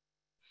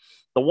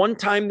 The one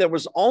time there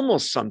was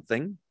almost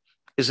something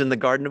is in the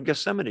Garden of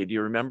Gethsemane. Do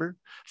you remember?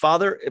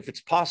 Father, if it's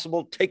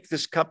possible, take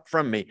this cup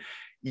from me.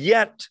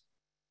 Yet,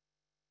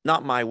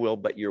 not my will,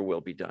 but your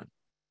will be done.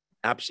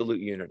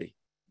 Absolute unity.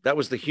 That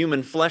was the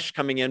human flesh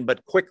coming in,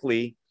 but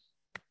quickly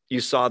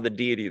you saw the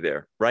deity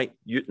there, right?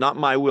 Not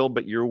my will,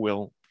 but your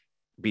will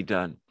be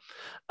done.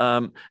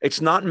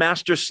 It's not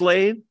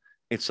master-slave.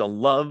 It's a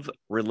love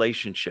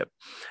relationship.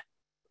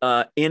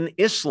 In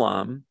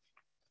Islam,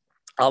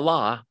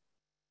 Allah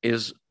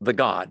is the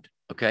God,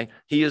 okay?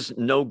 He is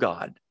no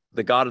God.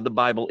 The God of the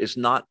Bible is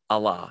not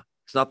Allah.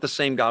 It's not the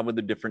same God with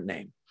a different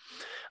name.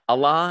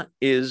 Allah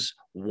is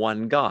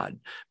one God.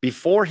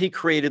 Before he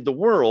created the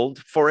world,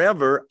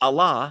 forever,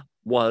 Allah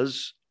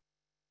was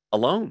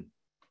alone.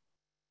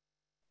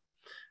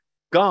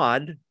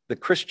 God, the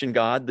Christian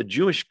God, the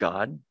Jewish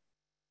God,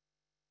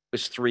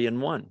 is 3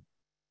 in 1,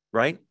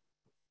 right?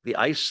 The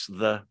ice,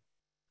 the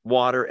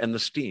water, and the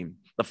steam.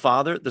 The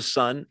Father, the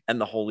Son, and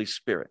the Holy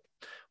Spirit.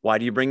 Why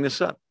do you bring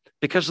this up?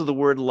 Because of the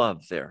word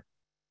love there.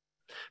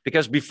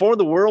 Because before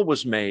the world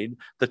was made,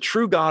 the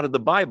true God of the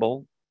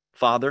Bible,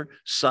 Father,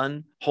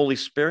 Son, Holy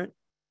Spirit,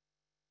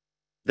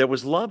 there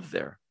was love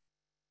there.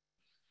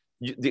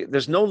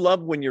 There's no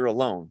love when you're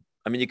alone.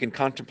 I mean, you can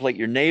contemplate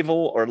your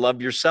navel or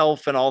love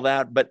yourself and all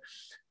that, but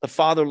the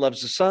Father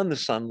loves the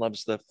Son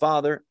loves the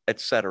Father,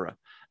 etc.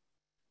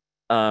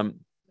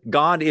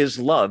 God is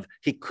love.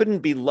 He couldn't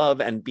be love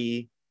and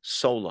be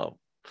solo.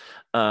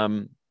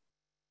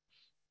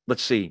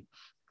 Let's see.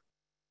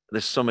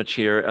 There's so much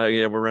here.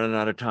 Yeah, we're running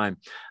out of time.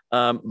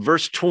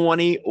 Verse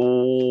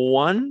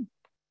 21.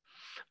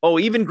 Oh,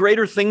 even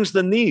greater things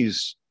than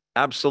these.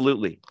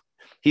 Absolutely.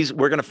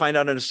 We're going to find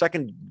out in a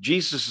second,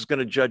 Jesus is going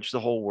to judge the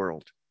whole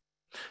world.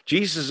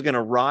 Jesus is going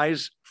to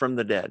rise from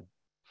the dead.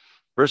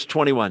 Verse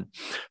 21.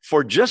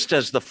 For just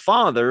as the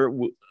Father,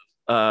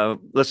 for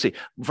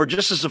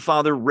just as the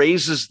Father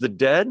raises the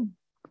dead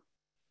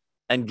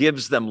and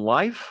gives them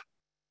life,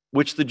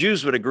 which the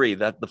Jews would agree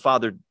that the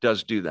Father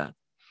does do that.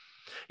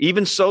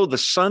 Even so, the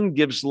Son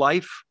gives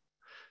life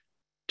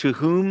to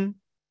whom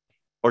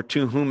or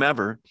to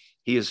whomever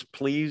he is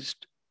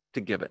pleased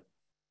to give it.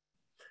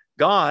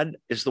 God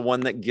is the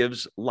one that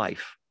gives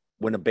life.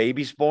 When a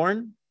baby's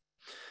born,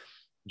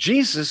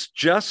 Jesus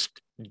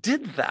just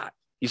did that.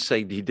 You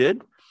say he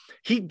did?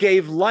 He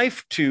gave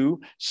life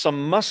to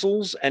some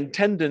muscles and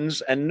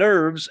tendons and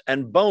nerves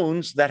and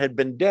bones that had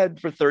been dead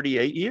for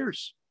 38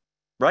 years,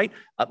 right?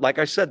 Like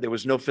I said, there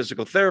was no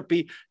physical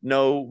therapy,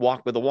 no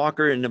walk with a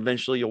walker, and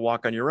eventually you'll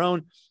walk on your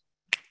own.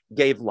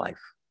 Gave life.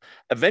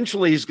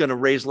 Eventually, he's going to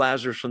raise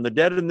Lazarus from the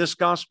dead in this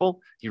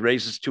gospel. He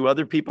raises 2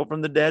 other people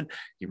from the dead.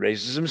 He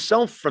raises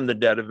himself from the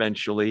dead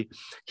eventually.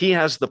 He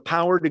has the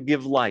power to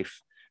give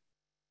life,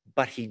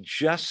 but he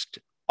just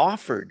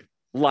offered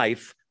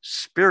life,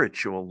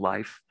 spiritual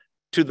life,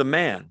 to the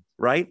man,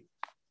 right?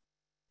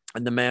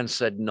 And the man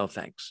said, no,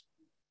 thanks.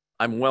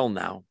 I'm well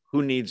now.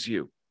 Who needs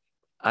you?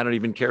 I don't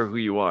even care who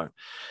you are.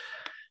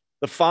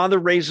 The Father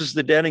raises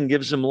the dead and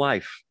gives him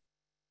life.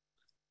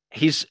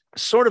 He's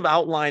sort of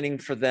outlining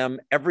for them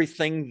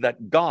everything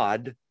that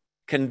God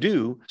can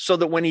do so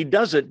that when he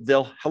does it,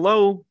 they'll,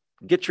 hello,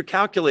 get your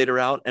calculator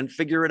out and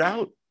figure it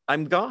out.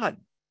 I'm God,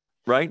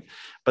 right?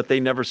 But they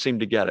never seem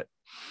to get it.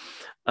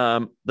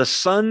 The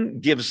Son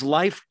gives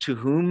life to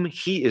whom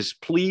he is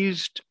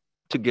pleased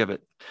to give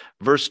it.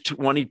 Verse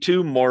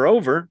 22,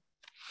 moreover,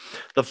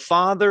 the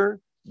Father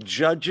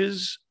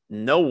judges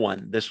no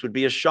one. This would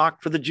be a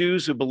shock for the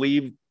Jews who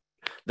believe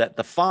that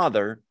the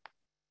Father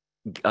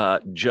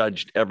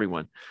judged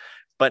everyone,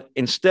 but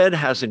instead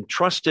has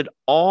entrusted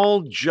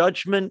all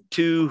judgment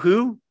to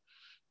who?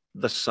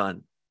 The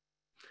Son.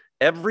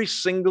 Every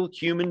single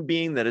human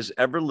being that has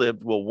ever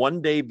lived will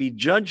one day be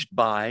judged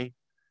by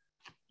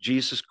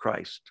Jesus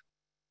Christ,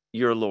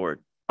 your Lord.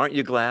 Aren't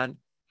you glad?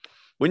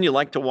 Wouldn't you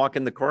like to walk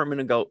in the courtroom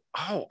and go,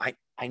 oh,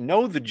 I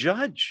know the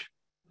judge.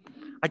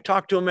 I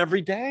talk to him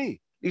every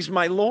day. He's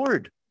my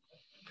Lord.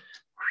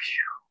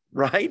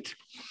 Right?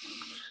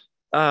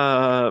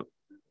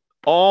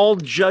 All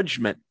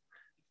judgment.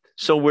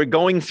 So we're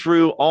going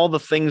through all the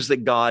things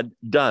that God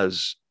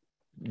does.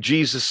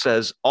 Jesus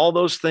says, all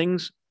those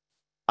things,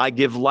 I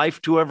give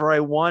life to whoever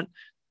I want.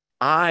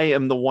 I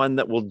am the one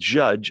that will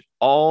judge.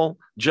 All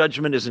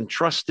judgment is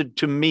entrusted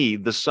to me,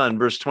 the Son.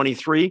 Verse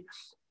 23,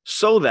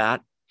 so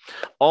that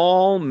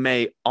all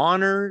may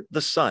honor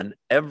the Son.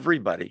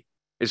 Everybody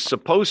is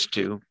supposed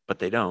to, but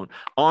they don't,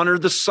 honor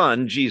the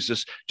Son,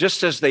 Jesus,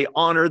 just as they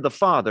honor the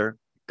Father,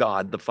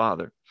 God the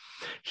Father.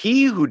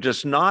 He who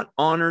does not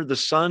honor the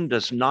Son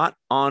does not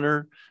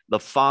honor the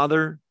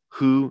Father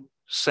who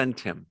sent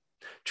him.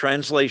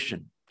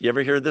 Translation. You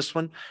ever hear this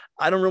one?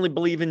 I don't really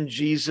believe in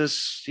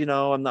Jesus.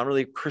 I'm not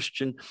really a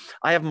Christian.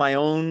 I have my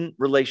own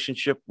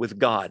relationship with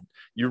God.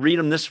 You read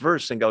them this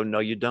verse and go, no,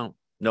 you don't.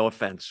 No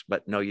offense,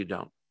 but no, you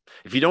don't.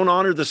 If you don't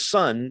honor the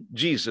Son,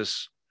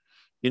 Jesus,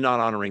 you're not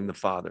honoring the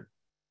Father.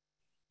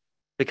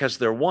 Because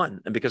they're one.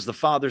 And because the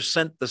Father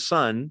sent the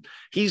Son,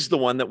 he's the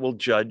one that will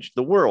judge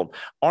the world.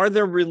 Are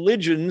there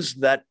religions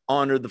that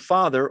honor the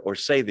Father, or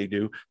say they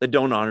do, that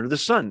don't honor the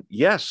Son?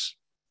 Yes.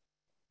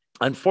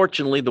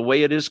 Unfortunately, the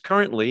way it is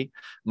currently,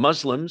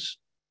 Muslims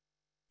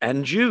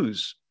and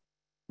Jews,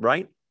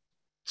 right,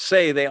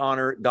 say they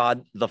honor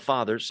God the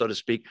Father, so to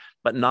speak,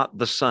 but not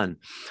the Son.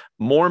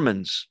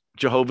 Mormons,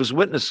 Jehovah's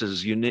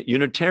Witnesses,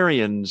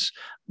 Unitarians,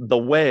 the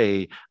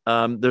Way,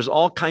 there's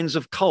all kinds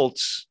of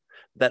cults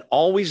that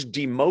always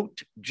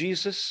demote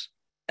Jesus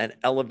and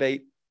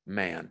elevate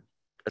man.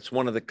 That's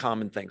one of the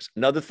common things.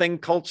 Another thing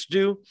cults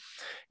do,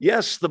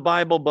 yes, the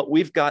Bible, but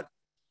we've got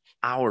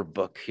our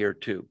book here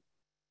too.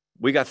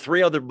 We got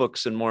 3 other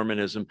books in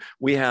Mormonism.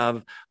 We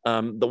have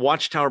the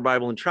Watchtower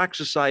Bible and Tract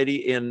Society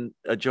in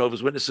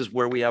Jehovah's Witnesses,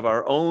 where we have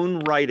our own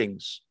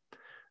writings.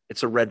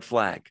 It's a red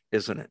flag,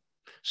 isn't it?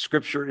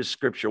 Scripture is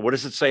scripture. What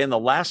does it say in the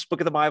last book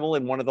of the Bible,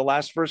 in one of the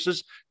last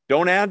verses?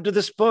 Don't add to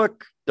this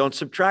book. Don't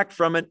subtract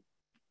from it.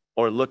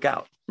 Or look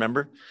out,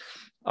 remember?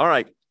 All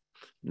right,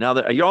 Now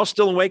that are you all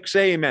still awake?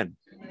 Say amen.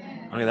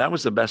 Okay, that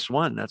was the best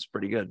one. That's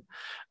pretty good.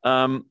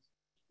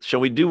 Shall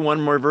we do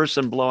one more verse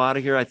and blow out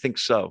of here? I think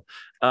so.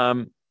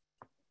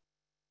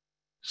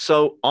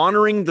 So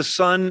honoring the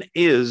Son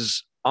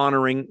is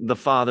honoring the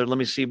Father. Let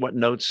me see what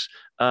notes.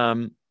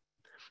 The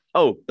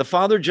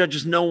Father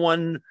judges no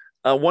one.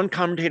 One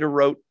commentator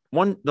wrote,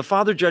 the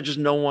Father judges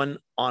no one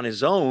on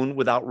his own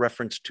without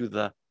reference to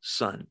the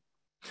Son.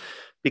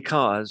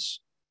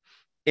 Because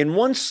in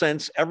one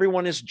sense,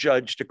 everyone is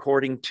judged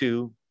according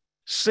to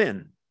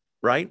sin,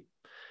 right?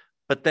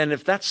 But then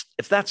if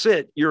that's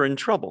it, you're in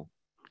trouble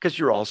because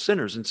you're all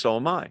sinners and so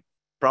am I.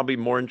 Probably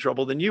more in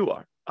trouble than you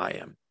are. I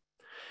am.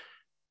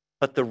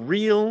 But the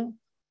real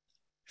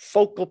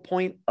focal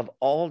point of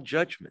all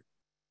judgment,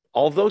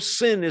 although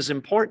sin is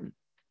important,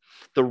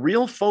 the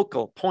real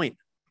focal point,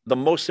 the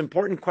most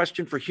important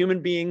question for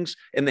human beings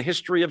in the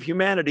history of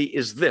humanity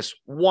is this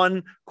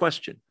one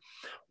question.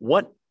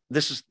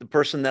 This is the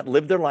person that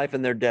lived their life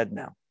and they're dead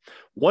now.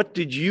 What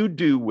did you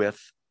do with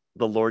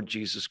the Lord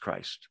Jesus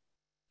Christ?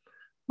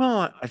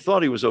 Well, I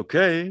thought he was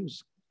okay. He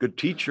was a good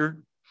teacher.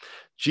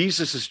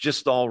 Jesus is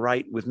just all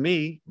right with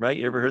me, right?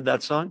 You ever heard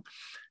that song?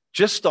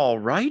 Just all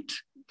right?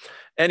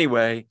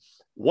 Anyway,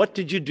 what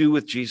did you do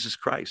with Jesus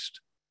Christ?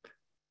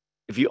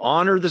 If you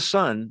honor the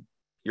Son,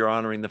 you're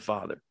honoring the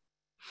Father.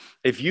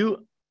 If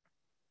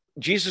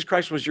Jesus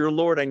Christ was your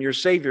Lord and your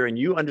Savior, and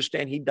you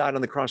understand he died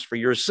on the cross for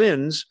your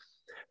sins,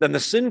 then the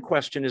sin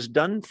question is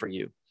done for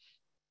you.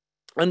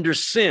 Under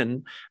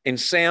sin, in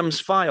Sam's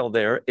file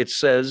there, it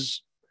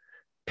says,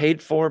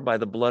 paid for by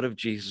the blood of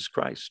Jesus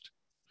Christ.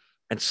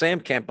 And Sam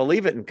can't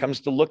believe it and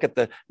comes to look at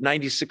the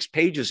 96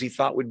 pages he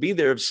thought would be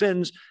there of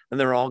sins, and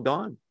they're all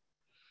gone.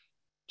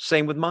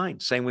 Same with mine,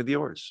 same with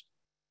yours.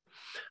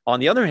 On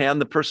the other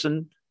hand, the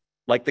person,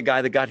 like the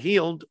guy that got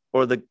healed,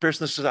 or the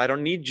person that says, I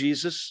don't need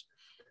Jesus,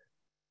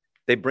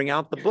 they bring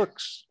out the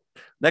books.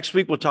 Next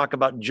week, we'll talk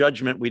about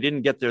judgment. We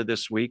didn't get there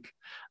this week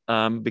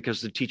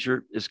because the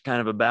teacher is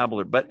kind of a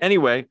babbler. But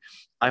anyway,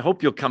 I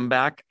hope you'll come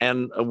back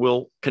and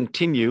we'll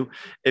continue.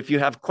 If you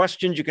have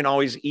questions, you can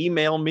always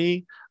email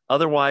me.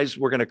 Otherwise,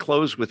 we're going to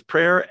close with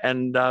prayer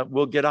and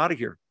we'll get out of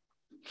here.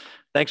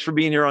 Thanks for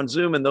being here on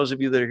Zoom and those of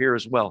you that are here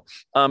as well.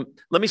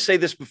 Let me say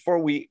this before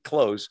we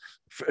close.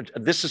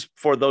 This is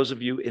for those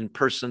of you in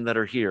person that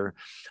are here.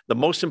 The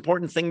most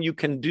important thing you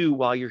can do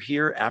while you're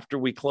here after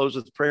we close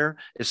with prayer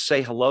is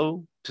say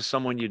hello to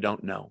someone you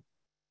don't know.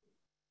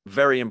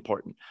 Very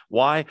important.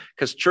 Why?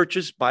 Because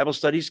churches, Bible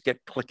studies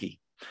get cliquey.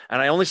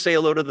 And I only say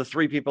hello to the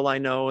 3 people I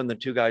know and the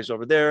 2 guys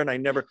over there.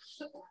 And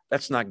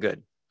that's not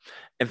good.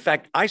 In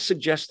fact, I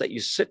suggest that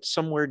you sit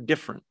somewhere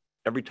different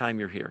every time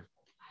you're here.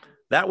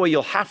 That way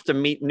you'll have to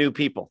meet new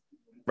people,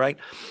 right?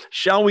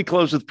 Shall we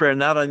close with prayer?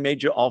 Now that I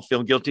made you all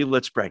feel guilty,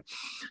 let's pray.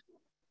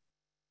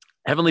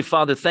 Heavenly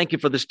Father, thank you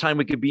for this time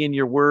we could be in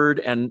your word,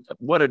 and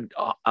what an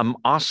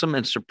awesome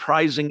and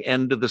surprising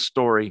end to the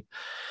story.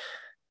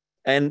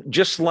 And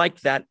just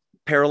like that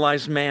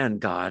paralyzed man,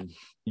 God,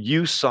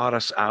 you sought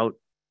us out.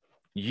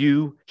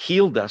 You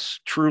healed us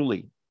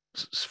truly,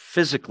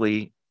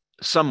 physically,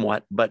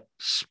 somewhat, but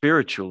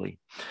spiritually.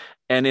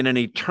 And in an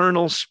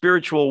eternal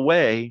spiritual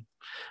way,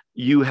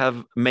 you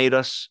have made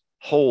us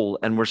whole,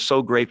 and we're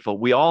so grateful.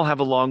 We all have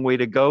a long way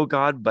to go,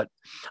 God, but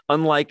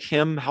unlike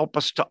him, help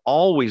us to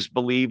always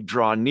believe,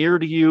 draw near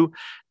to you,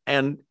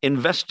 and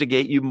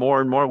investigate you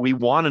more and more. We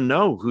want to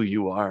know who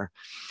you are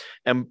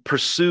and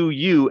pursue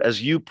you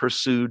as you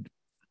pursued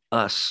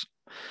us.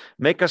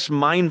 Make us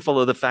mindful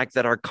of the fact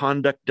that our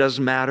conduct does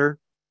matter,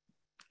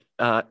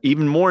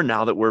 even more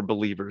now that we're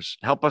believers.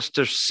 Help us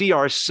to see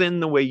our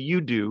sin the way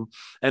you do,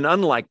 and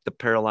unlike the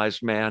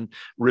paralyzed man,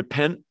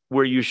 repent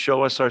where you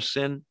show us our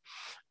sin,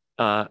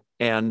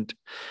 and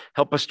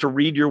help us to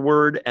read your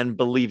word and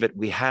believe it.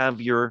 We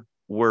have your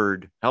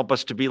word. Help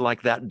us to be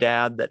like that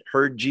dad that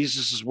heard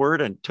Jesus's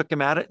word and took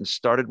him at it and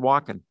started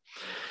walking.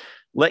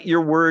 Let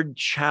your word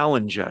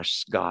challenge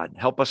us, God.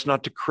 Help us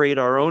not to create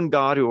our own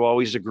God who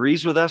always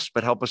agrees with us,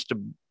 but help us to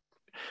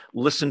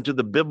listen to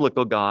the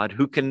biblical God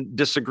who can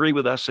disagree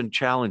with us and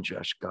challenge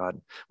us,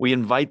 God. We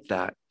invite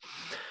that.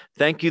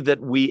 Thank you that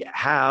we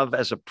have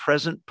as a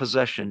present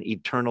possession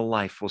eternal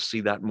life. We'll see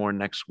that more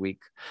next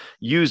week.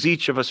 Use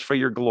each of us for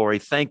your glory.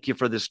 Thank you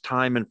for this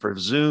time and for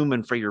Zoom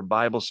and for your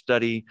Bible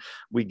study.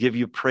 We give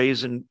you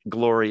praise and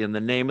glory. In the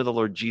name of the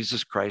Lord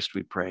Jesus Christ,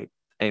 we pray.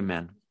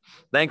 Amen.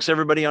 Thanks,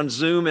 everybody on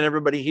Zoom and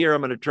everybody here.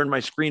 I'm going to turn my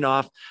screen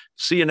off.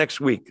 See you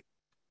next week.